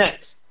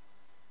 Next,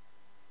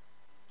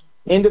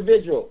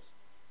 individuals,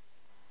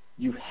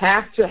 you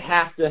have to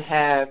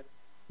have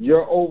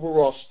your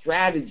overall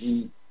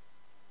strategy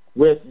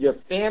with your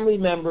family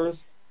members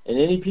and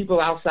any people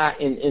outside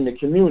in the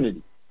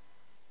community.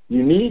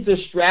 You need to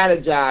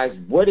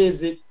strategize what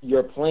is it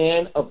your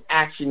plan of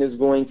action is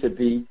going to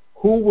be,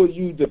 who will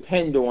you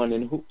depend on,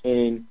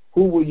 and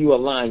who will you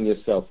align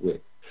yourself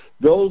with.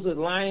 Those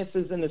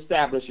alliances and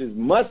establishments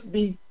must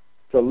be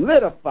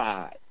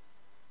solidified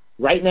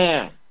right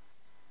now.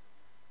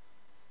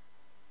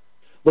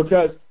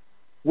 Because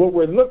what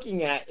we're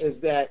looking at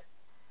is that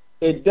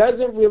it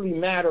doesn't really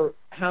matter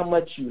how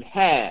much you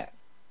have.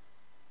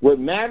 What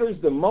matters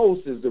the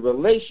most is the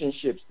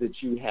relationships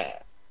that you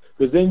have.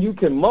 Because then you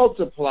can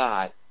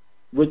multiply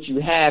what you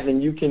have,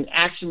 and you can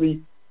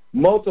actually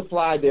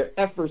multiply their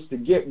efforts to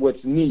get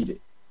what's needed.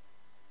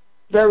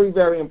 Very,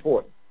 very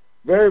important.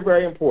 Very,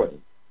 very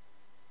important.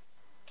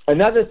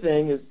 Another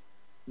thing is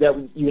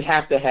that you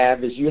have to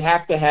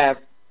have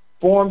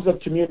forms of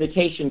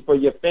communication for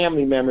your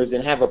family members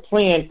and have a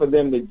plan for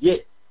them to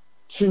get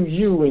to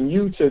you and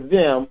you to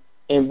them,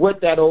 and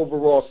what that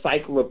overall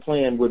cycle of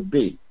plan would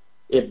be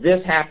if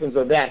this happens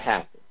or that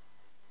happens.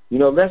 You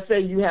know, let's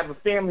say you have a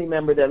family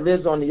member that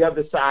lives on the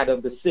other side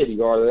of the city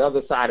or the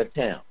other side of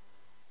town.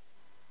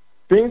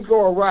 Things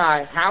go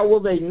awry. How will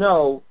they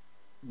know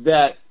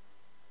that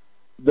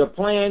the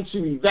plan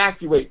to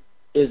evacuate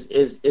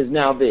is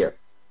now there,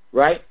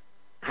 right?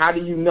 How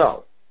do you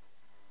know?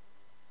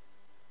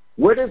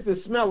 What is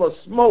the smell of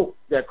smoke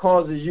that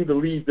causes you to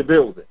leave the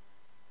building,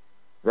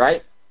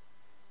 right?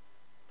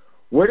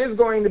 What is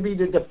going to be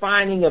the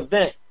defining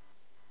event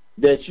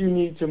that you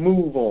need to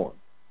move on?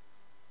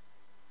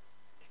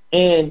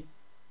 And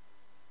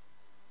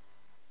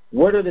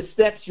what are the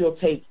steps you'll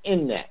take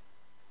in that?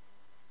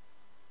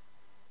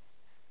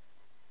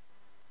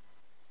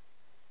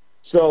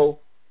 So,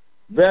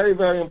 very,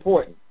 very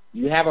important.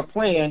 You have a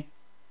plan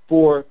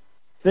for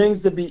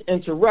things to be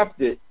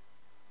interrupted.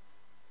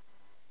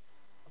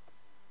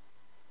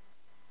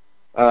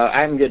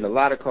 I'm getting a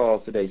lot of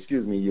calls today.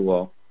 Excuse me, you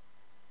all.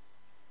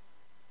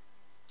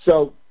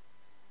 So,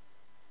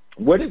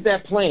 what is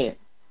that plan?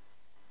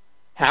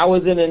 How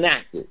is it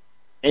enacted?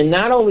 And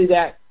not only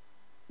that,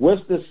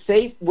 what's the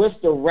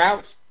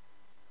routes,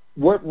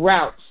 what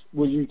routes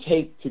will you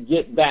take to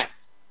get back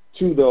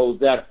to those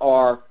that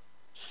are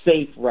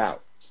safe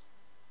routes?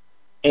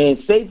 And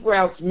safe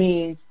routes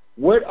means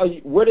what are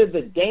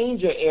the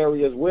danger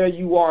areas where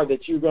you are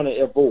that you're going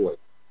to avoid?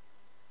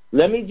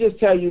 Let me just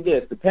tell you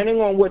this.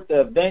 Depending on what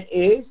the event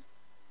is,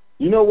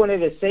 you know one of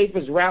the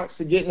safest routes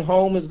to getting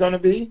home is going to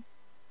be?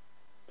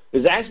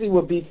 It actually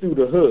would be through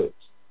the hoods.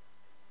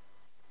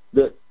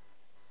 The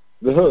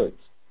hoods.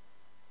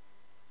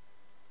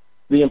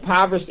 The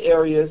impoverished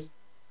areas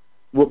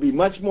will be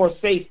much more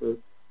safer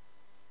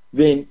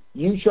than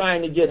you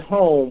trying to get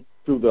home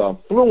through the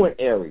affluent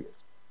areas.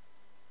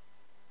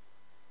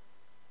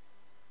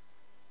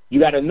 You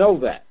got to know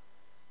that.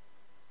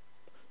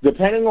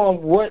 Depending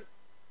on what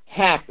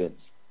happens,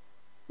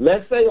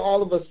 let's say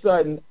all of a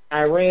sudden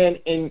Iran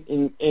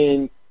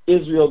and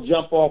Israel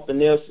jump off and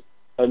there's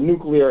a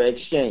nuclear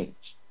exchange.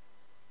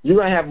 You're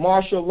going to have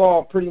martial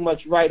law pretty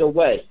much right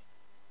away.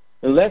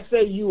 And let's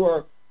say you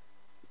are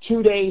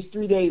 2 days,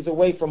 3 days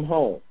away from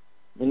home,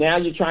 and now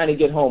you're trying to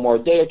get home, or a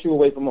day or two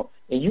away from home,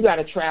 and you got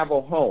to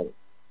travel home.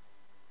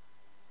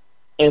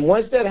 And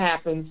once that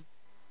happens,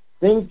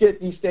 things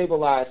get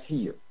destabilized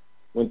here.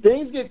 When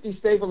things get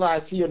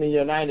destabilized here in the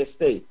United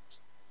States,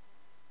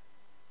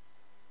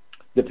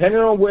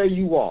 depending on where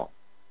you are,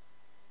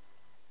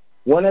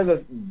 one of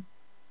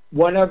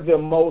the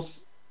most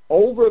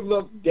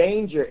overlooked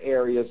danger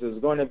areas is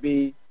going to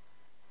be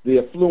the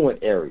affluent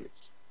areas.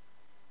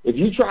 If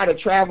you try to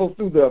travel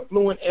through the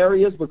affluent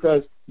areas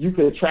because you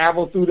could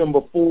travel through them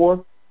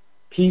before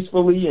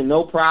peacefully and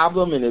no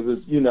problem, and it was,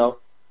 you know,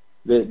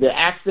 the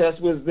access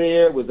was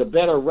there, it was a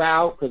better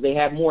route because they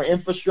had more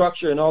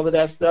infrastructure and all of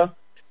that stuff,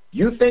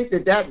 you think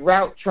that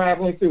route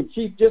traveling through,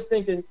 keep just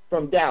thinking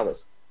from Dallas.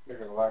 They're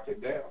going to lock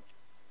it down.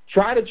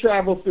 Try to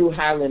travel through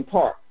Highland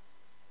Park.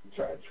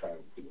 Try to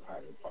travel through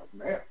Highland Park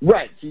now.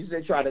 Right.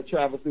 They try to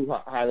travel through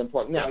Highland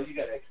Park. Now, you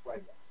got to explain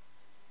that.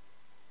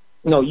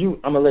 No, I'm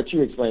going to let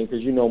you explain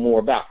because you know more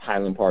about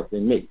Highland Park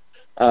than me.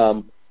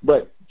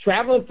 But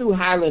traveling through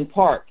Highland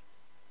Park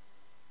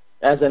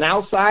as an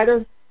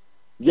outsider,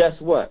 guess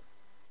what?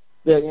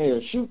 They're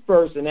going to shoot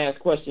first and ask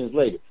questions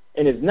later.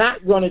 And it's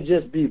not going to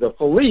just be the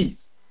police.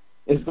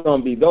 It's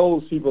going to be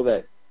those people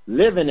that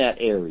live in that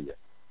area.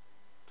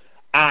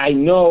 I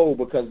know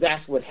because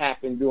that's what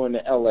happened during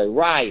the L.A.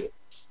 riots.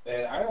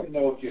 And I don't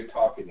know if you're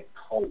talking in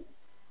code.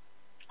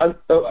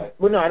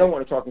 Well, no, I don't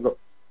want to talk in code.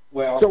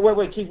 Well, so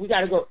wait, Keith, we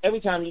got to go.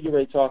 Every time you get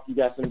ready to talk, we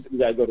got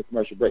to go to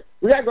commercial break.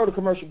 We got to go to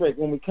commercial break.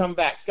 When we come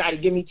back, Scotty,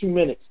 give me 2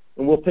 minutes,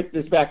 and we'll pick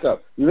this back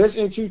up. You're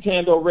listening to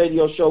Thando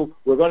Radio Show.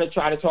 We're going to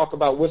try to talk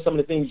about what some of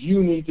the things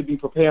you need to be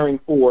preparing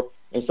for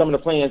and some of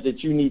the plans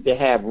that you need to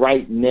have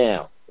right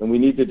now, and we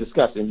need to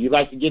discuss it. If you'd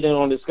like to get in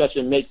on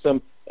discussion, make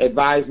some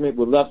advisement,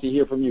 we'd love to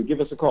hear from you.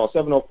 Give us a call,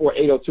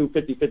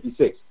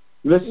 704-802-5056.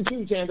 You listen to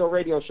Thando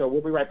Radio Show.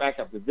 We'll be right back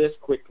after this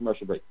quick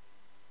commercial break.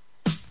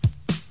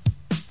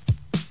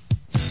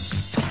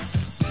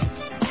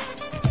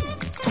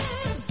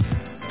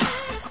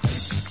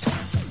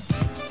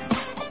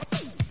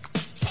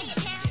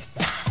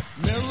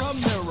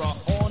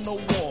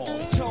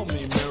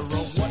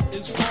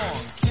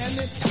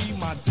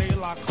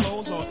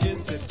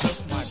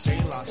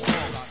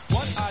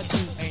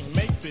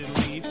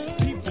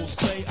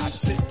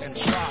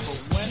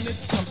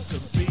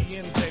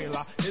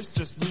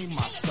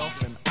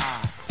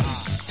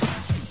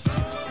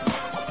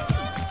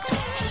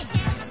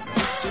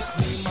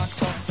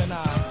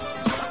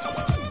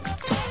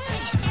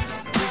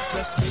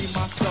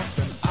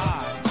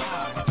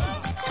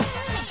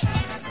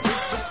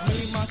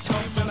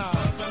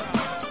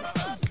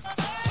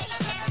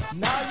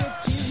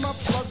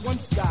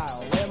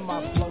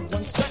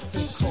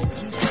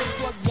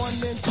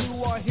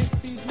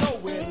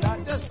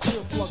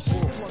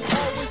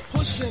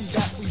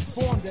 That we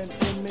formed an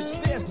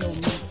image, there's no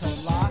need to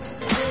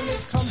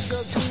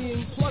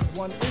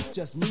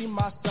just me,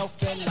 myself,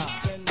 and I.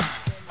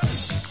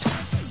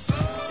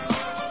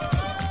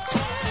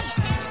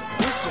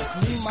 It's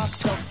just me,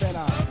 myself, and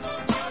I.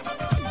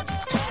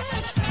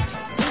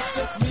 It's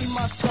just me,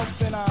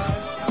 myself, and I.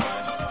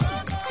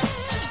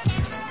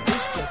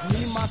 It's just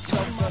me,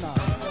 myself, and I.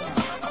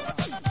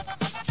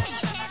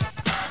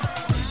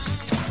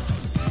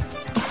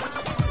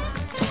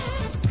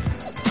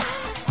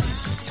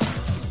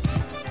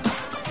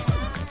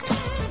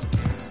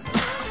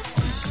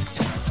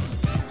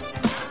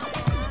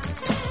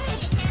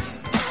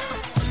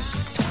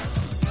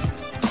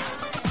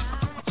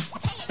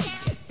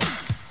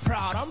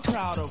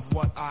 Proud of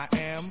what I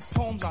am.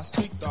 Poems I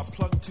speak are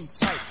plugged too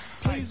tight.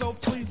 Please, oh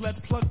please, let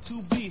plug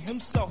to be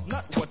himself,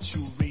 not what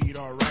you read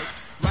or write.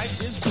 Right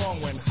is wrong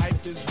when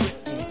hype is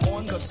written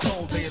on the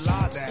soul. They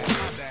lie that.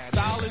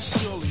 Style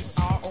is surely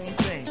our own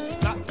thing,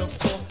 not the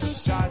false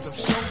disguise of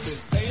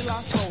showbiz. They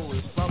lie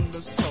solely from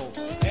the soul,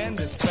 and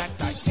in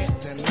fact I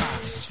can't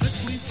deny.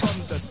 Strictly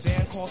from the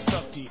Dan called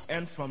Stucky,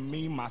 and from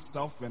me,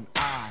 myself, and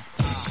I.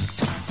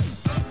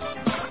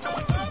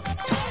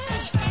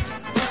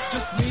 It's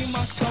just me,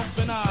 myself,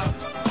 and I.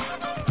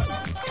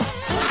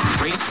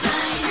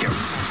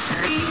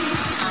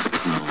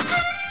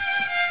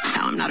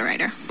 No, I'm not a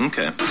writer.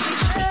 Okay.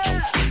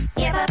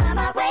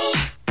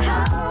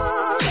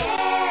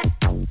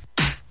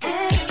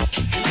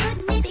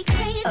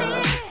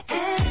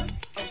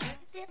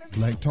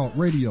 Black Talk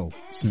Radio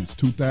since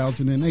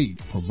 2008,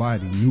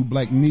 providing new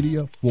black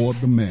media for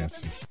the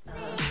masses.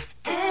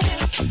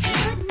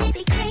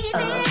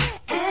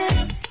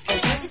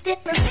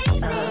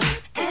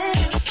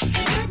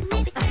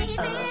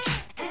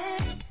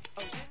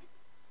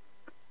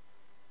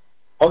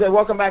 Okay,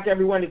 welcome back,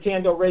 everyone, to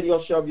Thando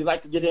Radio Show. If you'd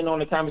like to get in on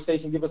the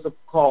conversation, give us a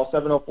call,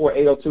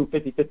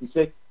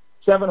 704-802-5056,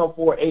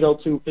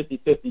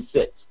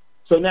 704-802-5056.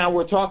 So now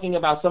we're talking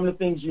about some of the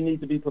things you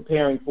need to be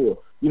preparing for.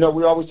 You know,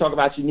 we always talk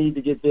about you need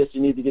to get this,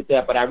 you need to get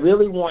that, but I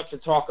really want to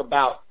talk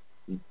about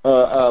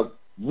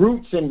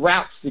routes and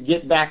routes to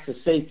get back to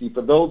safety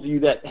for those of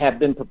you that have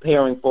been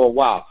preparing for a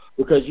while,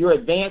 because you're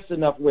advanced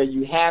enough where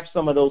you have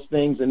some of those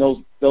things and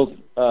those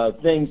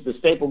things, the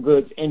staple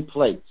goods, in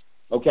place,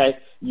 okay?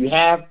 You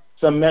have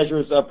some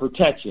measures of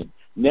protection.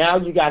 Now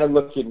you got to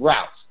look at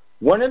routes.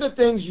 One of the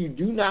things you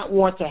do not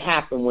want to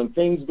happen when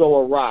things go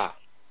awry,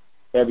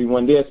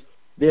 everyone,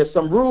 there's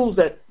some rules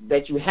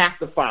that you have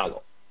to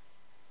follow,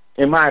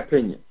 in my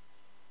opinion.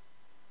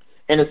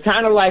 And it's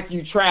kind of like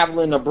you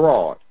traveling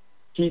abroad.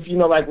 Keith, you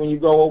know, like when you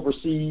go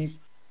overseas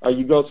or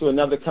you go to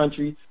another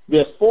country,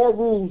 there's 4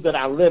 rules that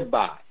I live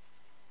by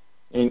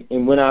and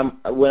when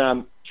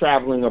I'm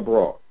traveling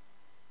abroad.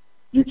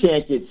 You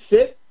can't get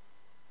sick.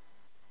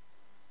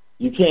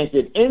 You can't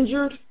get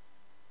injured.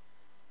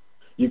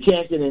 You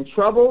can't get in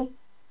trouble.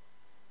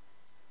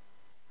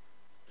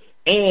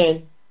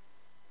 And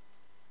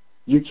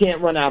you can't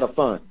run out of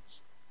funds.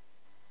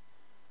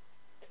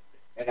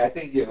 And I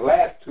think your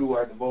last 2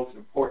 are the most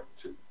important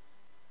 2.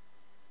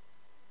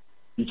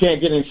 You can't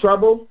get in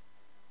trouble,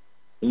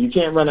 and you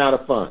can't run out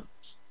of funds.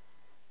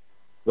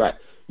 Right.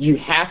 You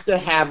have to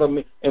have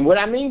and what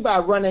I mean by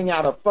running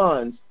out of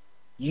funds,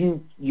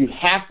 you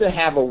have to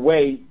have a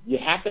way,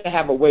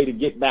 to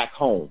get back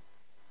home.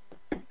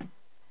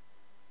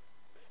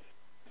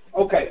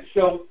 Okay,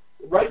 so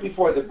right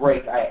before the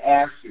break, I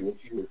asked you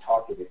if you were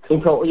talking to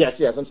code. Yes,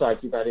 I'm sorry,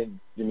 Keith, I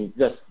didn't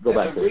just go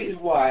back. The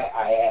reason why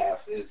I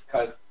asked is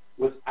because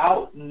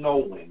without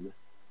knowing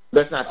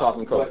let's not talk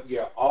in code. What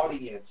your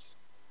audience,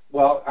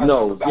 what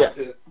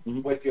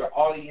your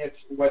audience,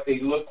 what they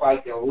look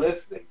like and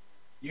listening,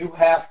 you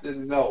have to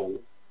know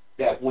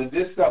that when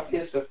this stuff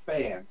hits a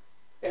fan,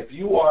 if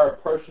you are a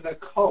person of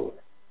color,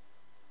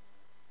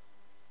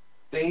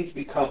 things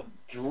become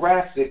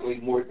drastically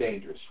more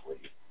dangerous for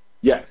you.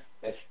 Yes.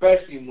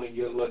 Especially when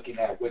you're looking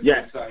at what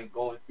you're saying,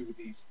 going through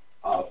these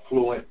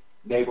affluent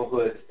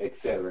neighborhoods, et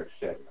cetera, et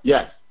cetera.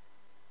 Yes.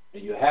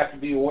 And you have to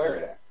be aware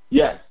of that.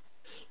 Yes.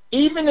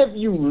 Even if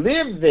you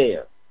live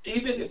there.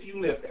 Even if you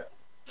live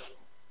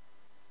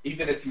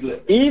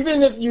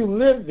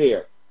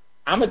there.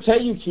 I'm going to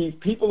tell you, Keith,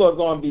 people are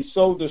going to be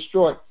so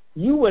distraught.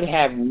 You would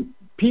have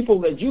people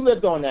that you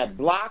lived on that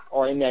block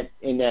or in that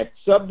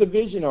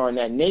subdivision or in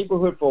that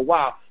neighborhood for a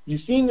while.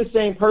 You've seen the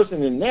same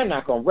person, and they're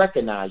not going to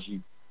recognize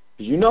you.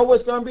 Because you know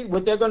what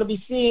they're going to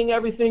be seeing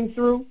everything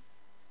through?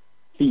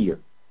 Fear.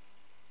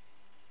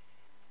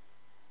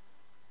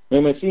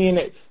 And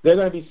they're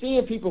going to be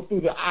seeing people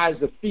through the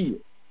eyes of fear.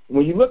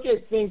 When you look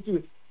at things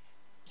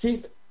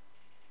see,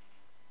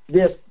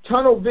 there's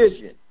tunnel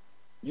vision.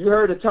 You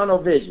heard of tunnel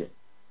vision.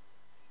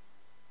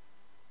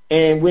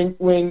 And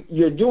when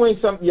you're doing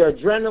something, your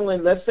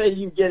adrenaline, let's say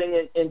you're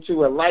getting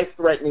into a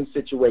life-threatening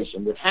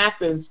situation, what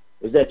happens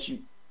is that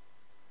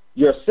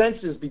your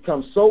senses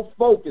become so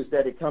focused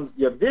that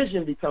your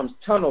vision becomes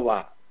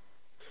tunnelized.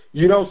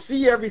 You don't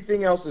see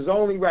everything else is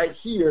only right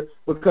here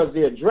because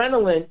the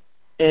adrenaline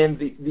and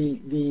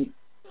the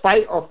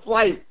fight or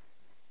flight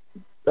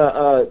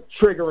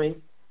triggering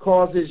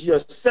causes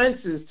your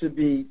senses to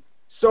be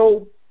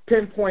so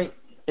pinpoint,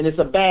 and it's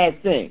a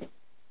bad thing.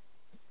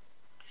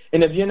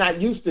 And if you're not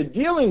used to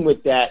dealing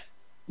with that,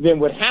 then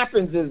what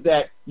happens is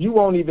that you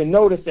won't even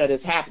notice that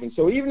it's happening.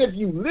 So even if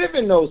you live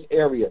in those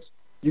areas,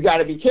 you got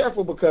to be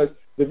careful, because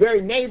the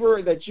very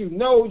neighbor that you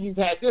know you've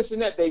had this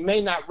and that, they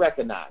may not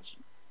recognize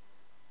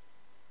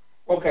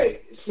you.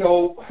 Okay,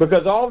 so...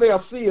 Because all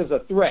they'll see is a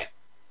threat.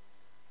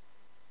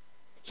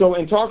 So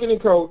in talking in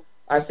code,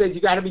 I said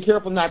you got to be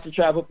careful not to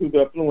travel through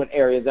the affluent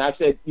areas. And I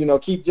said,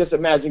 just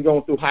imagine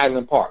going through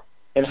Highland Park.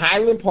 And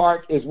Highland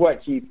Park is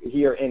what, Chief,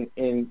 here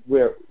in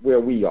where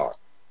we are?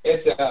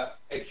 It's an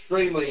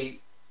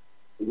extremely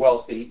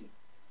wealthy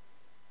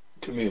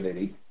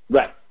community.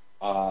 Right.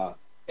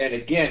 And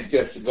again,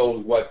 just to go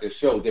with what the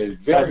show, there's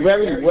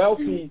very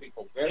wealthy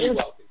people,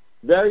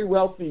 very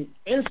wealthy,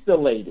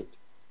 installated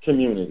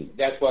community.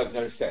 That's what I was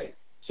going to say.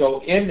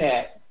 So in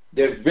that,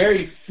 there's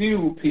very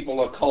few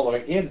people of color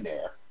in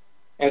there.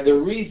 And the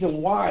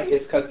reason why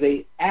is because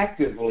they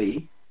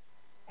actively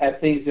have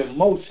things in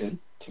motion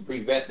to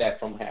prevent that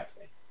from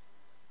happening.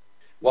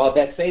 Well,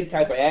 that same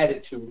type of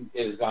attitude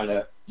is going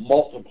to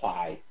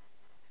multiply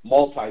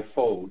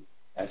multifold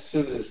as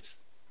soon as,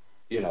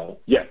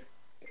 Yeah.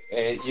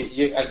 And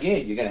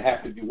again, you're going to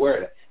have to be aware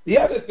of that. The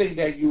other thing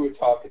that you were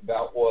talking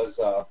about was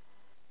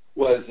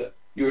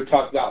you were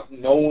talking about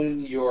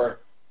knowing your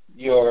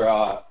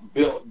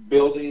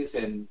buildings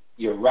and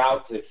your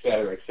routes, et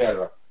cetera, et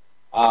cetera.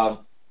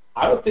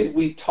 I don't think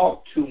we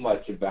talk too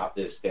much about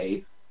this,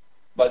 Dave,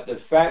 but the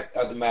fact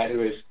of the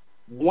matter is,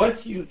 once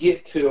you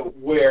get to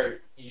where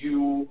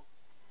your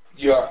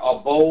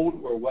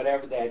abode or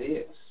whatever that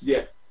is,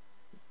 yeah,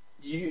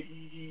 you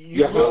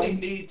really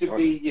need to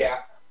be,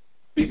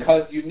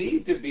 because you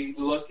need to be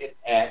looking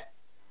at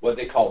what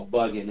they call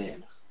bugging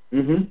in.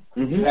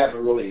 Mm-hmm. You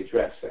haven't really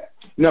addressed that.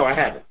 No, I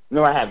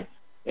haven't.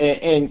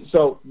 And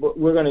so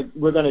we're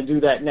gonna do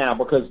that now,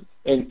 because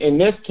in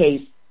this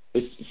case,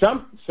 it's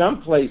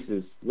some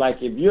places, like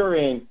if you're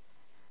in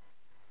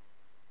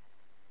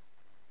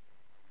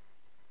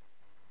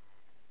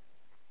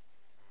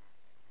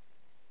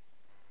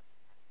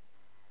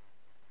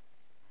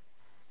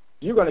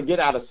you're going to get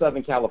out of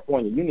Southern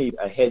California, you need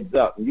a heads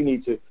up. You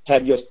need to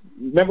have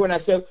remember when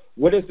I said,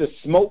 what is the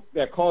smoke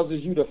that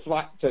causes you to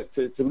fly,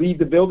 to leave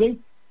the building?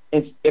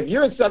 And if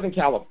you're in Southern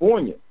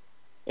California,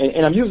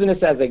 and I'm using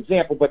this as an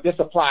example, but this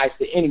applies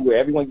to anywhere.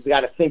 Everyone's got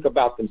to think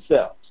about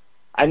themselves.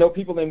 I know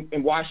people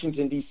in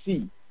Washington,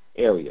 D.C.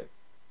 area,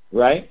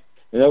 right?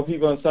 I know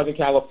people in Southern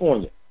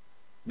California.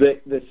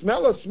 The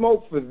smell of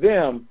smoke for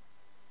them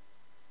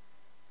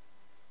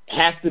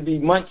has to be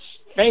much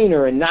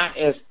fainter and not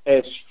as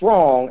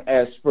strong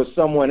as for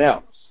someone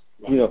else.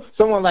 Right.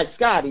 Someone like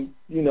Scotty,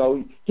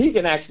 he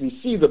can actually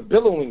see the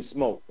billowing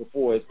smoke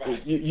before it's,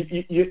 right.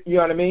 You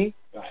know what I mean?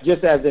 Right.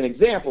 Just as an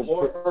example.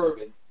 More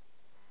urban.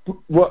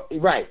 Well,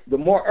 right. The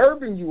more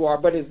urban you are,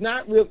 but it's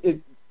not real.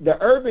 The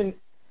urban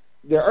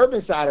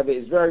side of it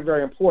is very,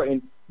 very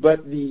important,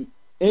 but the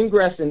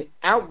ingress and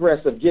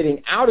outgress of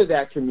getting out of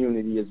that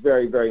community is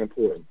very, very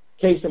important.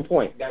 Case in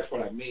point. That's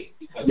what I mean,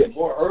 because the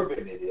more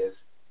urban it is,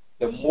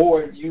 the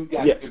more you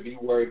got to be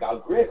worried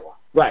about gridlock.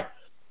 Right.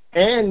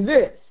 And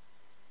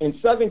in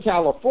Southern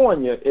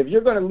California, if you're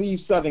going to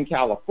leave Southern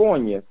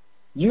California,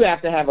 you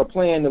have to have a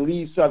plan to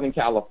leave Southern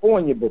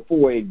California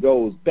before it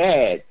goes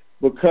bad,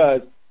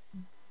 because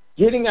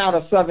getting out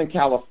of Southern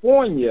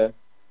California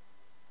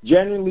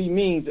generally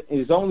means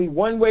there's only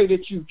one way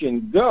that you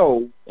can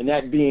go, and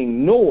that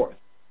being north,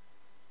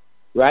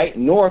 right?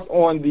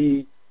 And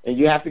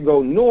you have to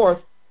go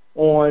north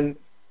on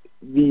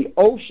the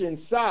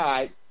ocean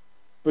side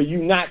for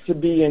you not to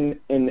be in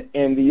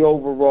the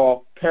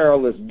overall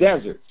perilous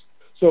deserts.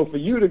 So for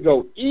you to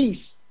go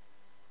east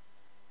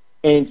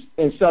in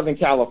Southern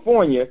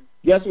California,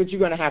 guess what you're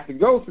going to have to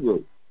go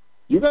through?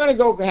 You're going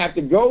to have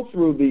to go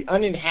through the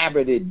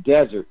uninhabited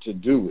desert to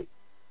do it.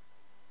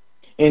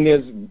 And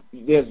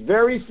there's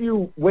very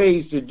few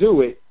ways to do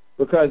it,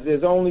 because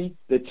there's only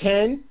the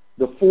 10,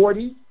 the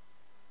 40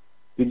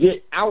 to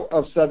get out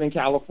of Southern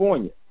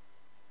California.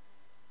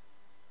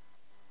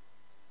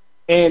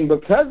 And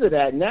because of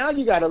that, now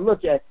you got to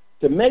look at,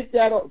 to make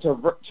that,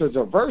 to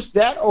traverse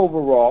that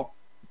overall,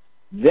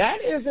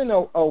 that isn't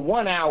a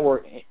 1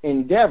 hour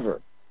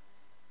endeavor.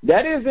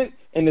 That isn't,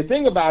 and the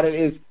thing about it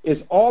is,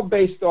 it's all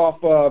based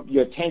off of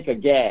your tank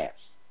of gas.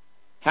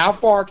 How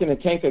far can a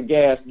tank of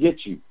gas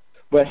get you?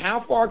 But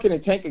how far can a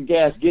tank of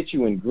gas get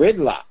you in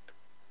gridlock?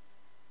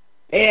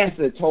 That's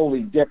a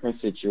totally different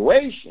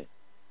situation.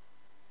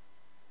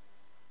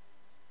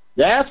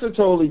 That's a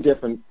totally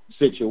different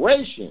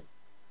situation.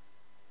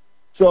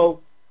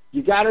 So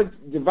you got to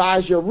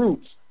devise your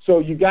routes. So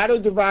you got to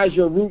devise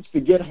your routes to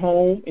get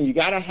home, and you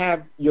got to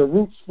have your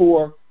routes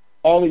for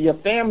all of your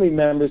family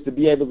members to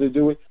be able to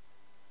do it.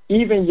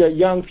 Even your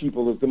young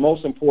people is the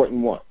most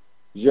important one.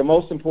 It's your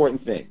most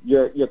important thing.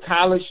 Your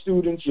college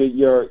students,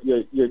 your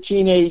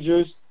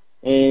teenagers,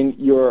 and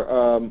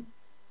your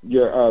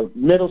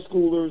middle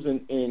schoolers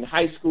and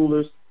high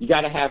schoolers. You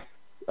got to have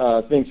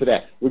things for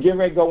that. We're getting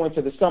ready to go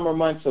into the summer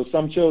months, so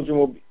some children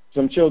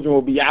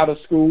will be out of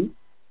school,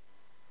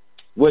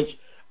 which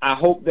I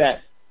hope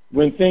that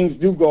when things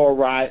do go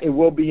awry, it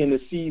will be in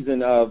the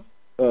season of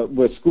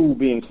with school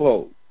being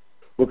closed.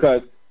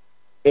 Because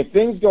if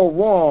things go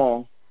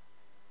wrong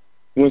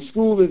when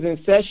school is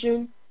in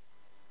session,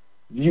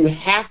 you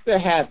have to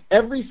have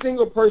every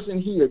single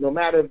person here, no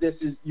matter if this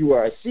is you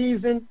are a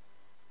seasoned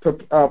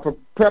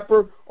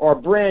prepper or a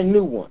brand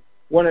new one.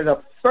 One of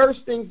the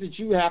first things that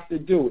you have to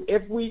do,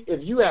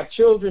 if you have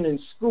children in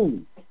school,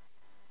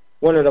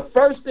 one of the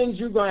first things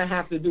you're going to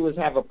have to do is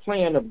have a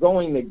plan of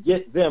going to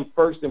get them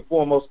first and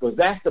foremost, because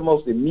that's the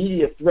most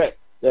immediate threat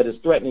that is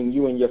threatening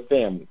you and your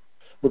family.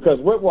 Because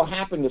what will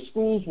happen, the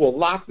schools will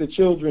lock the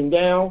children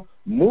down,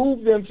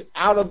 move them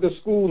out of the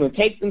school and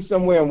take them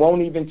somewhere and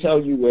won't even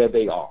tell you where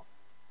they are.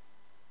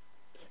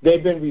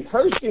 They've been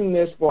rehearsing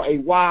this for a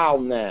while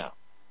now.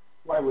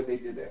 Why would they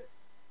do that?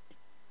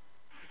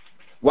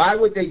 Why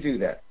would they do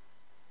that?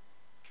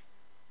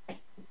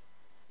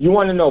 You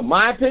want to know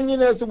my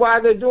opinion as to why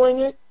they're doing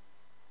it?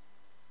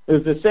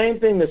 It's the same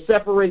thing to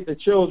separate the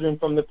children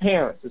from the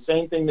parents, the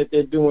same thing that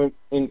they're doing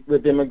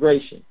with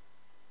immigration.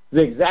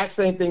 The exact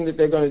same thing that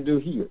they're going to do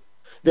here.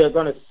 They're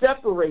going to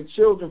separate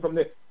children from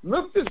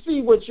look to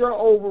see what your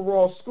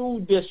overall school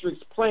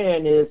district's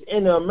plan is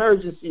in an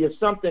emergency if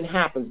something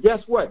happens.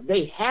 Guess what?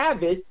 They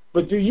have it,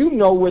 but do you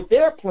know what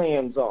their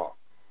plans are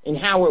and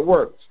how it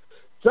works?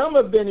 Some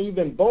have been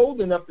even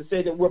bold enough to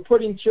say that we're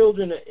putting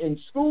children in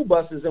school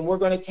buses and we're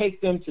going to take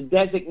them to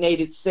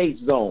designated safe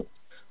zones.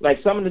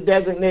 Like some of the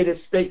designated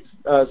safe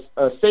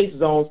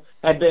zones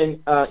have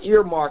been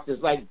earmarked as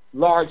like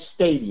large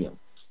stadiums,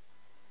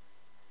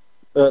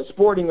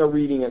 sporting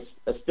arena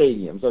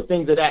stadiums, or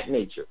things of that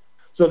nature.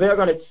 So they're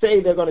going to say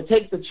they're going to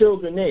take the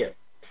children there.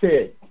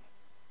 They're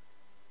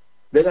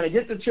going to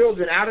get the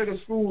children out of the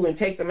school and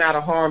take them out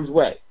of harm's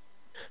way.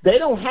 They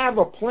don't have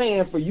a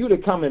plan for you to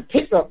come and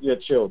pick up your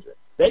children.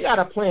 They got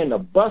a plan to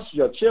bus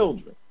your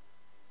children.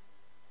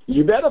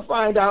 You better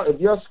find out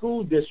if your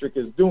school district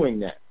is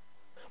doing that.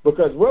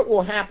 Because what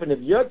will happen if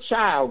your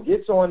child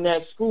gets on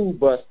that school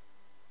bus,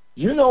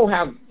 you know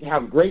how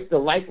great the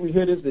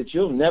likelihood is that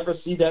you'll never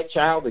see that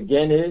child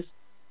again is?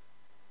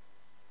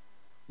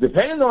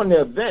 Depending on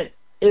the event,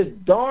 it's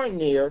darn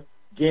near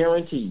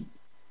guaranteed.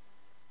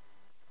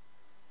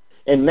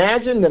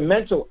 Imagine the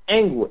mental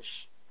anguish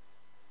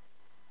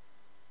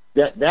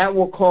that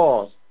will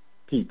cause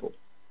people.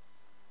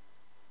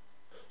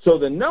 So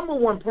the number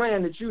one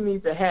plan that you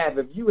need to have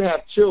if you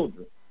have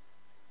children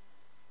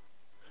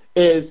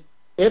is,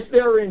 if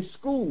they're in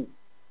school,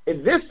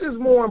 if this is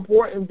more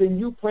important than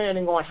you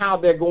planning on how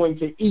they're going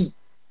to eat,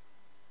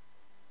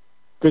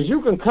 because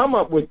you can come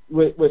up with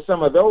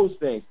some of those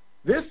things.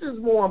 This is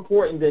more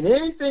important than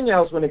anything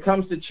else when it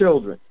comes to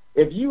children.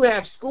 If you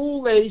have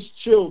school-aged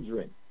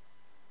children,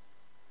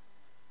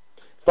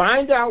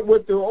 find out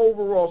what the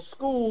overall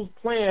school's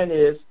plan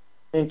is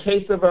in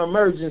case of an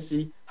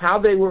emergency, how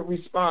they would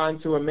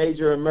respond to a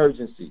major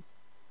emergency.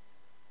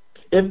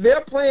 If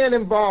their plan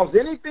involves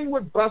anything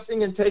with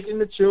busing and taking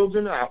the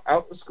children out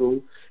of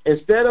school,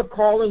 instead of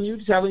calling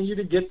you, telling you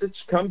to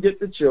come get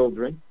the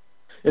children,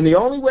 and the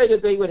only way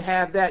that they would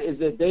have that is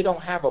that they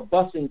don't have a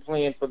busing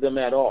plan for them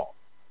at all.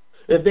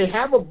 If they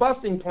have a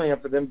busing plan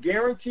for them,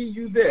 guarantee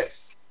you this.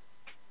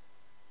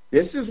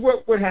 This is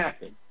what would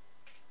happen.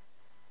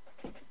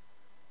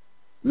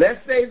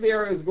 Let's say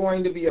there is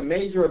going to be a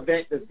major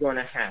event that's going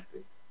to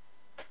happen.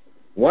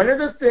 One of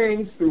the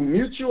things through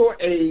mutual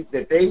aid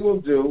that they will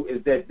do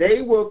is that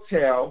they will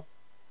tell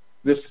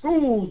the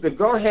schools to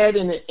go ahead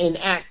and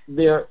enact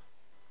their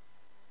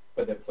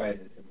plan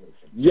in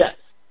motion. Yes.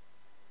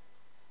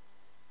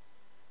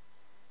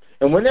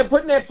 And when they're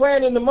putting that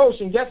plan into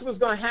motion, guess what's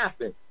going to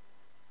happen?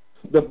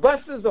 The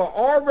buses are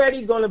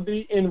already going to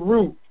be en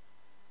route.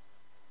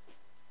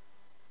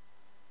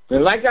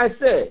 And like I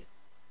said,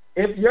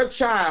 if your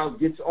child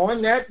gets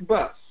on that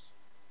bus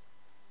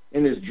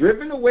and is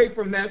driven away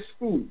from that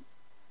school,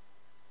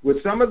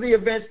 with some of the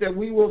events that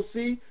we will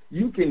see,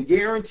 you can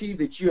guarantee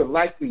that you're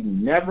likely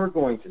never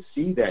going to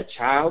see that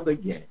child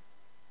again.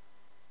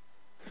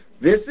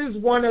 This is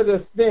one of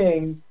the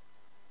things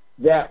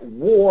that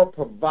war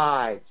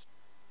provides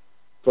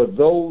for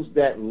those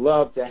that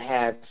love to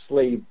have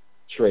slave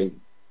trade,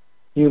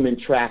 human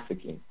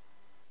trafficking.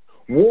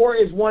 War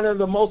is one of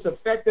the most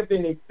effective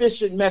and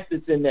efficient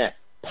methods in that.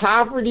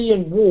 Poverty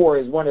and war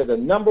is one of the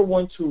number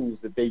one tools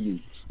that they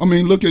use. I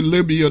mean, look at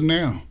Libya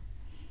now.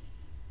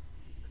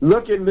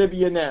 Look at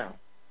Libya now.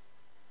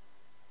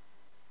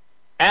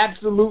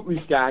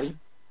 Absolutely, Scotty.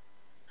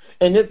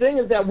 And the thing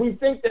is that we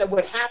think that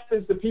what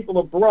happens to people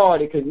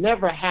abroad, it could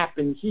never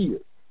happen here.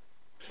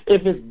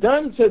 If it's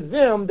done to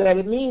them, that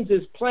it means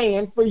it's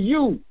planned for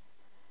you.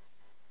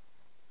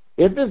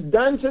 If it's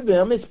done to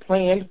them, it's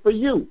planned for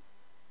you.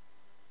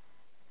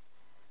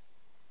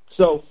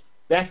 So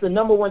that's the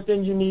number one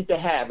thing you need to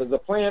have, is a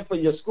plan for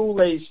your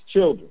school-aged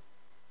children,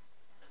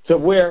 to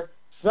where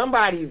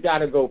somebody's got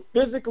to go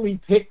physically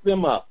pick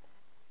them up.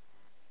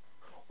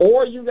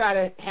 Or you got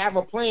to have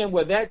a plan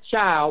where that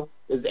child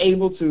is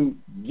able to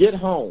get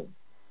home.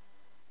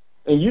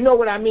 And you know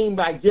what I mean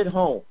by get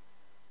home.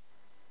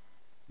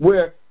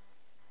 Where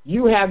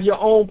you have your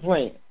own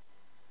plan.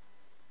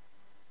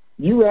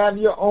 You have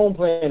your own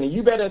plan, and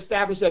you better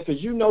establish that,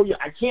 because you know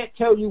I can't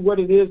tell you what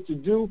it is to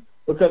do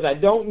because I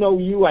don't know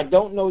you, I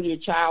don't know your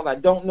child, I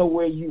don't know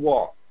where you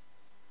are.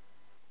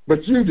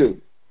 But you do.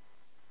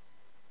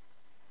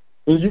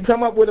 And you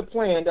come up with a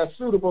plan that's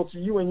suitable to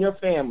you and your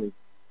family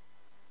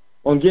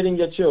on getting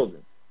your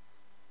children.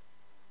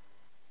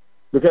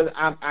 Because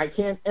I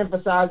can't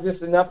emphasize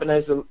this enough, and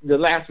that's the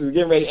last, we're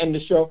getting ready to end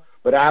the show,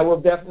 but I will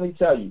definitely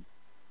tell you,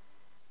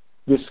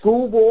 the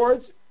school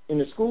boards in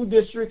the school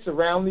districts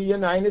around the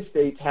United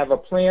States have a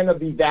plan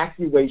of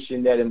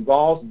evacuation that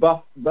involves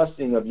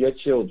busing of your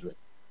children.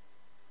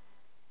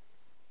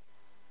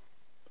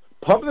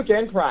 Public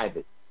and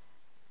private.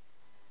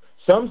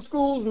 Some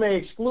schools may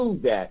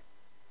exclude that,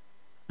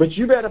 but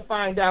you better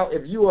find out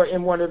if you are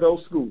in one of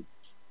those schools.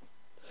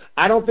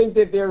 I don't think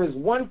that there is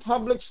one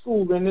public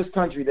school in this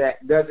country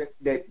that doesn't.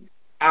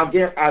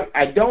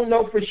 I don't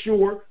know for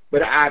sure,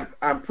 but I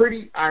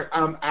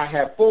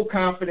have full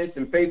confidence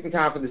and faith and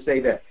confidence to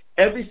say that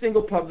every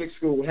single public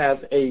school has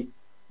a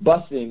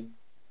busing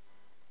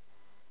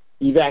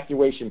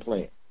evacuation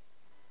plan.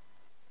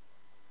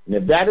 And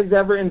if that is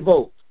ever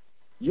invoked,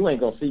 you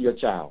ain't going to see your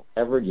child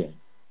ever again.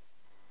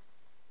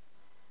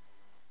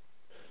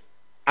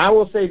 I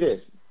will say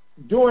this.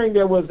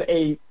 There was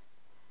a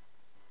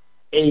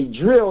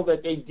drill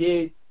that they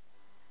did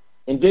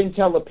and didn't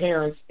tell the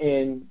parents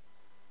in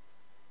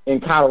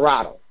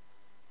Colorado.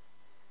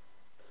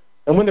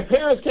 And when the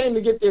parents came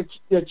to get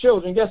their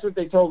children, guess what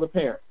they told the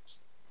parents?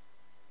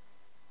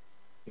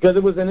 Because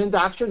it was an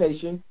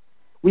indoctrination.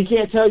 We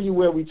can't tell you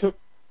where we took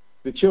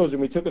the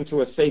children. We took them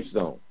to a safe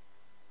zone.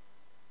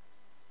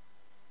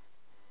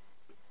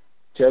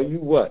 Tell you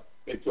what.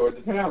 They tore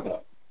the town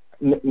up.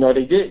 No,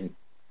 they didn't.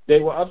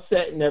 They were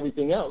upset and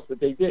everything else, but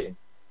they didn't.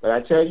 But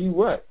I tell you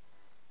what.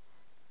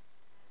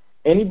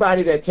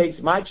 Anybody that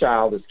takes my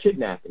child is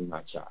kidnapping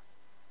my child.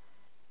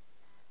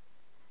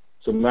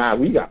 So now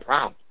we got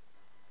problems.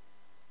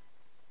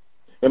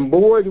 And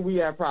boy, do we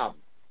have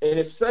problems. And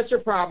it's such a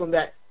problem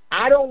that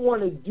I don't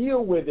want to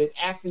deal with it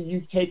after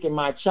you've taken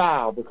my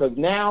child, because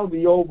now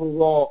the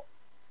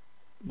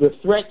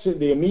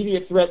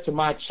immediate threat to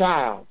my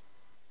child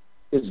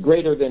is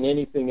greater than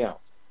anything else.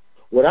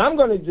 What I'm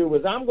going to do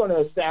is I'm going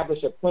to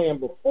establish a plan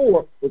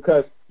before,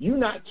 because you're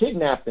not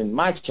kidnapping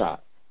my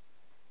child.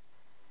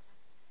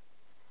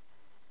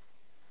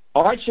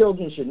 Our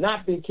children should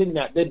not be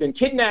kidnapped. They've been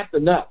kidnapped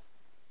enough.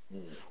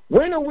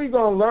 When are we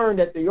going to learn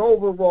that the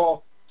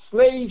overall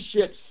slave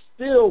ships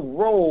still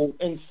roll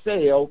and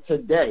sail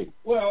today?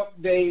 Well,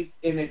 and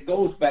it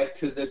goes back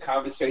to the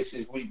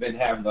conversations we've been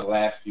having the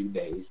last few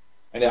days,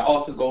 and it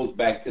also goes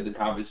back to the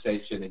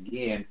conversation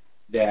again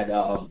that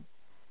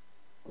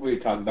we were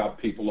talking about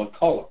people of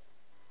color.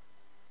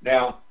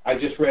 Now, I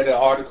just read an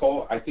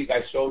article, I think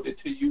I showed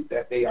it to you,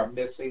 that they are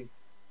missing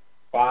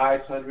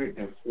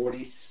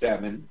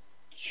 547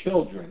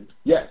 children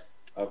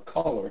of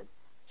color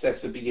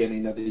since the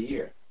beginning of the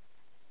year.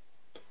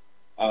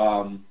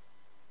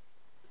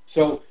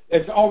 So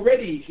it's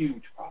already a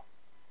huge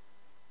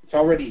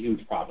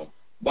problem.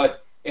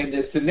 But in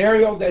the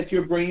scenario that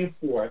you're bringing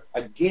forth,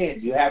 again,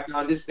 you have to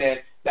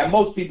understand that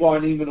most people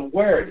aren't even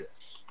aware of this.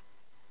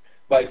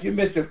 But if you're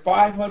missing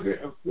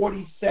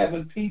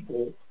 547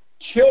 people,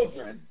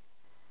 children,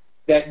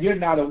 that you're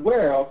not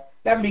aware of,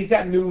 that means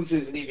that news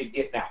isn't even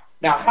getting out.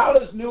 Now, how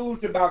does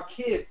news about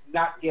kids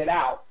not get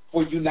out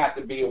for you not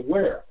to be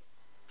aware of?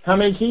 How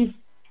many, Keith?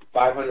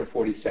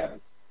 547.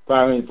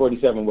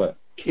 547 what?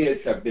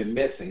 Kids have been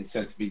missing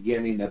since the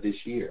beginning of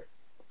this year.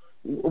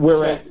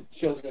 We're at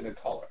children of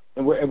color.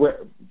 And we're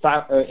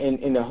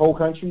in the whole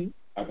country?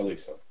 I believe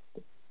so.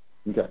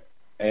 Okay.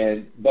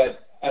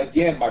 But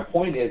again, my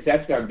point is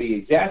that's going to be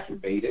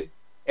exacerbated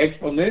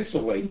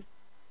exponentially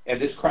in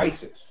this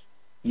crisis.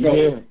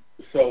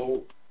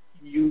 So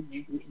you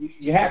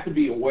have to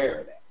be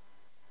aware of that.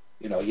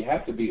 You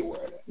have to be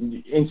aware of that.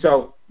 And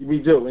so we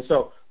do. And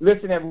so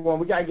listen, everyone,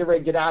 we got to get ready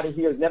to get out of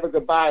here. It's never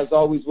goodbye. As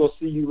always, we'll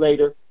see you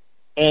later.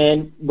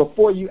 And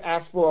before you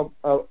ask for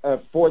a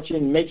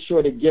fortune, make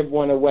sure to give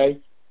one away.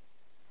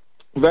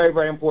 Very,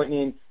 very important.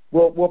 And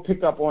we'll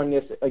pick up on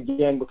this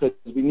again, because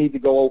we need to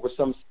go over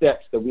some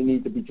steps that we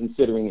need to be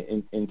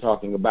considering in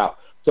talking about.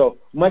 So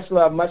much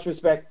love, much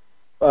respect.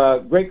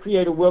 Great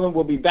Creator willing,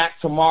 we'll be back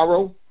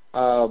tomorrow,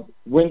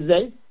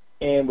 Wednesday,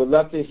 and would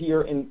love to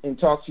hear and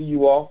talk to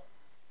you all.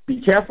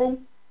 Be careful,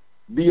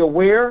 be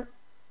aware,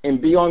 and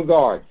be on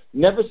guard.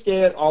 Never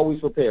scared, always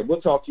prepared.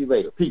 We'll talk to you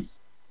later. Peace.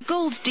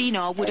 Gold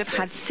dinar would have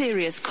had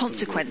serious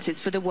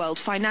consequences for the world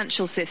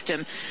financial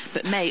system,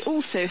 but may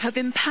also have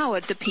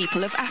empowered the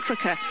people of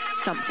Africa,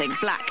 something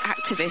black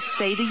activists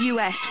say the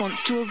US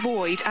wants to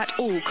avoid at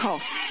all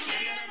costs.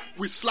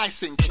 We're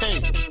slicing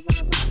cake.